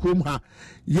na wo krom ha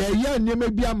ye nyema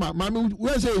bi ama mami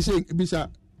we say bisa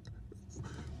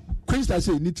Krista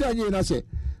say ni tanye na say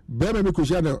bebe me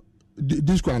kosia na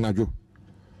disco anajo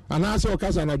ana say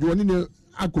okasa anajo ni ne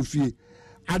akofie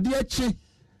ade echi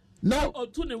na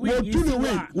otune we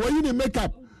you need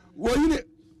makeup we you need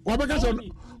obeka so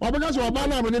oba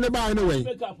na me ne ba ni we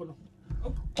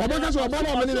obeka so oba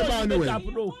na me ne ba ni we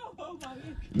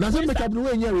na say makeup no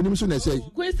we nya we nim so na say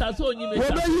Krista so onyi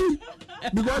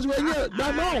makeup because we nya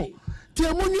da no ti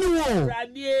mo nyini wo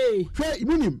radie fe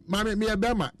minim ma me e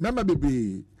bema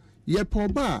bebe ye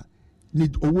poba ni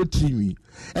owo timi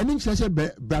eni nche se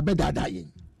brabe dada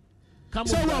yin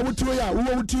so wa wutiro ya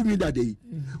wo timi dada yi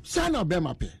sana be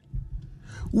mape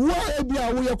wo ebi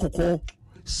a wo ye kokko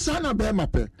sana be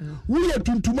mape wo ye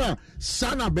tuntuma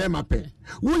sana be mape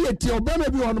wo ye ti obema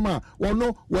bi wono ma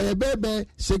wono wo ye bebe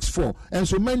 64 and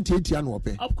so mentati an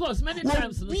ope of course many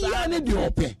times no sa ni di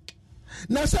ope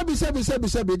na sabi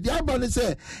di abane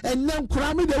se enem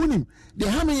kura me de wonim de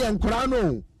ha me ye nkura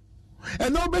no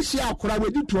and no be share akura we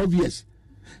di 12 years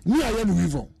ni aye no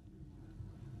vivo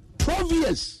 12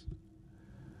 years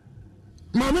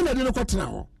mama na de no kwotena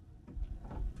ho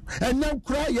and now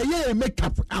cry ye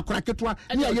makeup akraketwa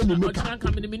ne ye no makeup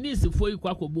kan me niece fo yi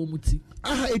kwa kobo muti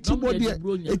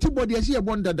etibody esi ye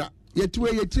bondada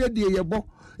yetiwe yetire de ye bo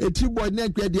etibody na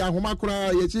kwa de ahoma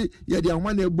kora yesi ye de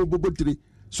ahoma na bobotire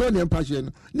so ne mpahye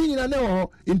no ni nyina na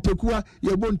ho ntekua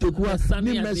ye bo ntekua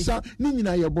ni mesa ni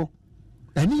nyina ye bo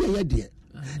ani ye de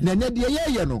na ne de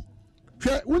ye no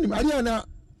hwe wonim ariana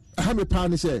ha me pa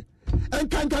ne se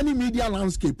enkanka ni media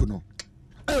landscape no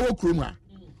wo krom ha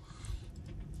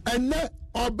ene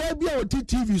obabi a oti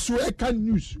TV so eka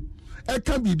news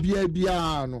eka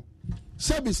bibia no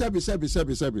sebi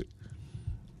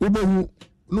ubehu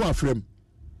no afrem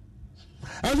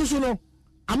aso so no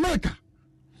America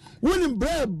when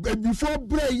before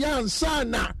break yan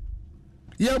sana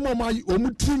ye mama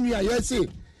omutimi a ye say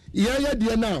ye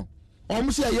de now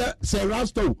say ye say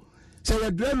rasto say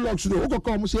ye dreadlocks no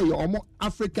okoko say ye omo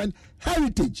African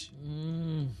heritage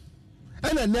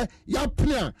and then ya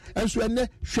plan and so and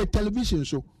share television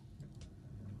so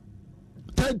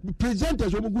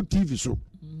presenters on good TV so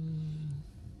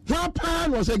what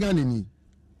pan was a ganini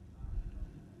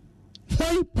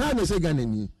why pan is a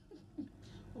ganini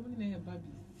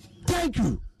thank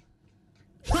you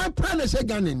why pan is a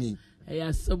ganini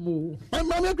Yasamu. My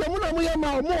mamma,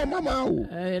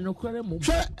 no creme.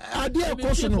 Idea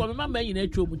question for my man in a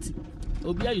trobuti.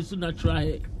 Obia, you should not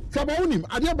try. Sabonim,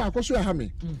 idea about Kosu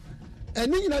Hame.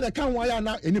 And then you know the can wire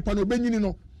now any pano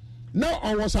benino. Now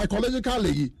I was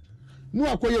psychologically no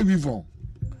acquire vivant.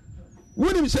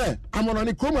 Wouldn't say I'm on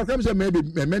a chroma crimes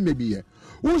maybe here.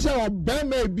 Who say Ben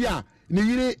may be a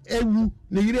Nire Ewu,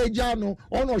 Nire Jano,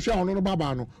 or no show on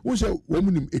Babano, who say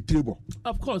woman a table.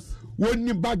 Of course. When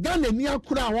you began a near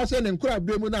crowd was and crowd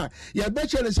Bremuna, your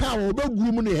betcha is how or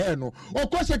groom in the hair no, or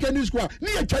course I can use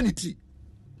near eternity.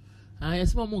 I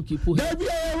small monkey put there be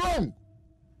wrong.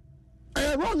 I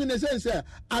am wrong in the sense at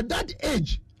that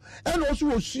age, and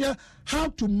also share how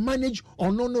to manage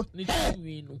or no hair.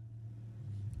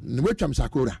 Which I'm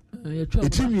Sakura.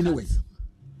 It's in anyway.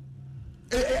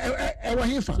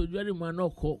 So very man no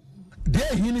call.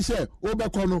 There he say,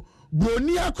 Obakono,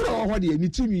 Bonia Crow, what you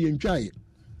need to me and try it.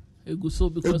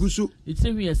 Eguso because it's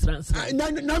in me as trans.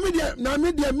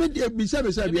 Media,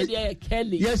 beside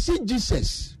Kelly. Yes, see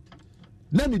Jesus.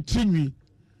 Then it treat me.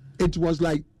 It was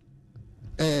like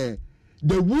the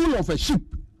wool of a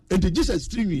sheep. And the Jesus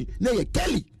treat me. Now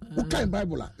Kelly. What kind of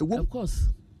Bible? Of course.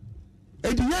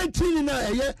 And the 19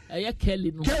 na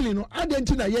Kelly no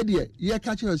Argentina ye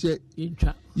catch us say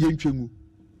yentwemu.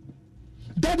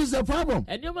 That is the problem.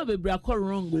 And you may be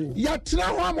wrong. Ya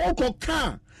trawa mo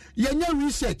car. Yenya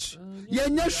research.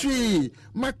 Yenya hwe.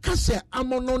 Makase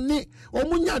amonone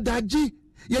omunya daji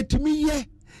yetimi ye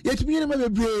na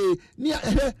bebre ni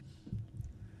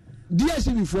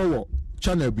DSTV before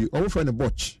channel bi o friend the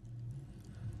Botch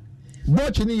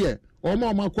ni ye o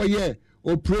ma makoye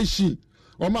operation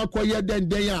o makoye den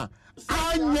ya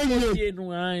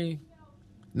anye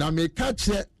na me catch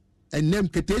enem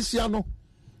ketesia no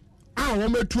a wo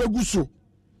metu aguso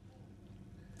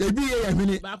ebi ye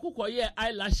hwini ba akukọ ye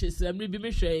eyelashes emri bi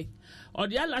me hwe or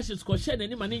the eyelashes ko hye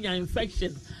nani mani nya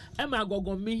infection e ma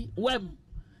gogomi wem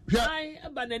ai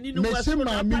aba nani no waso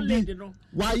na palade no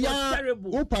waya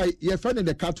opa ye friend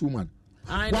the cat woman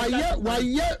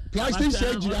why plastic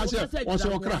surgery as was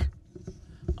okra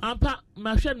ampa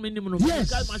ma hwe minim no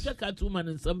because ma hwe cat woman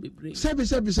in some be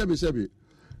sebi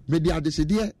me dia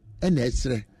desede e na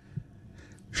esre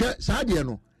hwe saade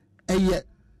no eye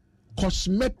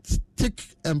cosmetic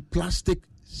and plastic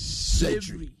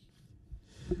surgery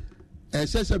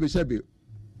sebi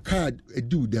card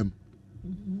do them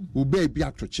ube bi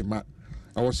atochima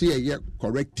I was say a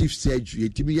corrective surgery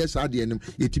etimi yes ade enem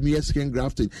etimi yes skin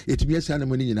grafting etimi yes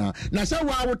anemo ni nyina na say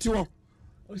wa wote o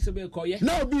se be koye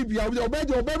na obi bia obi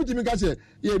timi ka say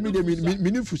ye mi de mi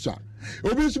nifusa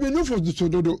obi so mi nifusa so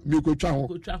dodo mi ko twa ho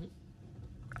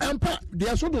empa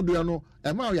de so dodo no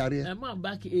e ma yare e ma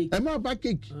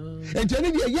backache and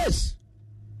any dey yes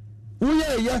wo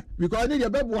ye because any dey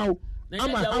bebo wo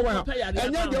ama hawa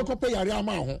enya dey ko pe yare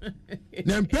ama ho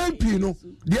na mpempi no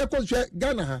dey ko hwe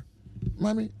Ghana ha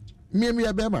mami me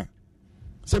ya bema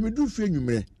se me du fie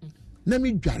nwumre na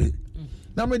me dware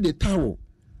na me de towel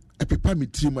e pepa me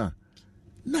trima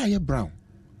na ye brown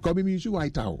ko me use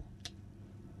white towel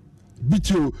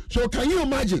bitio. So can you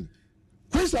imagine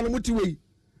question muti we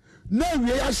na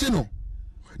wie ase no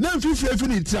na mfifie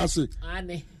ni tiase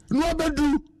ane no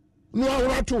obedu no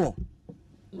awrato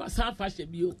no safa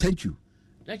shebio. Thank you.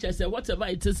 Like I said, whatever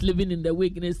it is living in the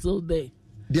weakness still there.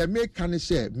 They make can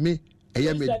say me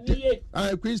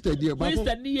Christian dear back no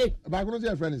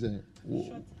say friend say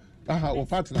o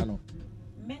partner no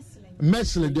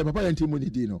Meslin dear papa yanti money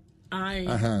di no ai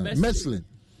Meslin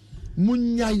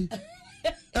munyai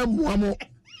emuamo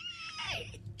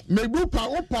mebupa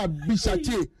opa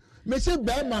bisate me say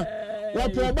bema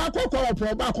wopo oba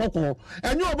kokko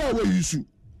enye oba we yusu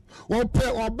wope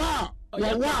oba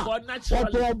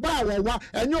wopo oba wowa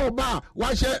enye oba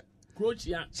wa hye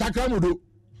krochia sakramodo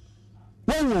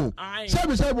wo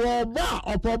se oba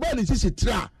oba ni sisi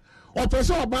tra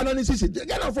opeso oba na ni sisi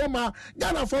Ghana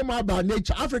former by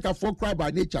nature Africa for cry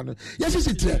by nature no yes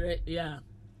sisi tra yeah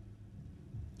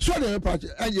so the part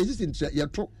and yes sisi tra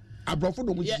yeto abrofo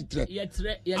do mu sisi tra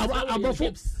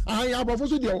abrofo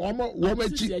so de wo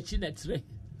machi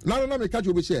na me catch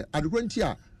obi say adekwanti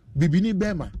a bibini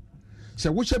bema say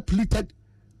wo she pleated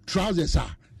trousers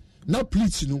na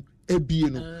pleats no ebie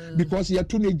no because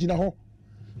yeto na gina ho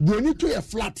broni to a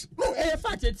flat no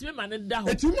flat etime man da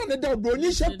ho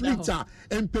broni she pleats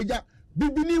empeja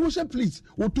bibini wo she pleats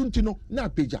wo tunti no na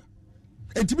peja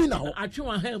etime na ho atwe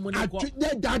wa ha mu ne ko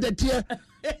da tie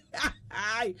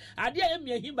ai ade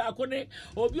emi ehi ba ko ne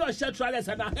obi o she trousers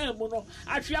na ha mu no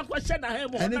atwe akọ she na ha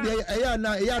mu ene de eya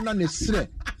na ne sre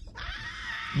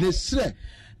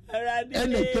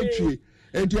ene ketwe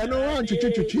enti eno wan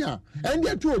twetwe a ende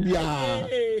etu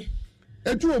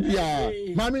obi a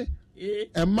mami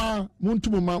Emma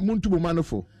Muntuma no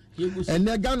fo. And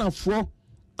ne Ghana for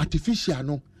artificial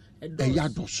no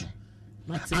yadoso.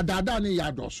 Adada ne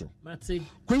yadoso. Mate.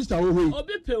 Queensta oho.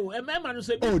 Obi pe o emma no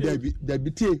so bi. Oh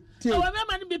Debbie tie. Oh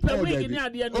emma no bi pe wig ni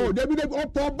ade no. Oh Debbie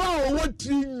opo ba o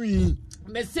wotrinwi.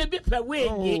 Me se bi pe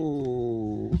wig.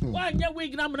 Oh. Wa nya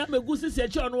wig na me gu sisi e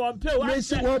che ono won pe o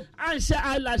anshe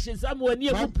eyelashes am wani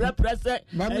e gu press.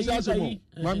 Mami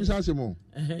sasemo.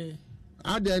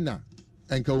 Adena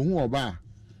enka ohu oba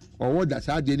owo da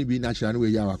sa de ni bi national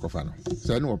we ya wakofa no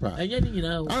se no opa enye ni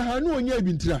nyina o aha no onya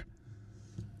bintira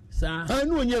sa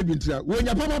no onya bintira we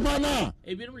nya papa na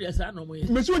ebinum de sa no mo ye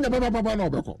me so onya papa na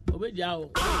obeko obeja o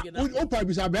opa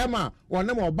bi sa be ma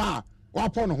wona mo oba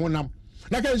wapo no honam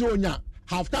na ka so onya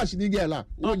half cash ni girl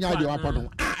onya de wapo no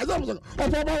so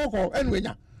opa ba woko anyway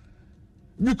nya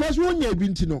because onya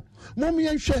bintino mo me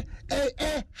hwe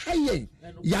hayen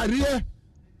yare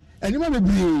anima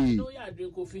bebre no ya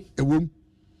drink coffee ewom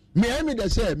me dey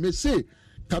say me say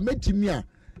kametimi a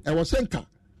e wo senka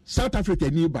South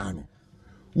Africa ni ba no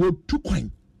wo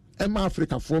tukwan e ma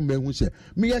Africa for me hu say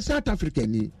me ya South Africa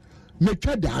ni me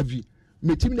twa davi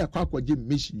me timi da kwakwaje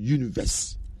Miss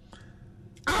Universe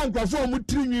anko for mu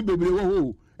trinwi bebre wo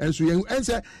ho enso ye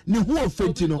ense ni hu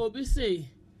ofenti no obi say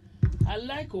I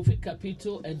like Kofi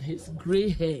Kapito and his grey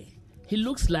hair. He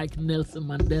looks like Nelson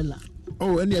Mandela.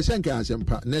 Oh, and yes, Nelson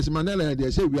Mandela, they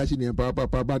say we are seeing papa,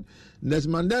 but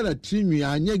Nelson Mandela trini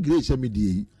anye grace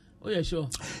amidi. Oh yeah, sure.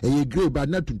 A grey, but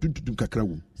not to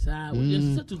kakrawu. Sir, we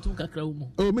just to kakrawu.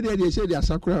 Oh, me they say they are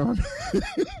sakura. Oh,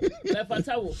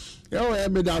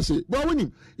 me that say. But when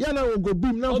him, yana will go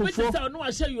boom now before. No,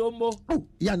 I say you mo. Oh,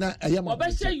 yana, I am.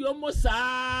 I say you mo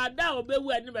sa. That will be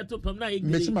when you to pam na.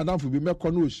 Messi madam for be me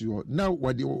kono now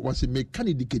what was a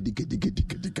mechanic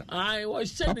dike. I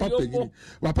was saying you.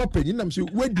 Papa penny nam say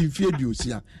where the fear you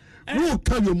see. No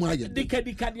can you my dike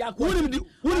dia ko.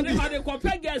 What the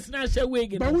compare guys na say we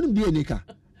again. But wouldn't be nika.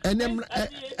 And them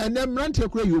rant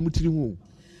akura you mutiri ho.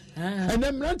 And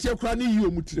them rant akura ni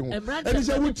you mutiri ho. And is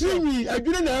a mutiri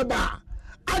adwene na eba.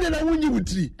 Ade na wunyi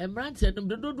mutiri. Emrant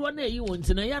no dodo na yi won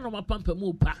tina ya no mapampa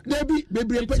mu pa.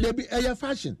 Debi eya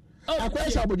fashion. Akwa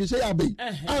say aboje say abai.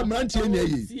 Emrant na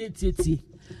yi. Tie.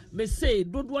 Me say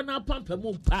dodo na pampa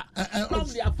mu pa. From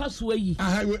the afaso yi.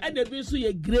 And e bi so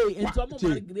ye grey into mo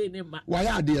mar grey ne ma. Why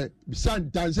ade san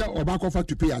dance oba kofa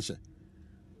to pay ase.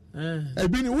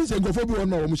 Ebi ni won se gofo bi won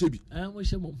na wo mo shebi. Mo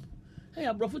she mom. Hey,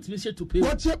 abrofo timi she to pay.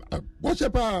 What's up?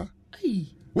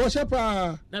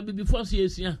 Na bibi for so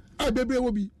yesia. Bebre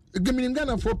wo bi. Geminim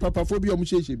Ghana for papa for bi o mo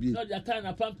she bi. No, ya tan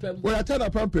na pampem. Well, ya tan na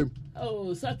pampem.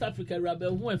 Oh, South Africa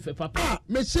rabel hu efe papa.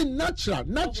 Me say natural.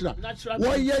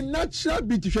 Why ye natural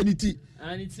beauty.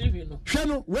 And it's even no.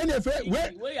 Hweno when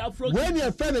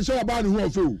you feel so about who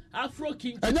of you. Afro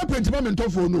king. And you print man to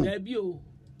for no. Debi o.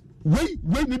 When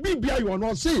the BBI you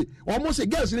not say almost a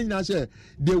girls in say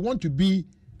they want to be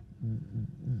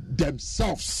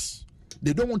themselves.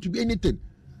 They don't want to be anything.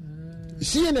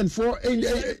 CNN for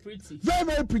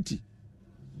very pretty.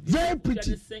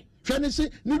 Fancy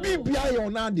ni BBI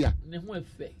on Nadia. Ne ho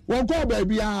efe. Won call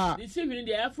baby ah. They say we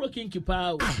the Afro king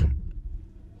kipa.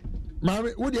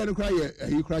 Mama, wo dey no cry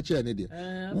you cry chair ne dey.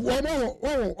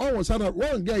 Won sana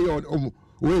won get your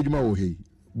we adwuma wo he.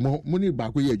 Muni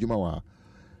ba ko ye adwuma wa.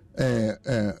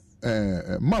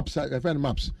 Maps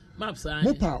maps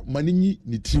mopa manini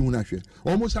ni timu na hwe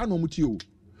omo sa no muti o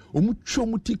omu twa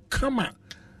muti kama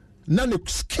na ne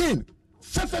skin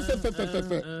Fe.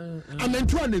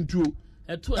 Anentuo.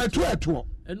 Eto.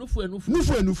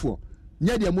 Enufu.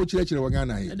 Nya dia mo chire won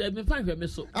Ghana here. And me fan me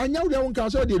so. Anya wo dia won ka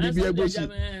so dia bibia gosi.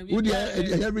 Wo dia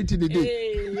everything the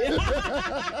day.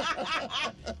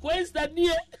 Questa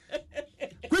nie.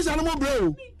 Questa no mo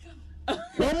bro.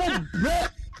 Wo mo bro.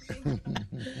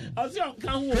 Aso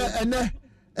kan wo.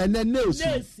 Ene nails.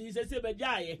 Nails se be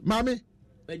jaye. Mami.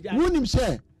 Wonim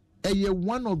say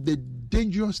one of the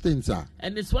dangerous things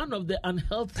and it's one of the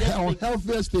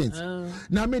unhealthiest things.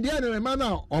 Now me dia no man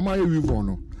na o ma you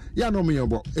no. Ya no me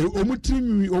yobo. Omu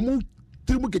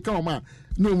trimu keka o ma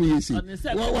no mu yesi.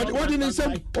 What in the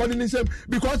same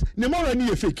because the more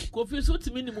ni fake. Kofi so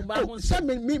timi ni mu ba ho. Say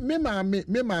me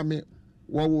mama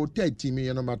wo 13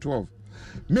 me number 12.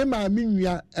 Me mama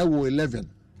nua e wo 11.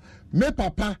 Me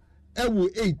papa e wo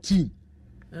 18.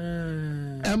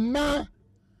 Emma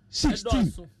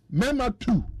 16. Mema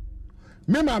 2.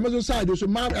 Mema meso side so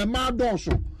ma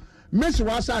doso. Messi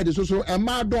wa side so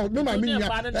ma do. Mema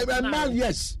minya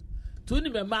yes. Tu ni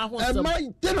be ma ho so. Ma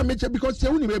tell me because se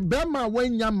uni be ma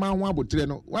wanya ma ho abotre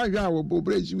no. Wa hwa wo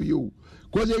bobrezi yo.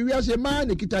 Cause we are say ma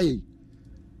na kita ye.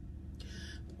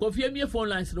 Kofi phone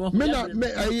lines no.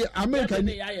 American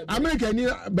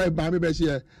by me be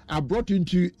say I brought you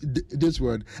into this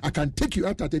world. I can take you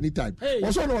out at any time.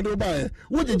 Also no do buy.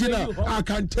 I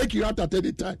can take you out at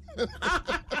any time.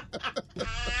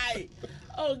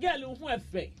 Oh girl who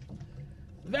effect.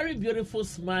 Very beautiful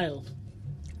smile.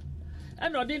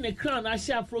 And on the crown I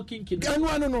share Afro kinky.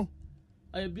 No.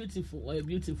 Are you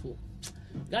beautiful?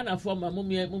 Ghana for my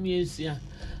mummy Asia.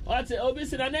 What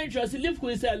obviously an interest live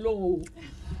with alone.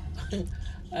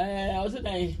 I was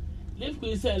saying, live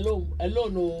with alone.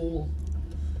 No.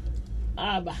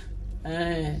 Aba.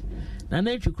 Na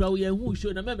nature crowd who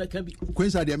should a member can be.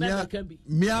 Queen's idea, me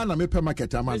and a maper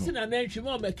market. I'm a nature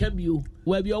more can be you.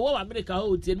 Where your war America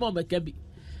holds in more can be.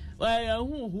 Well,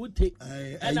 who take?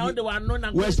 And now the one known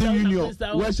Western Union,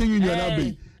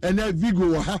 and then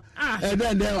Vigo, and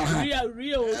then there are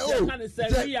real. Yes,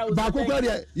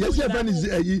 your friend is,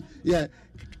 yeah.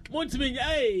 Montmin,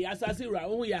 as I say,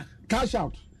 yeah. Cash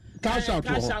out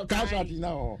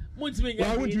now. Montmin,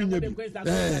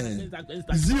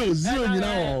 zero, you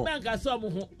know. Bank I saw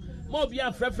more be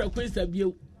a frequency of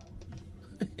you.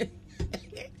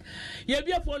 Yeah,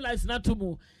 be a phone lines not to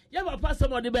move. You have a pass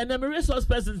somebody by name resource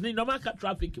persons need no market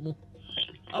traffic mo.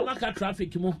 Or market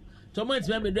traffic mo. To months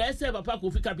member there say papa ko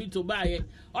fi capital buy it.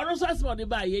 Or no somebody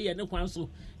buy ye no kwan so.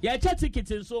 Ya check ticket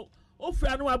so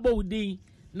ofra no abo din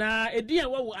na edi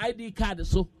an wo ID card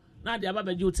so. Na de aba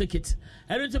beju ticket.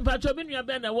 Everything patcho me nua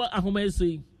be na wo ahoma so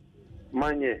yi.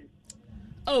 Manye.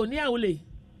 Oh, ni awule.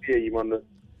 Ye yi mama.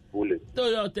 Wule. To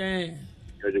yo ten.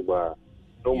 Ejugba.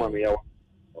 No mama ya.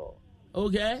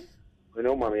 Okay.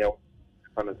 No mama ya.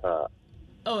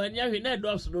 Oh, and you have a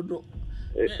dogs dodo.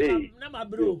 Nama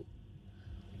bro.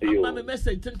 I'm a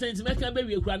message 10 times. Make a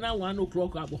baby cry now 1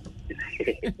 o'clock. I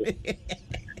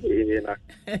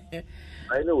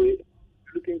know it.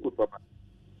 Looking good, Papa.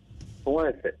 What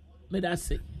I said. May I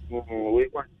say? We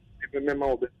want to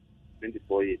remember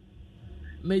 24 years.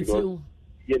 Made you.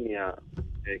 Yenia.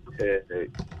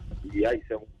 The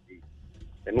ice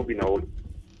and moving out.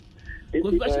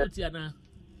 Good question, Tiana.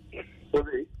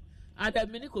 Okay. Ada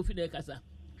mini kofi na kasa.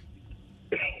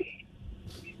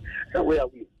 Where are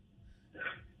we?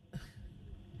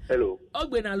 Hello.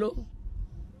 Ogbenalo.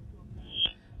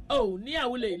 Oh, ni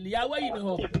awule, li awayi ni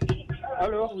ho.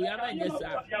 Hello. Oh, ya ma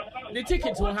nyesa. Ni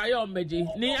ticket wo ha yo meji.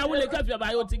 Ni awule ka fi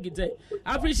ba yo ticket.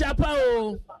 Afrisha pa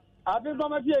o. Abi ba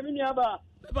ma fi emi ni aba.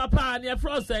 Papa ni e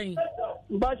frozen.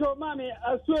 Ba so mami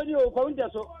asuo ni o ko nje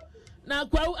so. Na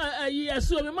kwa ayi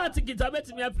asuo mi ma ticket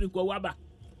abetimi Africa waba.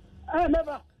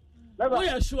 Never. Oh,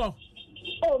 yeah, sure.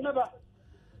 Oh, never.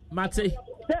 Mate.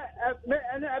 I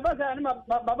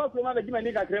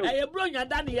brought your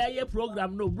daddy a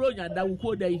program. No, bro, your dad will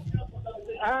call day.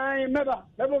 I never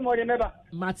more than never.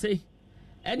 Mate.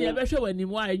 And you ever show any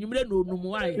more, and you may know no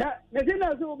more.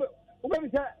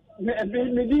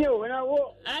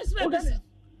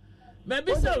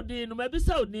 Maybe so, Dino. Maybe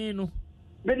so, Dino.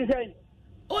 Maybe say,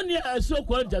 only a so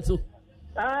quantity.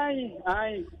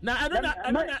 Aye. Now I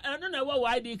don't know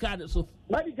what ID card so.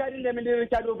 Maybe carrying them in the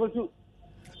Richard Ofosu.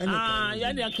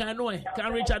 Yani can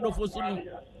Richard Ofosu.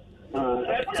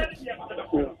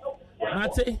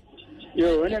 Mate.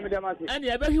 Yo, and you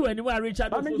ever hear anyone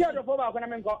Richard Ofosu? I'm in jail for when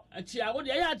I'm in court. Achia, what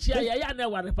ya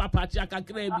never papa chaka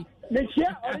krebi. The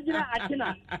share original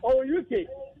Achina or UK.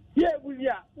 Here we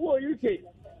are, who UK.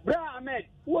 Bra Ahmed,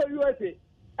 who USA.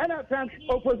 And Frank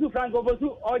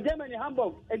Ofosu, or Germany,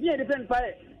 Hamburg, a dear different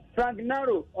fire. Frank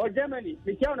Naro, or Germany,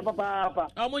 the town of Papa.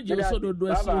 I'm going to do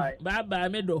bye bye,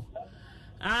 Meadow.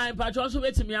 Ai patro so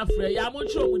betimi afre ya mo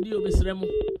chiro mu di obesere mu.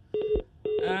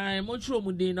 Ai mo chiro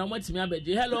mu di na mo timi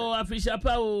abeje. Hello Afisha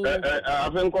pa o.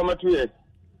 Afen ko matu ye.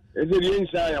 Eze di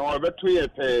insha ya o beto ye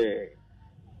pe.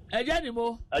 Ajani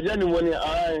mo ni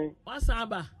ai.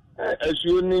 Wasamba.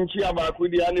 Esu ni nchi abaku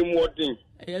di ani modin.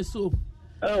 Yeso.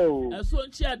 Oh. Esu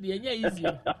nchi ade enye easy.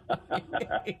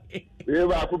 We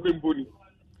ba ku pimpuni.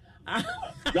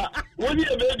 Woni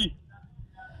e baby.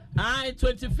 Ai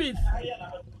 25th.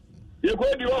 Ye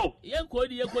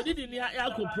kodi di ni ya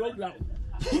program.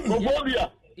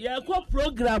 Kobobia. Ye ko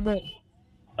program o.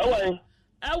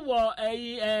 Ewo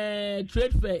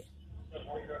trade fair.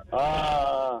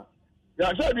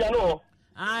 Ya sabi ano.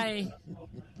 Ai.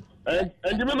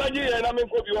 Ndi me maji ye na me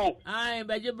ko bi won. Ai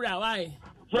beje bra why?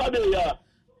 Friday ya.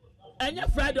 Enya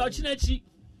Friday ochinachi.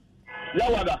 Ya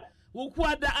wada.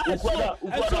 Ukuada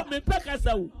aso me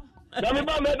pekasa wo. Na me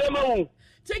ba me dem wo.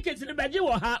 Ticket ni beje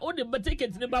wo ha, o de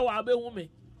ticket ni ba wa be hu me.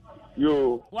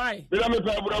 Yo. Why? Bila me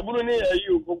pa buraburu ni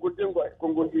ayi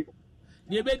konkonti.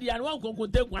 Ni be di an wan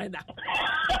konkonte kwan da.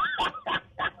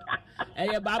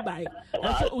 Eye bye bye.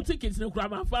 So o ticket ni kura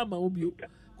ma fa ma obi o.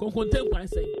 Konkonte kwan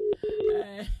say.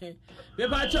 Me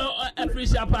pa cho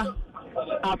Afisha pa.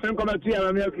 Afen ko matu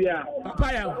ya me akua.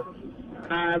 Papa ya.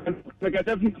 Me ka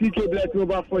 50k black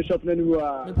over for shop na ni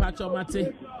wa. Me pa cho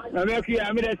mate. Na me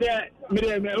akua me de say me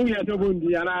de me unya to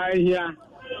bondi ana hia.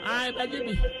 Ai beje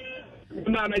bi.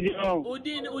 Na me ji on.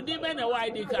 Udi be na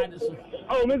ID card so.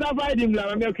 Oh, me sa find him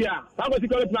la me akua. Ba go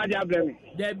tikolo plan dia blame.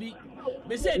 Debi.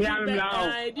 Me say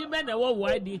di be na wo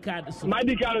ID card so. My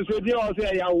ID card so di o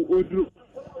say ya odru.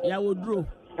 Ya odru.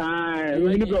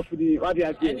 We need to for what you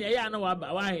are saying. And ya na wa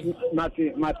ba why?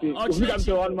 Mate. Kofi come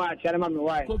to on my channel me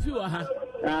why? Kofi wa ha.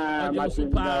 Mate.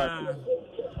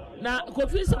 Na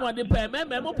Kofi someone dey pay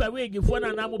me mo pay wig for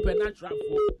na mo pay natural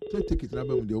for. Take ticket na be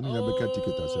mu dey o mu ya be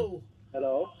ticket asem.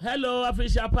 Hello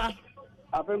Afisha pa.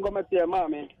 Afen go mate ma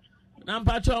me. Na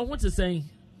mpacho ho te sen.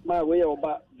 Ma we your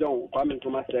ba John Kwame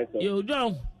Thomas Sector. Yo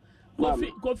John.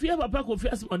 Kofi papa Kofi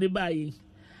asem dey buy.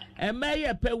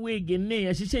 Emeye pe wig ni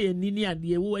ehihye ye nini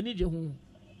ade wo ani je ho.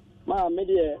 Ma me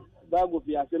de ba go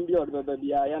fi asem bi odbe ba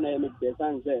bia ya na me be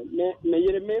san se me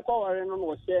yere me ko ware no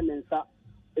no share ne nsa.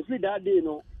 Efi that day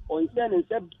no on share ne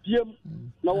nsa biem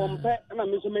na wo mpe na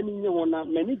me so mani nye ho na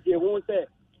mani je ho se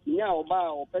nya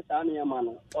oba o pesa na ya ma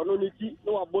no ono ni ti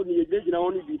no wa bo ni ye gina ho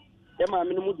ni bi e ma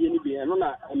me no mu de ni bi no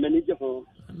na mani je ho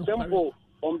simple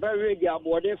on very ga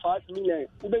abode 5 million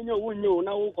ubenyo wo nyo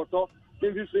na wo koto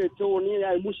David say to ni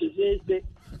ya mushi say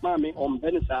mami on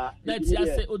bensa that ya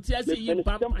say otiase yi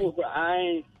pam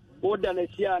ai o da na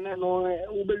sia na no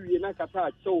u be wie na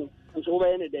kata cho so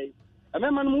be ne dey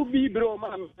amema no bi bro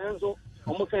mami so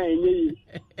o mo kan enye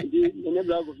yi ne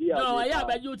bla go via no ya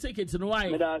ba you ticket no why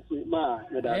me da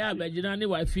ya ba jina ni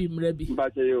wifi mra bi ba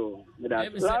che yo me da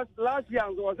last year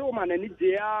so ma na ni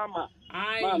dey ama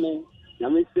mami na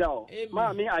me sia o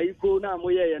mami ayiko na mo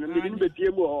ye no me ni be tie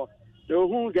mu ho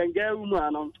ohun ganga umu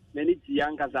anom na ni ti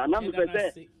yankasa na me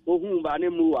pese ohun ba ne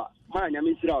muwa ma nya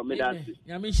me shira o me dasi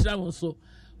nya me shira won so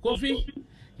Kofi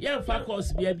ye fa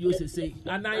course bia bi o sese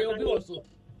ana ye obi woso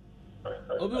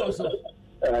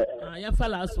ya fa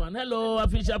last one. Hello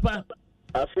Afisha pa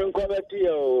Afren ko beti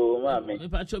o mami me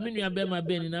pa cho me nua be ma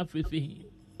be ni na frefe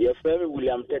ye frere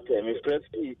William Tete me frere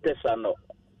Tessa no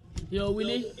yo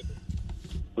Willie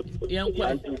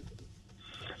yankwa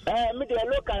me de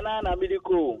local na me de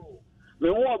ko me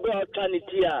won be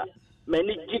alternative a me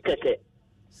ni jikeke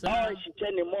shi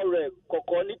cheni more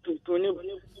kokko ni tuntun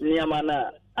ni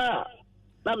amana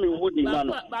na me wudi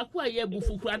mano ba kwa ye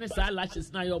bufu kura ne sa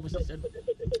lashes na yo bo sese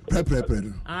pre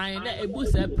ai na ebu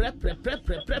se pre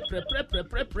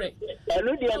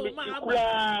enu dia mi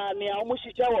kula ni amu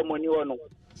shicha wo moni wono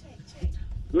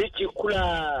mi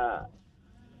chikula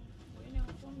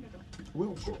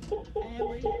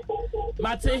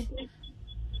Mate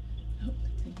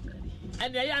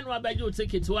and the yan wa you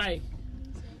take it why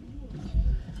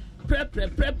pre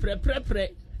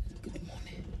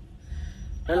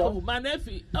hello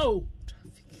Manefi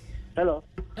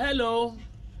hello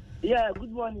yeah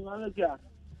good morning Manefi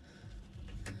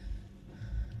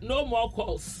no more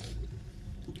calls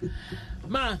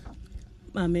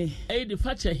mame hey the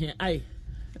fache here ai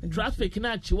traffic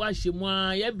na chiwa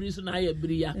shimwa ya brisu na ya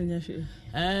bria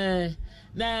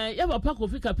na ya papa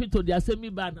Kofi Kapito de asemi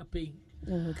ba na pay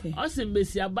okay osim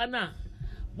besi abana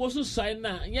bosu soy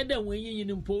na nya da wenyin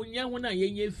ni mpo nya ho na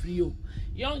yenye free o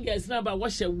youngest na ba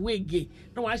washe wig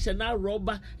na washe na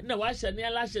rubber na washe na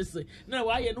lashes na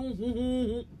wa ye no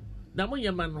huhuhu na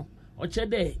monyema no oche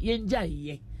de yenja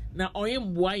ye na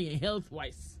oyemboa ye health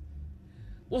wise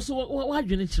wo so wa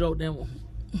dwene kire o dem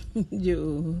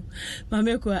Yo,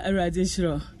 Mameko Eradin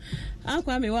Shro.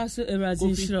 Uncle me was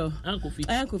Eradin Shro.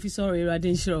 Uncle Fi, sorry,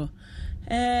 Eradin Shro.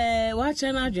 Watch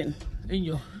an agent. In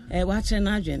your watch an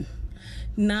agent.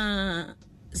 Na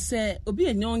say, Obi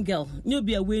a young girl, you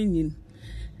be a winning.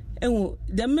 And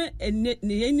them and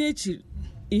nature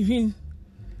in him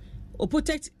or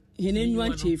protect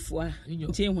anyone chief for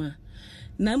Jema.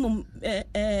 Now,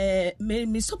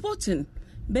 me supporting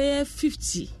bear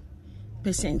 50%.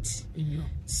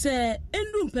 Say,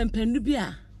 Endum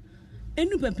Pempenubia.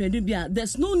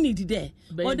 There's no need there.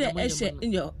 Or the Eshe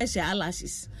in your Eshe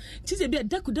eyelashes. Tis a bit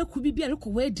that could be a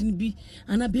local wedding be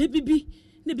and a baby be.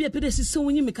 Maybe a pedestal so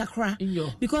when you make a cry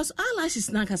because eyelashes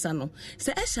nakasano.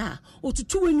 Say Esha or to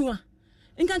 2 in you.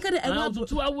 And can get a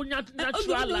 2 hour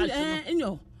natural in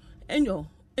your.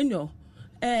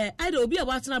 I don't be a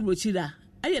watching up Rochida.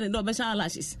 I didn't know better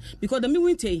eyelashes because the me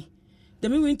winter.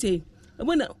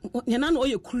 When Yanan or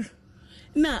your crew.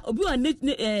 Now, Obi a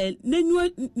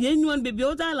nenuan baby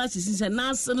or eyelashes is a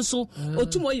nurse and so or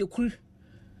 2 more your crew.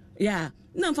 Yeah,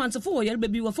 now fancy 4 year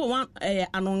baby were for one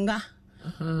anonga.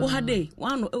 What had they?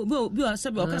 One will be a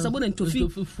sub or Casabon to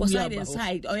feed for side and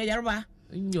side or Yarba.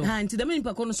 And to the main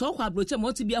Pacon so hard, which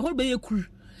must be a whole bay crew.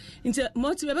 Into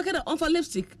Morty Rebecca on for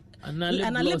lipstick and a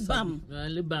lip balm.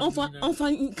 On for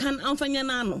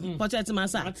Yanano, but at my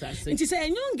side. And she said, a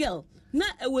young girl,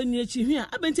 not when you're here,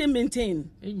 I bet to maintain.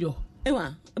 In your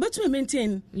Ewa, about to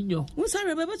maintain. In your what's I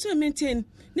about to maintain?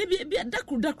 Maybe be a duck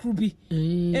ruby.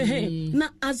 Now,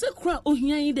 as a crowd, oh,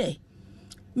 here day.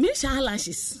 Miss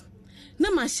eyelashes.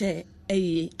 Namashe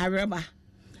Araba.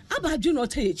 Aba do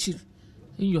not tell you.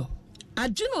 Yo. I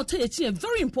do not tell you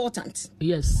very important.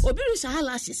 Yes. Obiris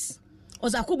eyelashes.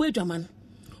 Ozakobe Draman.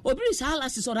 Obiris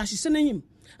eyelashes or she sending him.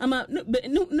 Ama no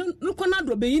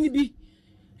conado be bi.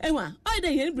 Ewa, I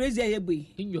dey brace ye boy.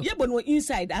 Ye bon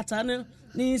inside atana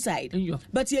inside.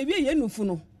 But ye be ye no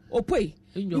funo. Opoi.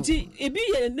 Nti ebi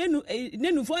ye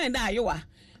nenu fo and ayewa.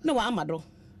 No wa amado.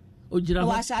 Ojira.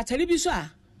 Wa sha tele so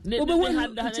a.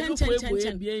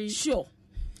 Sure.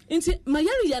 Into my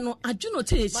no, I do not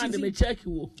tell you. Check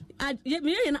you. I do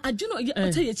not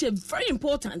tell you. Very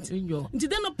important. Into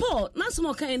then a Paul, not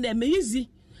some kind there, easy.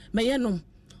 Mayano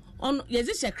on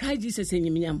yes, I cried Jesus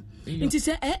in Yam. Into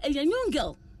say a young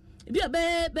girl. Be a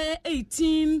baby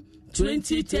 18,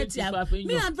 20, 30.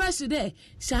 Me advice today,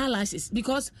 eyelashes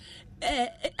because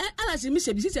eyelashes,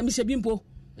 Mr. Bimpo.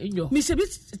 Mr.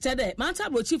 Bit Manta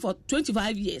Brochi for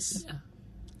 25 years.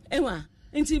 Ewa,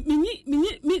 nti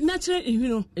me natural you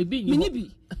know me bi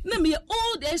na me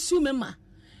old esu mema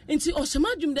nti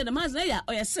oshamadwum de na mazna ya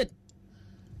oya sit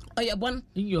oya bon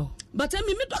but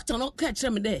me doctor no ka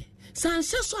kire me there san hye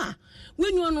so a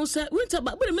wenyu no say winter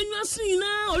ba but menyu asin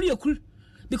na ori ekuru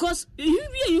because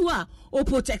you are or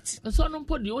protect so no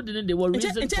put the ordinary they were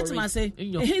reason for say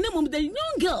hey na mom the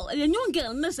young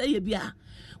girl na say bia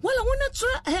wala wona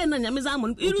tra he na nyameza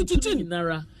amon iru tutun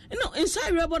nara no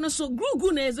inside rubber no so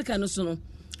grugu na ezeka no so no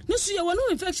so ye no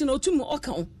infection otum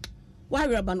oka why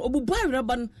rubber no obu buy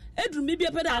rubber edru me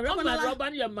bia peda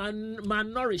rubber ya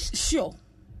man nourished sure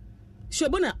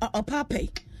bona opapai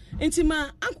enti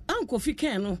ma ankofi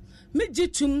kan no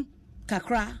mejitum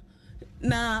kakra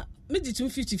na mejitum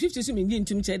 50 so me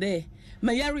ntum chede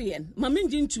ma yarien ma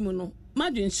menjintum no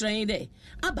madwen sran de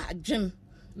abadwen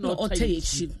no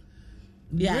otayechi.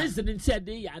 Yeah, resident said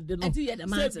they are the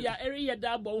area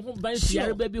that won't buy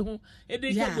your baby home. And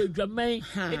they can do German.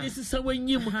 And this is someone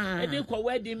you and they call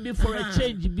wedding before a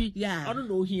change be. Yeah, I don't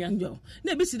know here. No,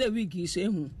 never see the wiggy say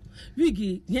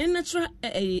wiggy, yen natural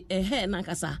a hair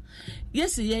nakasa.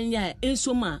 Yes, yen ya, a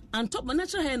soma, and top of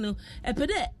natural hair no, a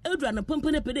pede, Eldran, a pump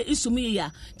and a pede is to me ya.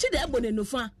 Chida abon no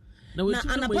fa. Now,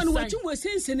 and upon what you were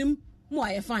saying him,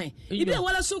 more fine. If you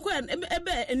want to so quiet,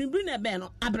 and you bring a ban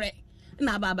abre.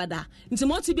 Na babada nti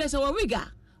moti bia se wo wig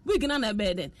na na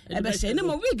be den e be she ne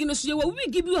mo wig no so ye wo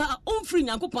wig bi ha on free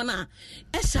nyankopon a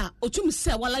esha otum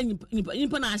se wala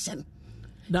nyimpa na ahye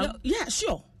yeah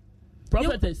sure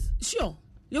prophetess sure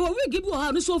ye wo wig bi ha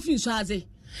no so free so aze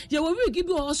ye wo wig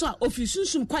bi ho so a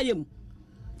ofisunsun kwayem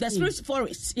the spirit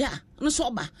forest yeah no so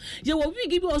ba ye wo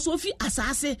wig bi ho so fi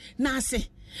asase na ase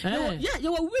yeah ye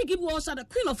wo wig bi ho so the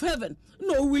queen of heaven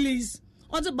no willies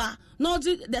odzeba no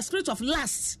the spirit of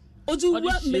lust odu wa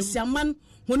mesiaman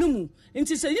honumu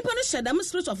nti se nipa no hyeda me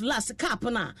spirit of last cap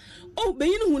na o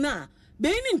beyin hu na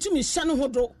beyin ntumi hya no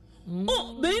hodo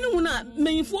o beyin hu na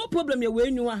menfo problem ye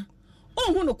wenua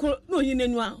o hu no ko no yin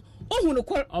nenua o hu no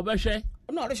ko obehwe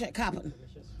no obehwe cap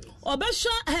obehwe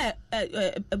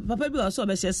papa bi o so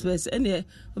obehwe space ene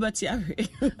obeti ahwe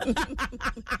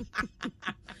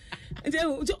nti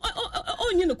o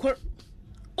yin no ko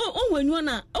o wenua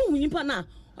na o hu nipa na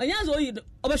onyazo oyi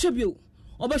obehwe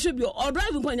bio or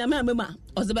drive mpo nyame amema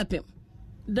ozebepem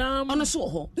ono so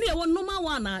ho na ye won normal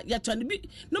one na ye twa bi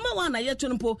normal one na ye twa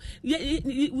mpo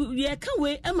ye ka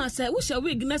we e ma say wo hye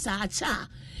wig na sa acha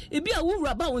ebi a wo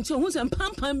wura ba won che hu se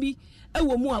pampam bi e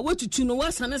wo mu a watutu no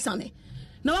wasane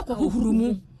na wakwahuhuru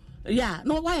mu ya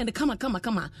no why and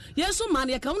kama yeso man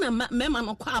ye ka na mema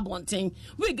no kwa abonten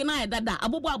wig na dada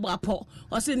abobo apo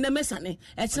o se na mesane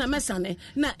e kina mesane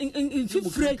na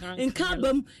fifre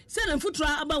nkabam se na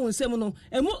mfutura aba wonsem no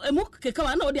emu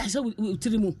keka na odi ahye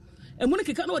utiri mu emu ne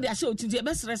keka na odi ahye utiri e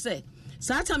besre se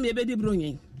sa atam ye bedi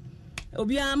bronyen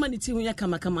obi ama ne ti hu ya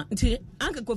kama nti anka